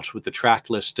thought with the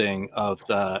track listing of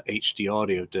the HD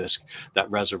audio disc that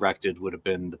Resurrected would have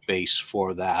been the base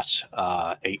for that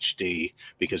HD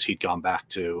because he'd gone back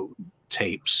to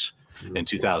tapes in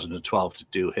 2012 to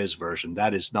do his version.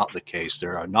 That is not the case.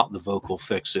 There are not the vocal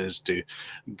fixes to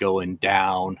going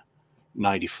down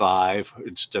 95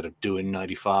 instead of doing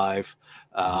 95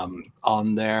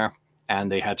 on there,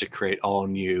 and they had to create all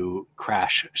new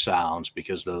crash sounds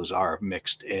because those are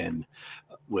mixed in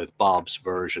with Bob's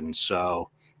version. So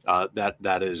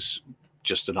That is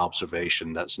just an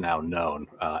observation that's now known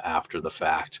after the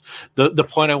fact. The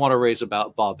point I want to raise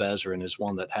about Bob Ezrin is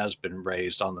one that has been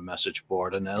raised on the message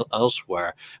board and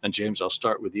elsewhere. And James, I'll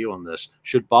start with you on this.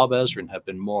 Should Bob Ezrin have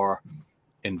been more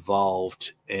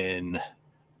involved in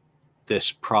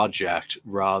this project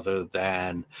rather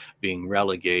than being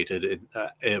relegated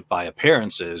by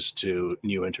appearances to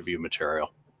new interview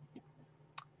material?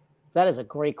 That is a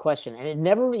great question. And it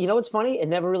never, what's funny? It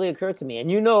never really occurred to me.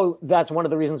 And that's one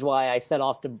of the reasons why I set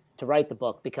off to write the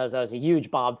book, because I was a huge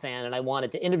Bob fan and I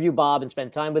wanted to interview Bob and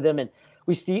spend time with him. And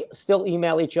we still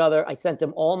email each other. I sent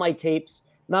him all my tapes,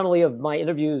 not only of my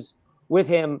interviews with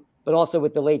him, but also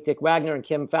with the late Dick Wagner and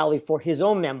Kim Fowley for his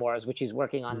own memoirs, which he's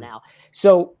working on now.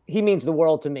 So he means the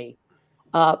world to me.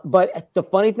 But the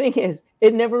funny thing is,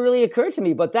 it never really occurred to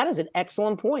me, but that is an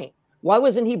excellent point. Why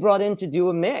wasn't he brought in to do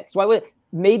a mix?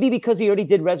 Maybe because he already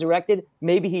did Resurrected.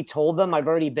 Maybe he told them, I've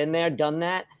already been there, done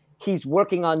that. He's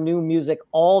working on new music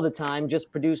all the time,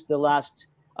 just produced the last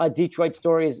Detroit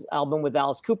Stories album with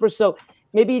Alice Cooper. So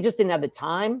maybe he just didn't have the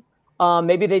time.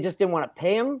 Maybe they just didn't want to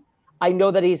pay him. I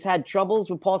know that he's had troubles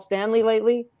with Paul Stanley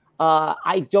lately.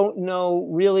 I don't know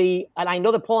really, and I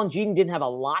know that Paul and Gene didn't have a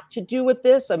lot to do with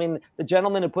this. I mean, the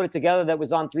gentleman who put it together that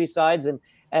was on Three Sides and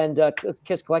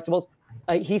Kiss Collectibles,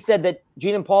 he said that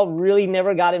Gene and Paul really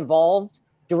never got involved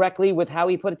directly with how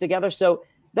he put it together. So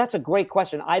that's a great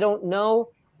question. I don't know.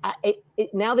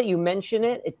 Now that you mention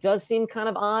it, it does seem kind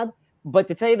of odd. But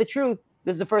to tell you the truth,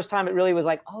 this is the first time it really was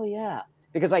like, oh yeah,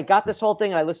 because I got this whole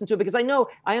thing and I listened to it because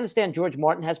I understand George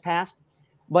Martin has passed,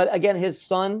 but again, his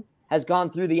son has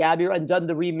gone through the Abbey and done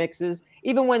the remixes.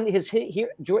 Even when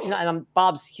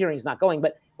Bob's hearing's not going,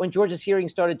 but when George's hearing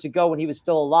started to go when he was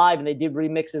still alive and they did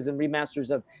remixes and remasters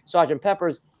of Sgt.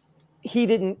 Pepper's,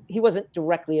 he wasn't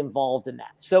directly involved in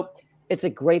that. So it's a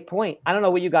great point. I don't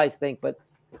know what you guys think, but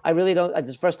I really don't.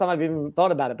 It's the first time I've even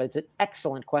thought about it, but it's an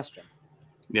excellent question.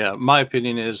 Yeah, my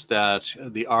opinion is that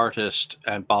the artist,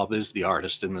 and Bob is the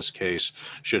artist in this case,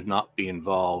 should not be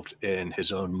involved in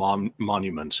his own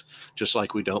monument. Just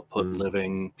like we don't put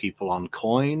living people on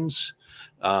coins,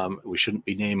 we shouldn't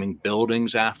be naming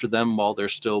buildings after them while they're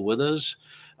still with us.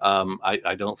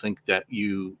 I don't think that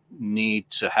you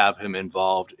need to have him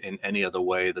involved in any other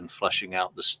way than fleshing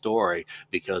out the story,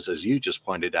 because as you just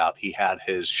pointed out, he had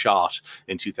his shot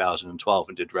in 2012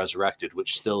 and did Resurrected,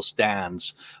 which still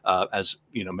stands as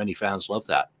many fans love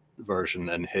that version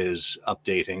and his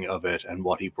updating of it and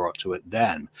what he brought to it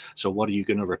then. So what are you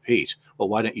going to repeat? Well,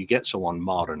 why don't you get someone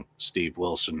modern, Steve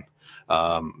Wilson,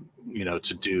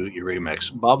 to do your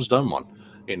remix? Bob's done one.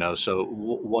 So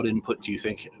what input do you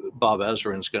think Bob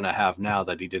Ezrin's going to have now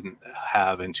that he didn't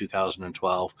have in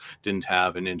 2012, didn't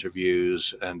have in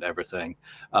interviews and everything?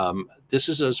 This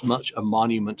is as much a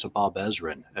monument to Bob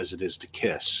Ezrin as it is to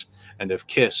Kiss. And if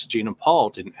Kiss, Gene and Paul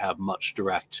didn't have much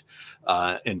direct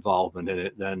involvement in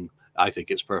it, then I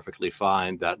think it's perfectly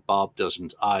fine that Bob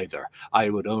doesn't either. I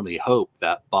would only hope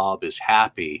that Bob is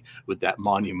happy with that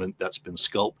monument that's been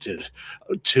sculpted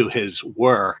to his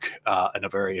work in a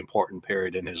very important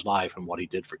period in his life and what he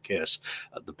did for Kiss,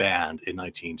 the band, in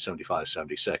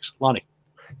 1975-76. Lonnie.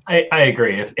 I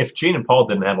agree. If Gene and Paul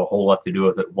didn't have a whole lot to do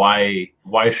with it, why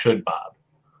should Bob?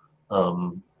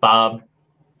 Bob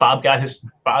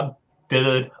did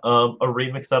a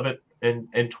remix of it in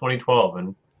 2012,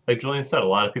 and like Julian said, a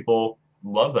lot of people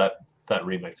love that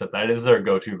remix. That is their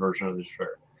go-to version of the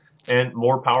shirt, and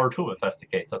more power to him if that's the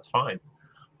case. That's fine.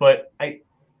 But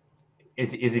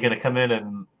is he going to come in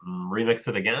and remix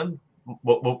it again?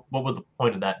 What would the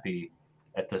point of that be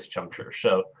at this juncture?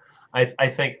 So I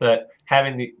think that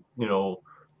having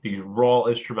these raw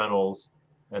instrumentals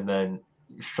and then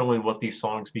showing what these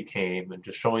songs became and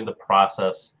just showing the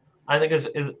process, I think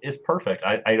is perfect.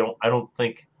 I don't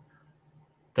think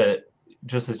that,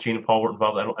 just as Gene and Paul were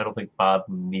involved, I don't think Bob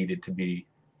needed to be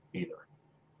either.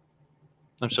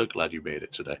 I'm so glad you made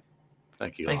it today.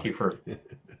 Thank you. Thank you for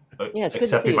it's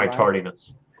accepting my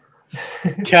tardiness.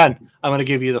 Ken, I'm going to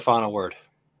give you the final word.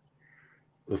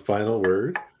 The final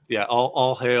word? Yeah,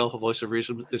 all hail, Voice of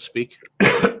Reason is speak.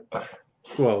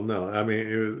 Well, no, I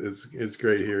mean it's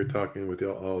great here talking with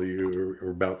all you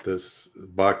about this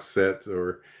box set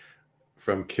or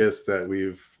from Kiss that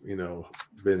we've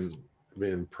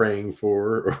been praying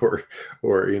for or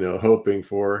hoping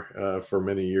for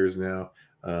many years now.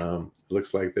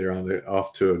 Looks like they're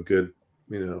off to a good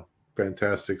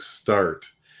fantastic start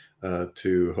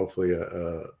to hopefully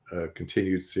a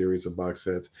continued series of box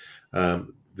sets.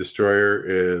 Destroyer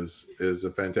is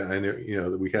a fantastic. I know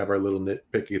that we have our little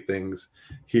nitpicky things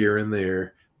here and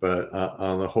there, but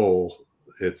on the whole,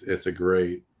 it's a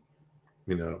great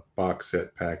box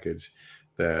set package.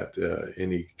 that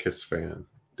any Kiss fan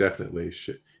definitely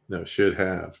should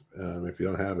have. If you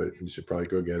don't have it, you should probably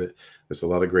go get it. There's a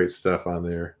lot of great stuff on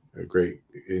there. Great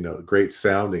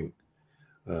sounding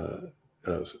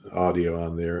audio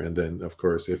on there. And then, of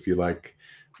course, if you like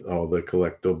all the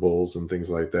collectibles and things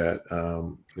like that,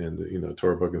 and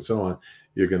tour book and so on,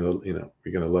 you're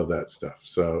gonna love that stuff.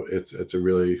 So it's a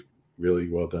really, really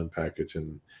well done package,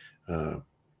 and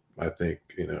I think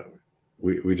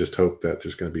we just hope that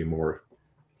there's going to be more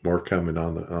coming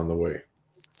on the way.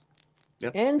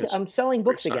 Yep, And I'm selling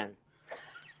books again.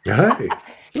 Hey.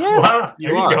 Yeah. Wow,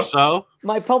 you are. So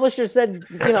My publisher said,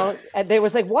 and they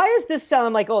was like, why is this selling?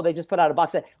 I'm like, oh, they just put out a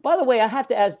box set. By the way, I have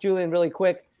to ask Julian really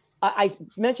quick. I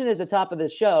mentioned at the top of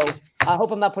this show, I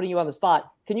hope I'm not putting you on the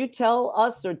spot. Can you tell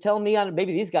us or tell me,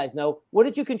 maybe these guys know, what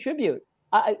did you contribute?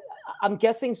 I'm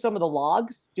guessing some of the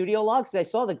logs, studio logs. I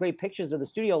saw the great pictures of the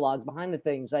studio logs behind the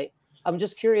things. I'm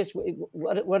just curious,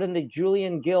 what in the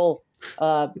Julian Gill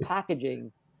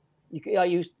packaging? Are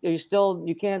you still?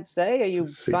 You can't say. Are you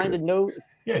signed to no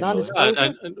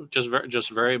non-disclosure?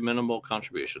 just very minimal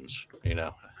contributions.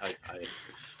 I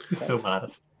He's so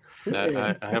modest.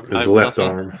 I have His left nothing,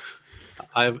 arm.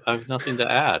 I have nothing to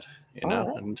add. All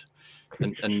right.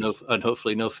 And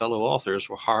hopefully no fellow authors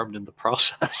were harmed in the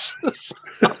process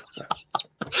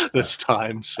this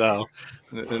time. So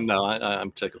no,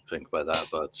 I'm tickled pink by that,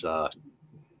 but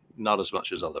not as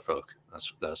much as other folk.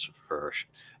 That's for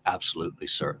absolutely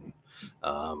certain.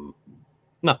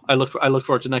 No, I look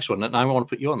forward to the next one, and I want to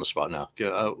put you on the spot now.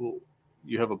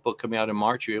 You have a book coming out in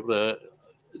March. Are you able to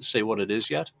say what it is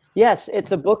yet? Yes,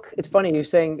 it's a book. It's funny you're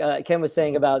saying. Ken was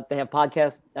saying about they have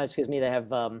podcasts.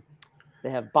 They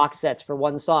have box sets for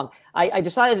one song. I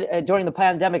decided during the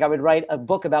pandemic I would write a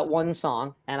book about one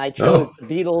song, and I chose the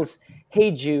Beatles'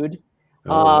 "Hey Jude."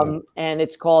 Wow. And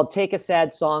it's called "Take a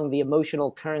Sad Song: The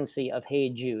Emotional Currency of Hey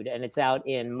Jude," and it's out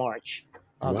in March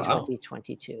of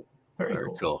 2022. Very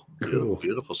cool.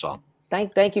 Beautiful song.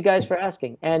 Thank you guys for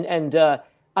asking. And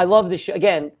I love the show.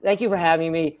 Again, thank you for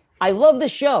having me. I love the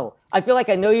show. I feel like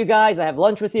I know you guys. I have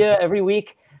lunch with you every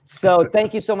week. So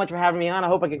thank you so much for having me on. I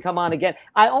hope I can come on again.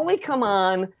 I only come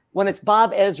on when it's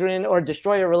Bob Ezrin or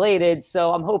Destroyer related.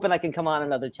 So I'm hoping I can come on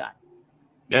another time.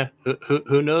 Yeah,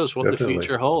 who knows what Definitely. the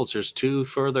future holds? There's 2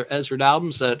 further Ezrin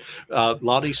albums that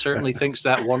Lottie certainly thinks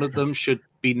that one of them should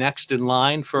be next in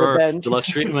line for Revenge. deluxe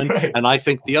treatment, Right. and I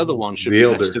think the other one should The be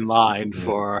Elder. next in line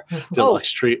for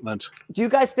deluxe treatment. Do you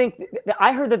guys think?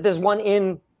 I heard that there's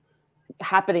one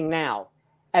happening now,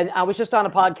 and I was just on a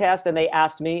podcast and they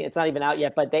asked me. It's not even out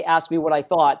yet, but they asked me what I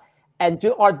thought. And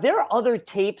are there other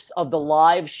tapes of the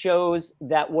live shows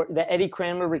that Eddie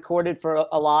Kramer recorded for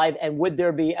a live, and would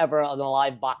there be ever a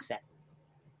live box set?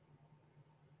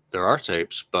 There are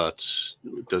tapes, but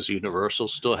does Universal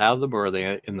still have them, or are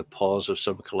they in the paws of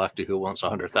some collector who wants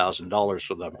 $100,000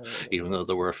 for them, even though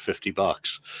they're worth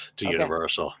 $50 to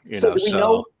Universal? Do we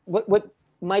know what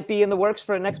might be in the works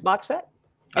for a next box set?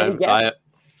 Any guess?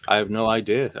 I have no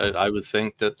idea. I would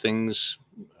think that things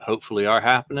hopefully are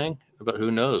happening, but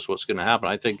who knows what's going to happen.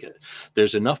 I think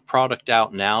there's enough product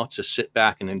out now to sit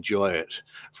back and enjoy it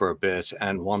for a bit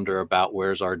and wonder about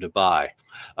where's our Dubai.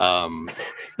 And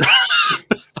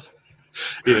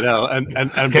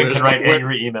can write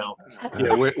angry email.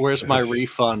 Yeah, where's my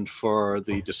refund for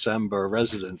the December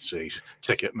residency,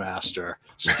 Ticketmaster?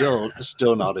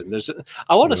 Still not in.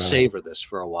 I want to savor this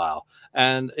for a while,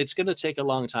 and it's going to take a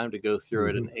long time to go through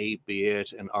it and A/B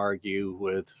it and argue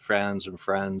with friends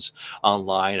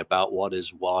online about what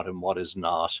is what and what is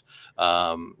not.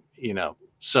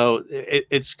 So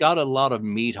it's got a lot of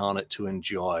meat on it to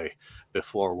enjoy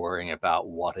before worrying about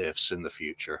what ifs in the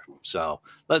future. So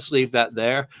let's leave that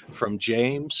there. From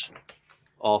James,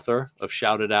 author of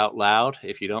Shout It Out Loud.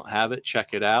 If you don't have it, check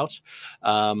it out.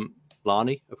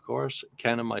 Lonnie, of course,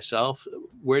 Ken and myself,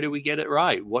 where did we get it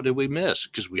right? What did we miss?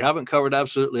 Because we haven't covered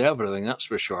absolutely everything, that's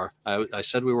for sure. I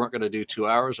said we weren't going to do 2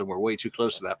 hours, and we're way too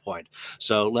close to that point.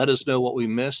 So let us know what we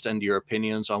missed and your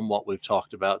opinions on what we've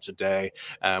talked about today,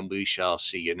 and we shall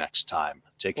see you next time.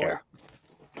 Take care.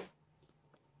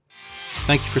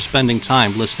 Thank you for spending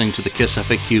time listening to the KISS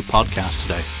FAQ podcast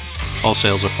today. All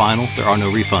sales are final. There are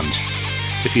no refunds.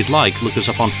 If you'd like, look us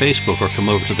up on Facebook or come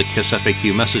over to the KISS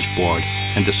FAQ message board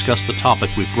and discuss the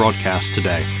topic we've broadcast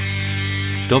today.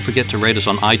 Don't forget to rate us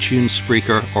on iTunes,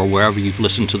 Spreaker, or wherever you've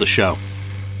listened to the show.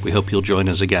 We hope you'll join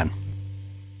us again.